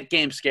 The Pitt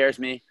game scares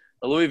me.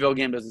 The Louisville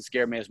game doesn't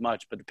scare me as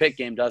much, but the Pitt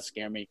game does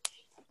scare me.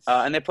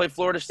 And they play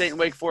Florida State and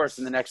Wake Forest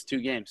in the next two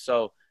games.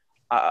 So,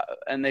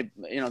 and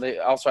they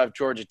also have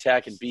Georgia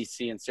Tech and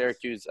BC and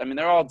Syracuse. I mean,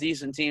 they're all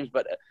decent teams,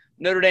 but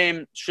Notre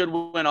Dame should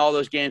win all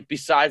those games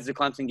besides the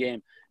Clemson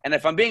game. And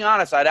if I'm being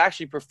honest, I'd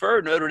actually prefer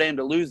Notre Dame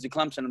to lose to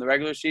Clemson in the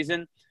regular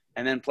season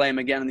and then play them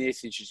again in the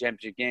ACC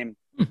championship game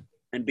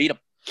and beat them.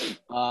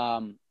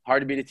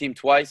 Hard to beat a team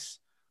twice.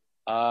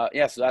 So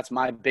that's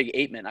my big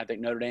statement. I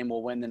think Notre Dame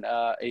will win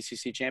the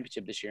ACC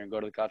championship this year and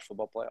go to the college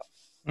football playoff.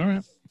 All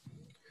right.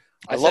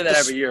 I say that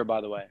every year,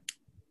 by the way.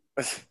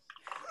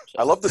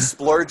 I love the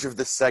splurge of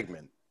this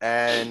segment.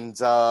 And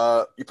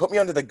you put me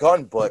under the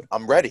gun, but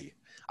I'm ready.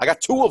 I got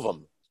two of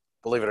them,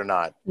 believe it or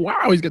not.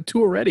 Wow, he's got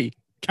two already.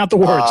 Count the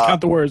words.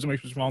 Count the words and make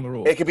sure it's following the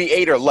rules. It could be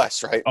 8 or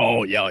less, right?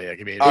 Oh, yeah. It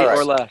could be 8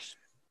 or less.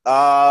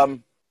 All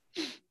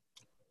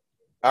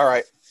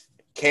right.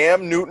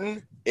 Cam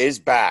Newton is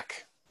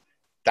back.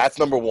 That's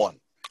number one,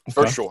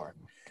 for sure.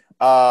 It's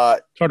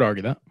hard to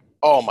argue that.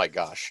 Oh, my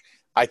gosh.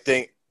 I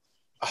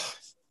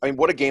mean,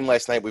 what a game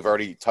last night. We've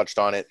already touched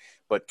on it.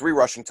 But 3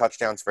 rushing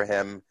touchdowns for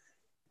him.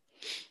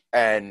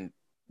 And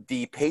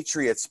the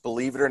Patriots,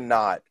 believe it or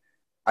not,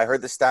 I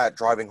heard the stat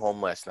driving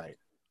home last night.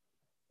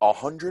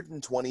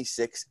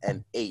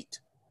 126-8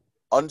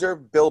 under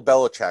Bill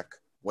Belichick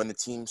when the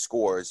team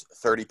scores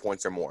 30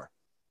 points or more.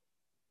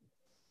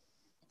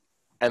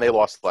 And they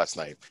lost last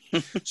night.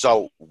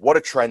 So what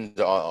a trend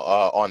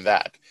on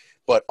that.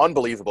 But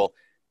unbelievable.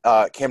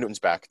 Cam Newton's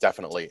back,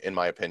 definitely, in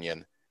my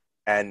opinion.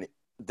 And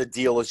the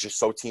deal is just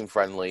so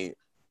team-friendly.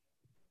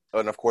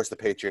 And, of course, the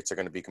Patriots are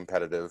going to be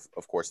competitive.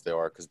 Of course they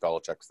are because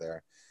Belichick's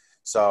there.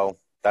 So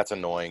that's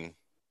annoying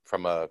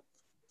from a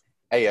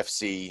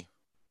AFC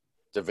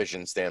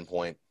division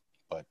standpoint.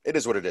 But it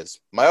is what it is.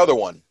 My other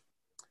one,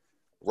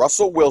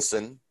 Russell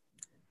Wilson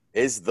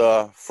is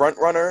the front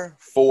runner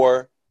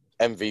for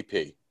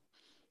MVP.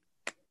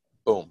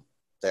 Boom.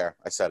 There.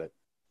 I said it.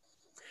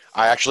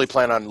 I actually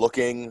plan on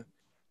looking.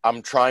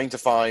 I'm trying to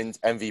find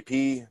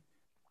MVP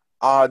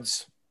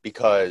odds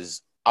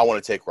because I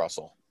want to take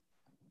Russell.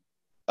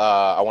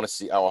 I want to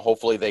see.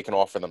 Hopefully they can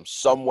offer them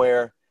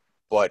somewhere,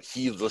 but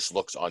he just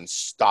looks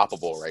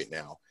unstoppable right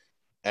now.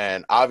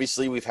 And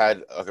obviously we've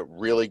had a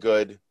really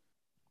good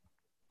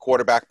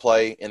quarterback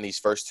play in these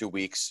first 2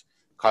 weeks.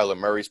 Kyler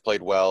Murray's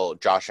played well.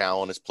 Josh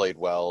Allen has played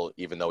well,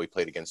 even though he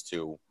played against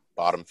 2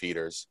 bottom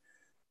feeders.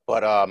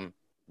 But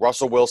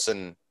Russell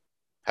Wilson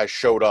has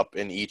showed up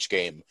in each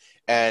game.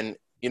 And,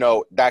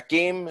 that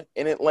game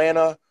in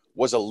Atlanta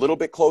was a little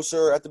bit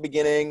closer at the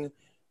beginning,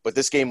 but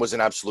this game was an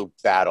absolute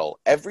battle.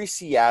 Every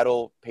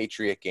Seattle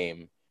Patriot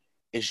game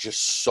is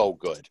just so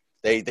good.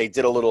 They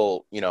did a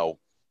little,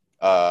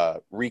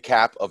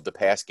 recap of the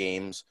past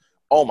games.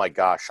 Oh, my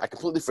gosh. I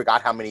completely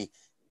forgot how many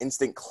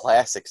instant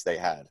classics they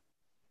had.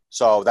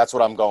 So that's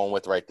what I'm going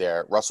with right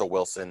there. Russell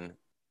Wilson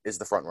is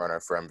the front runner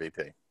for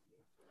MVP.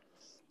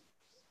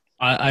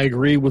 I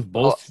agree with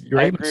both.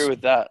 I agree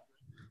with that.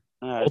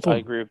 I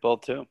agree with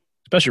both, too.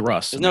 Especially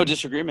Russ. There's no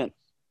disagreement.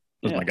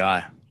 That's my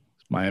guy.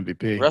 It's my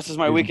MVP. Russ is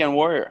my weekend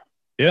warrior.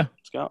 Yeah.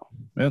 Let's go.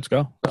 Yeah, let's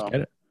go. Let's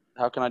get it.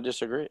 How can I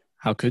disagree?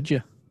 How could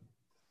you?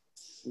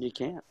 You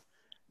can't.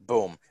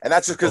 Boom. And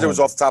that's just because it was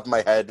off the top of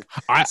my head.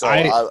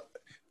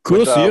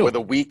 Kudos to you. With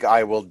a week,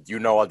 I'll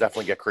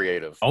definitely get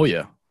creative. Oh,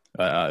 yeah.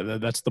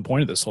 That's the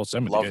point of this whole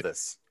segment. Love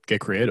this. Get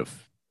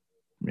creative,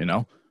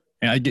 And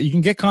you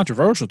can get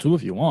controversial, too,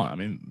 if you want. I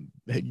mean,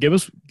 hey, give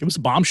us a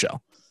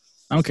bombshell.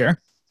 I don't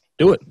care.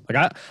 Do it.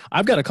 Like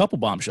I've got a couple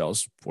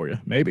bombshells for you,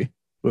 maybe,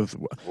 with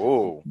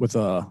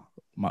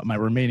my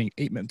remaining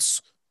 8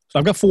 minutes. So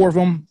I've got 4 of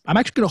them. I'm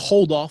actually going to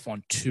hold off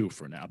on 2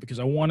 for now because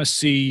I want to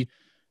see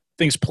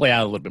things play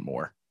out a little bit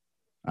more.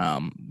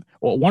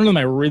 One of them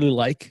I really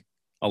like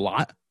a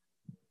lot,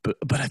 but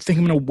I think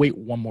I'm going to wait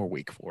one more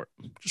week for it.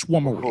 Just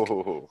one more week.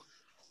 Ooh.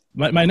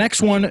 My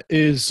next one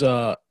is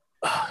sort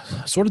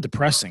of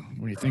depressing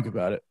when you think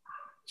about it.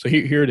 So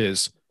here it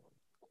is.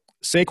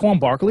 Saquon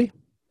Barkley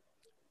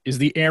is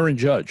the Aaron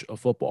Judge of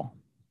football.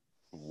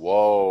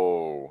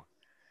 Whoa.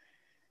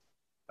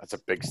 That's a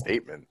big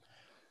statement.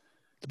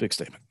 It's a big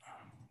statement.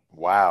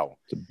 Wow.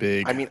 It's a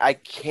big. I mean, I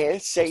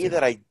can't say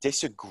that I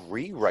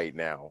disagree right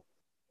now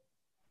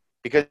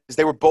because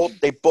they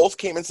both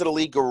came into the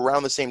league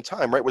around the same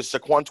time, right? Was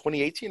Saquon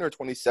 2018 or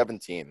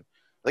 2017? I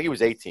think he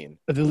was 18.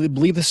 I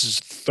believe this is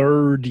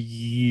third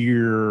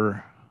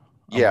year.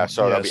 Yeah,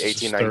 so that'll be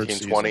 18, 19,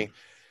 20.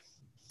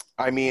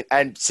 I mean,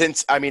 and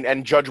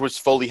Judge was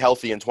fully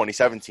healthy in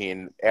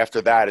 2017.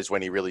 After that is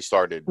when he really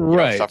started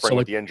suffering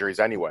with the injuries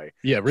anyway.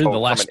 Yeah, really the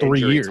last 3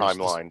 years.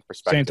 Timeline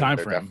perspective. Same time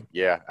frame.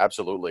 Yeah,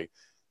 absolutely.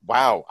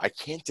 Wow, I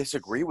can't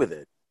disagree with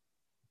it.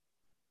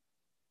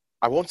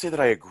 I won't say that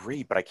I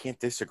agree, but I can't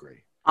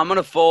disagree. I'm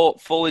going to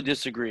fully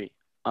disagree.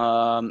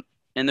 And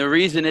the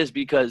reason is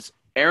because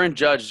Aaron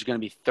Judge is going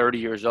to be 30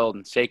 years old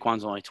and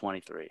Saquon's only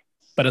 23.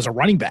 But as a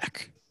running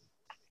back,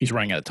 he's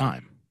running out of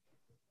time.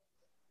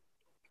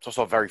 It's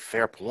also a very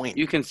fair point.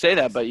 You can say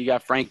that, but you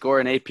got Frank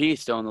Gore and AP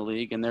still in the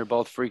league, and they're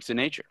both freaks of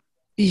nature.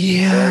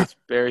 Yeah.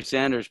 Barry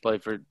Sanders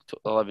played for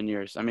 11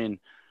 years. I mean,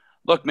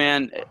 look,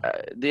 man,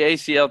 the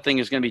ACL thing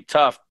is going to be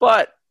tough.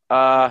 But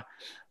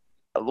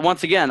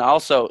once again,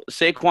 also,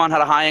 Saquon had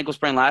a high ankle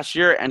sprain last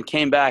year and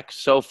came back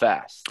so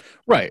fast.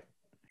 Right.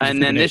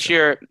 And then this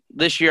year,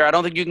 I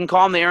don't think you can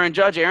call him the Aaron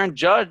Judge. Aaron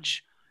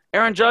Judge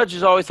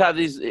has always had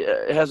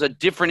has a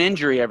different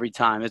injury every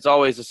time. It's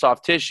always a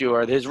soft tissue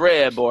or his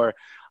rib or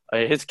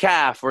his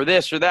calf or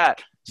this or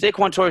that.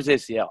 Saquon tore his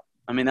ACL.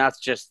 I mean,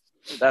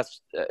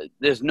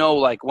 there's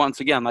no, once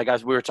again,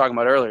 as we were talking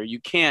about earlier, you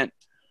can't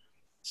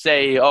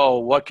say, oh,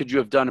 what could you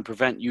have done to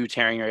prevent you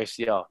tearing your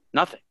ACL?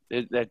 Nothing.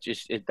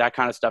 That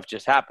kind of stuff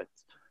just happens.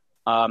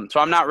 So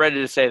I'm not ready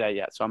to say that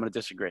yet. So I'm going to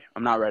disagree.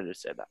 I'm not ready to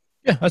say that.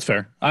 Yeah, that's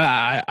fair.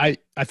 I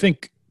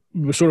think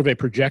it was sort of a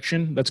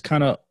projection. That's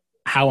kind of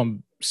how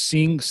I'm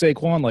seeing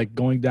Saquon,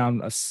 going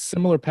down a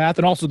similar path.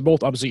 And also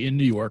both obviously in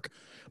New York,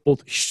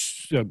 both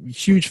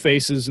huge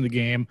faces in the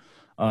game.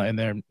 And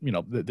they're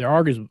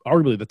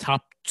arguably the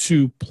top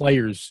 2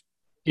 players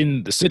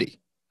in the city.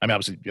 I mean,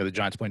 obviously, the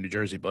Giants play in New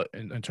Jersey, but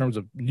in terms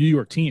of New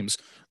York teams,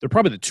 they're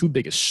probably the 2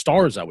 biggest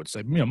stars, I would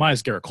say.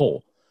 Minus Garrett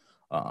Cole.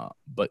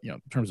 But,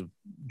 in terms of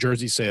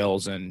jersey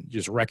sales and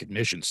just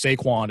recognition,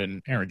 Saquon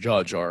and Aaron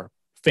Judge are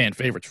fan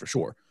favorites for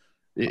sure.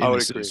 I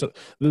would agree. So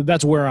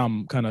that's where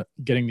I'm kind of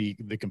getting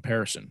the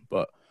comparison.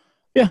 But,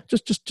 yeah,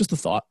 just a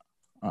thought.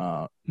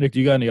 Nick, do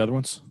you got any other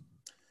ones?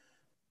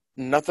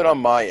 Nothing on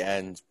my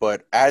end,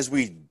 but as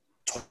we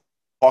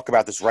talk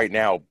about this right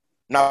now,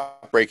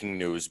 not breaking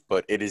news,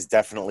 but it is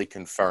definitely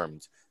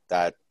confirmed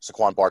that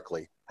Saquon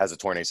Barkley has a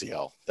torn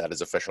ACL. That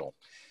is official.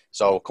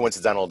 So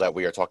coincidental that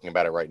we are talking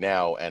about it right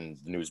now and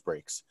the news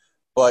breaks.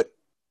 But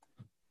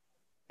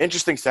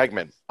interesting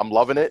segment. I'm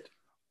loving it,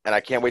 and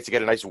I can't wait to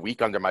get a nice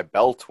week under my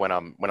belt when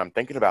I'm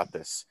thinking about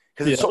this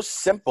because it's so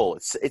simple.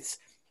 It's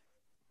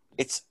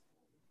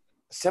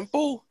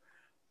simple,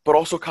 but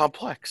also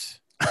complex.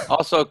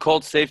 Also,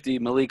 Colts safety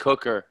Malik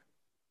Hooker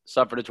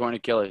suffered a torn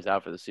Achilles,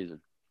 out for the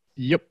season.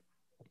 Yep.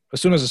 As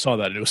soon as I saw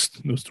that, it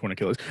was torn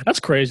Achilles. That's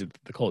crazy.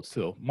 The Colts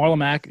too. Marlon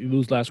Mack, you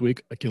lose last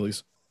week,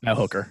 Achilles. Now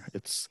Hooker.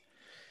 It's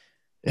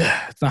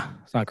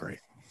not great.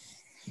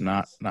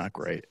 Not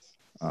great.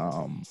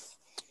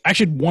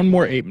 Actually, one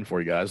more 8-man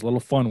for you guys. A little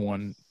fun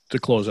one to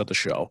close out the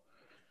show.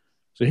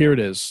 So here it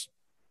is.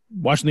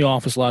 watching The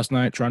Office last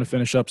night, trying to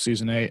finish up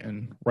season 8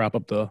 and wrap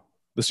up the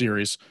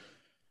series.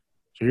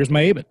 So here's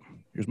my amen.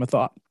 Here's my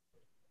thought.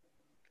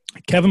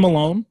 Kevin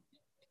Malone,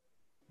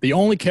 the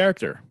only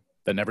character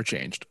that never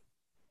changed.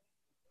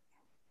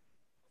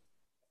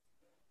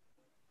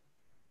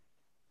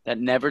 That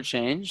never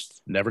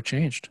changed? Never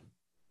changed.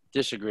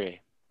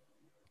 Disagree.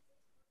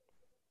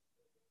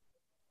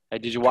 Hey,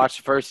 did you watch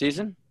the first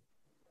season?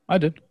 I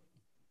did.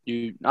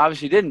 You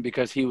obviously didn't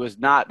because he was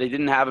not – they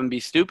didn't have him be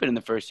stupid in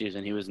the first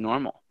season. He was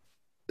normal.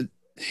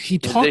 He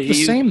talked the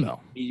same, though.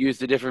 He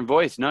used a different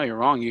voice. No, you're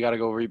wrong. You got to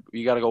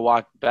go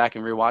walk back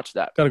and rewatch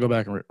that. Got to go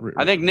back and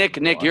I think,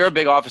 Nick, you're a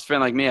big Office fan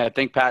like me. I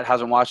think Pat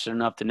hasn't watched it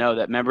enough to know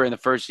that. Remember in the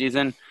first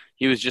season,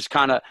 he was just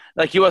kind of –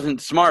 like he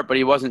wasn't smart, but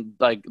he wasn't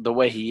like the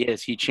way he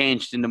is. He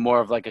changed into more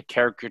of like a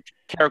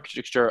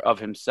caricature of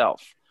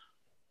himself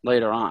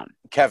later on.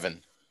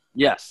 Kevin.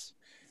 Yes.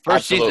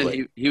 First Absolutely.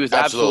 season, he was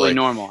absolutely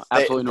normal.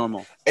 Absolutely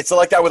normal. It's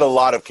like that with a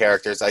lot of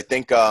characters. I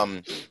think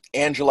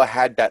Angela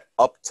had that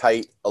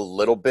uptight a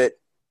little bit,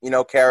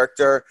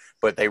 character,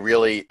 but they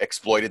really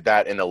exploited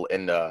that in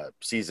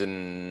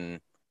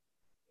season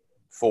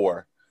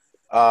 4.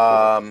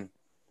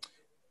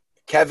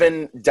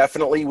 Kevin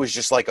definitely was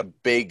just like a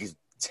big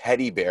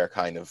teddy bear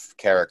kind of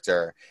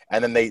character,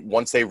 and then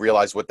once they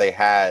realized what they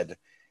had,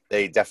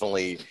 they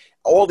definitely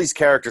all these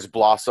characters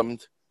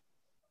blossomed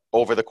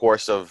over the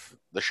course of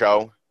the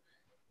show.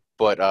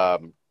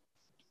 But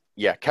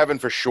yeah, Kevin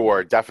for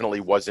sure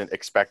definitely wasn't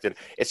expected.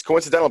 It's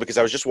coincidental because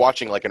I was just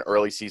watching like an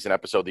early season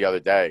episode the other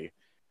day,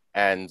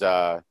 and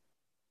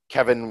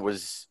Kevin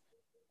was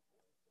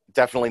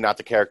definitely not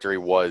the character he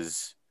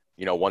was,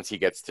 once he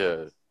gets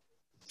to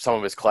some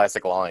of his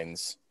classic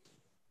lines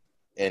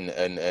in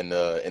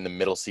the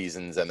middle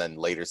seasons and then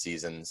later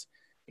seasons,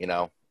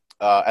 and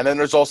then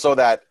there's also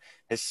that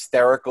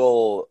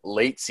hysterical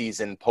late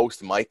season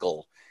post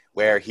Michael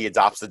where he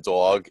adopts the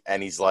dog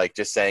and he's like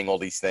just saying all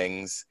these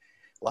things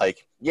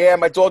like, yeah,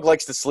 my dog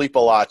likes to sleep a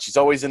lot. She's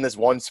always in this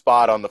one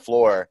spot on the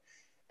floor.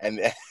 And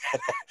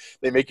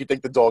they make you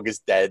think the dog is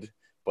dead,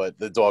 but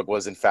the dog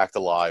was in fact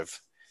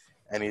alive.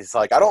 And he's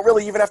like, I don't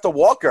really even have to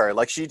walk her.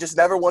 Like she just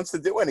never wants to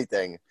do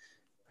anything.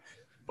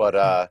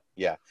 But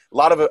yeah, a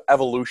lot of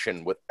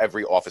evolution with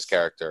every Office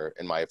character,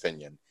 in my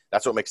opinion.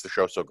 That's what makes the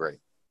show so great.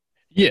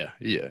 Yeah.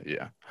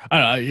 I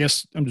don't know. I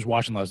guess I'm just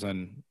watching last night.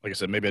 And like I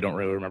said, maybe I don't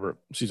really remember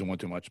season 1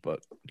 too much,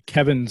 but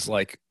Kevin's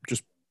like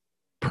just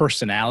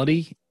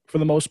personality for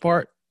the most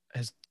part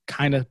has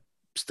kind of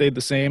stayed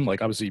the same.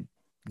 Like obviously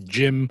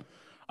Jim,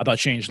 I thought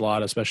changed a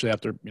lot, especially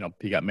after,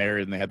 he got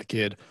married and they had the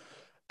kid.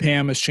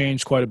 Pam has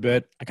changed quite a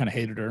bit. I kind of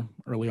hated her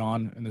early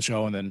on in the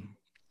show. And then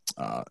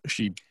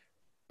she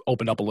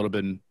opened up a little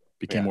bit and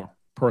became more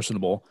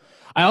personable.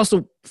 I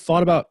also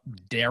thought about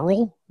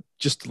Daryl,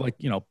 just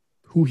like,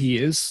 who he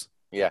is.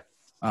 Yeah.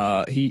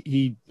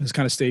 He has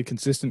kind of stayed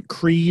consistent.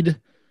 Creed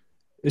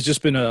has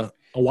just been a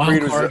wild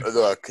Creed card. was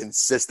a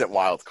consistent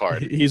wild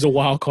card. He's a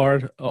wild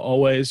card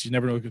always. You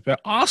never know who could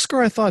bet.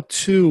 Oscar, I thought,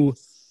 too,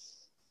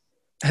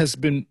 has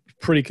been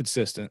pretty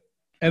consistent.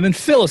 And then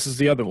Phyllis is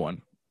the other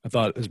one I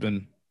thought has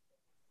been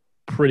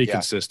pretty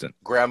consistent.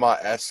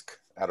 Grandma-esque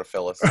out of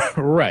Phyllis.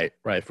 Right,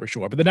 for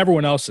sure. But then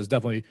everyone else has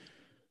definitely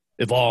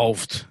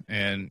evolved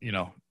and,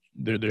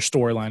 their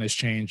storyline has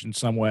changed in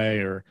some way.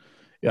 Or,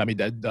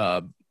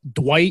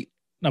 Dwight,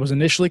 I was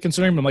initially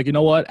considering him. I'm like, you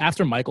know what?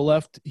 After Michael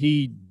left,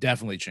 he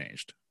definitely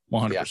changed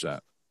 100%. Yeah.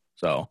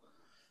 So,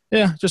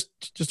 yeah,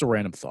 just a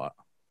random thought.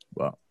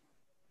 Well,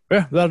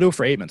 yeah, that'll do it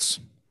for 8 minutes.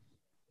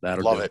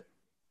 Love it.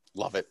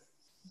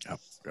 Yep.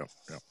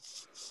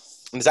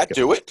 And does that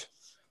do it?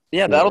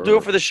 Yeah, that'll do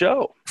it for the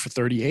show. For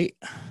 38.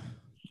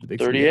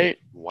 38.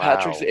 Wow.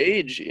 Patrick's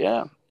age.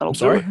 Yeah. That'll do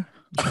Sorry.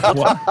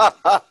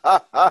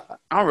 it.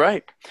 All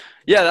right.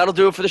 Yeah, that'll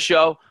do it for the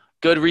show.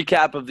 Good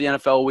recap of the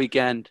NFL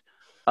weekend.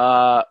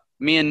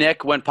 Me and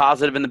Nick went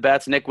positive in the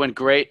bets. Nick went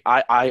great.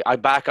 I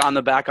back on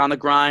the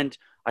grind.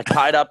 I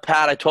tied up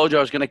Pat. I told you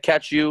I was going to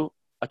catch you.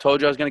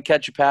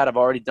 Pat. I've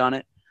already done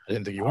it. I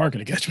didn't think you weren't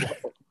going to catch me.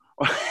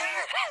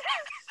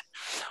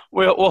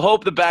 We'll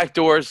hope the back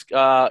doors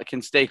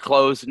can stay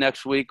closed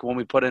next week when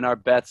we put in our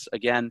bets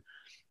again.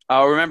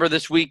 Remember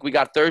this week we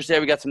got Thursday.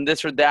 We got some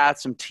this or that,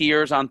 some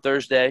tiers on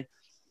Thursday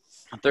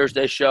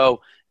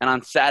show. And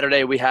on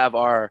Saturday we have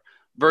our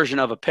version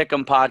of a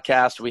Pick'em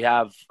podcast. We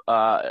have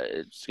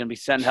it's going to be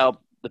Send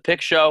Help, the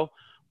pick show.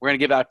 We're going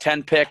to give out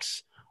 10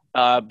 picks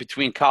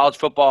between college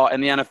football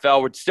and the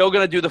NFL. We're still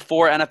going to do the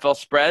 4 NFL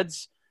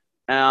spreads.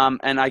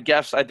 And I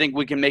think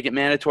we can make it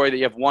mandatory that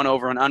you have 1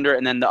 over and under,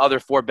 and then the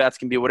other 4 bets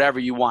can be whatever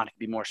you want. It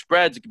could be more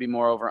spreads. It could be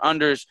more over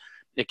unders.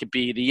 It could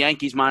be the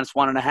Yankees minus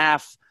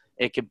 1.5.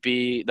 It could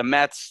be the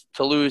Mets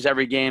to lose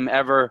every game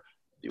ever.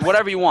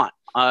 Whatever you want.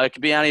 It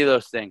could be any of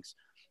those things.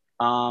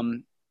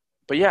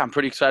 But yeah, I'm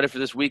pretty excited for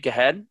this week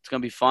ahead. It's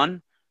going to be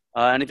fun.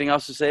 Anything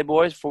else to say,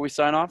 boys, before we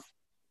sign off?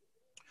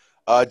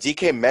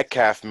 DK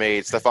Metcalf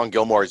made Stephon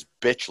Gilmore's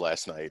bitch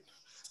last night.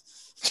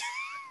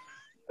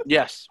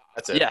 Yes.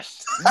 That's it.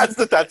 Yes.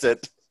 That's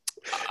it.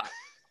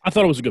 I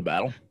thought it was a good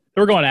battle.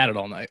 They were going at it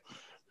all night.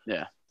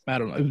 Yeah. I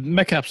don't know.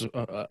 Metcalf's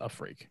a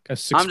freak.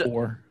 Guy's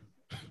 6'4".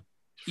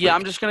 Yeah,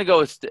 I'm just gonna go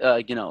with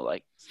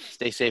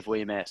stay safe, wear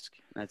your mask.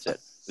 That's it.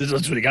 That's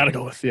what you got to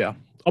go with. Yeah.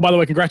 Oh, by the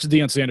way, congrats to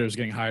Deion Sanders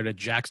getting hired at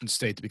Jackson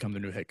State to become the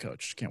new head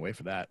coach. Can't wait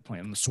for that.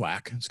 Playing in the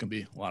SWAC. It's gonna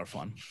be a lot of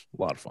fun.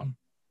 A lot of fun.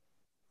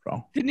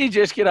 So. Didn't he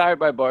just get hired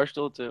by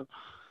Barstool too?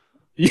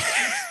 Yeah.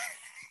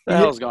 What the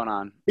hell's going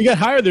on? He got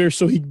hired there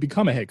so he could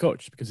become a head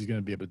coach because he's going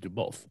to be able to do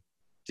both.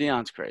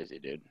 Deion's crazy,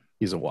 dude.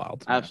 He's a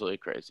wild. Absolutely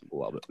crazy.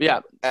 Love it. Yeah.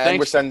 And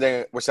we're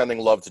sending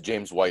love to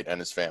James White and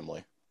his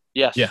family.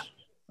 Yes. Yeah.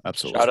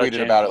 Absolutely. I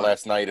tweeted about it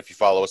last night. If you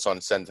follow us on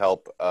Send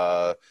Help,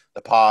 the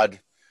pod,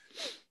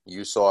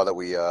 you saw that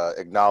we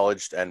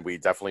acknowledged, and we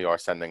definitely are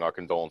sending our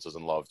condolences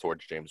and love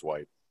towards James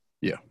White.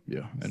 Yeah,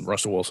 yeah. And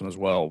Russell Wilson as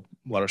well.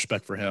 A lot of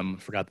respect for him.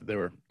 Forgot that they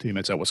were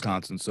teammates at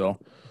Wisconsin. So,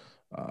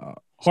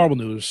 horrible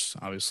news,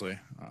 obviously.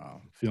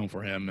 Feeling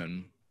for him.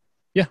 And,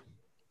 yeah.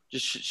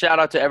 Just shout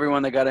out to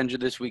everyone that got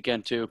injured this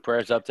weekend, too.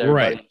 Prayers up to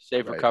everybody. Right.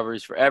 Safe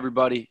recoveries for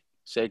everybody.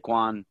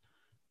 Saquon,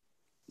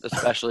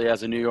 especially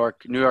as a New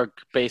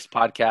York-based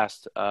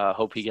podcast.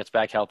 Hope he gets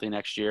back healthy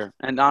next year.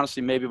 And,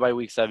 honestly, maybe by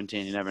week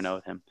 17. You never know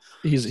with him.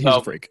 He's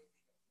a freak.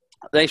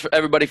 Thanks for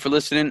everybody for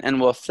listening,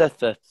 and we'll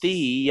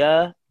see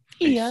ya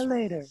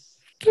later.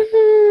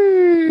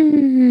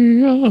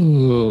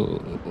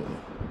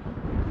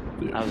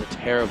 That was a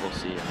terrible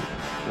see ya.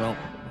 Well,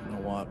 you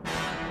know what?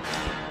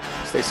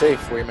 Stay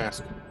safe. Wear your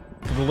mask.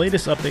 For the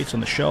latest updates on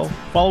the show,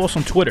 follow us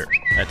on Twitter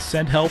at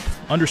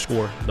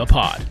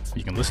sendhelp_thepod.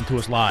 You can listen to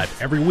us live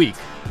every week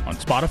on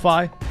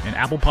Spotify and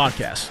Apple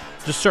Podcasts.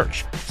 Just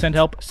search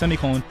SendHelp,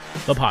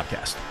 the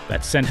podcast.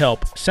 That's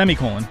SendHelp,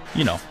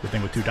 the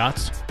thing with 2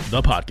 dots,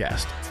 the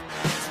podcast.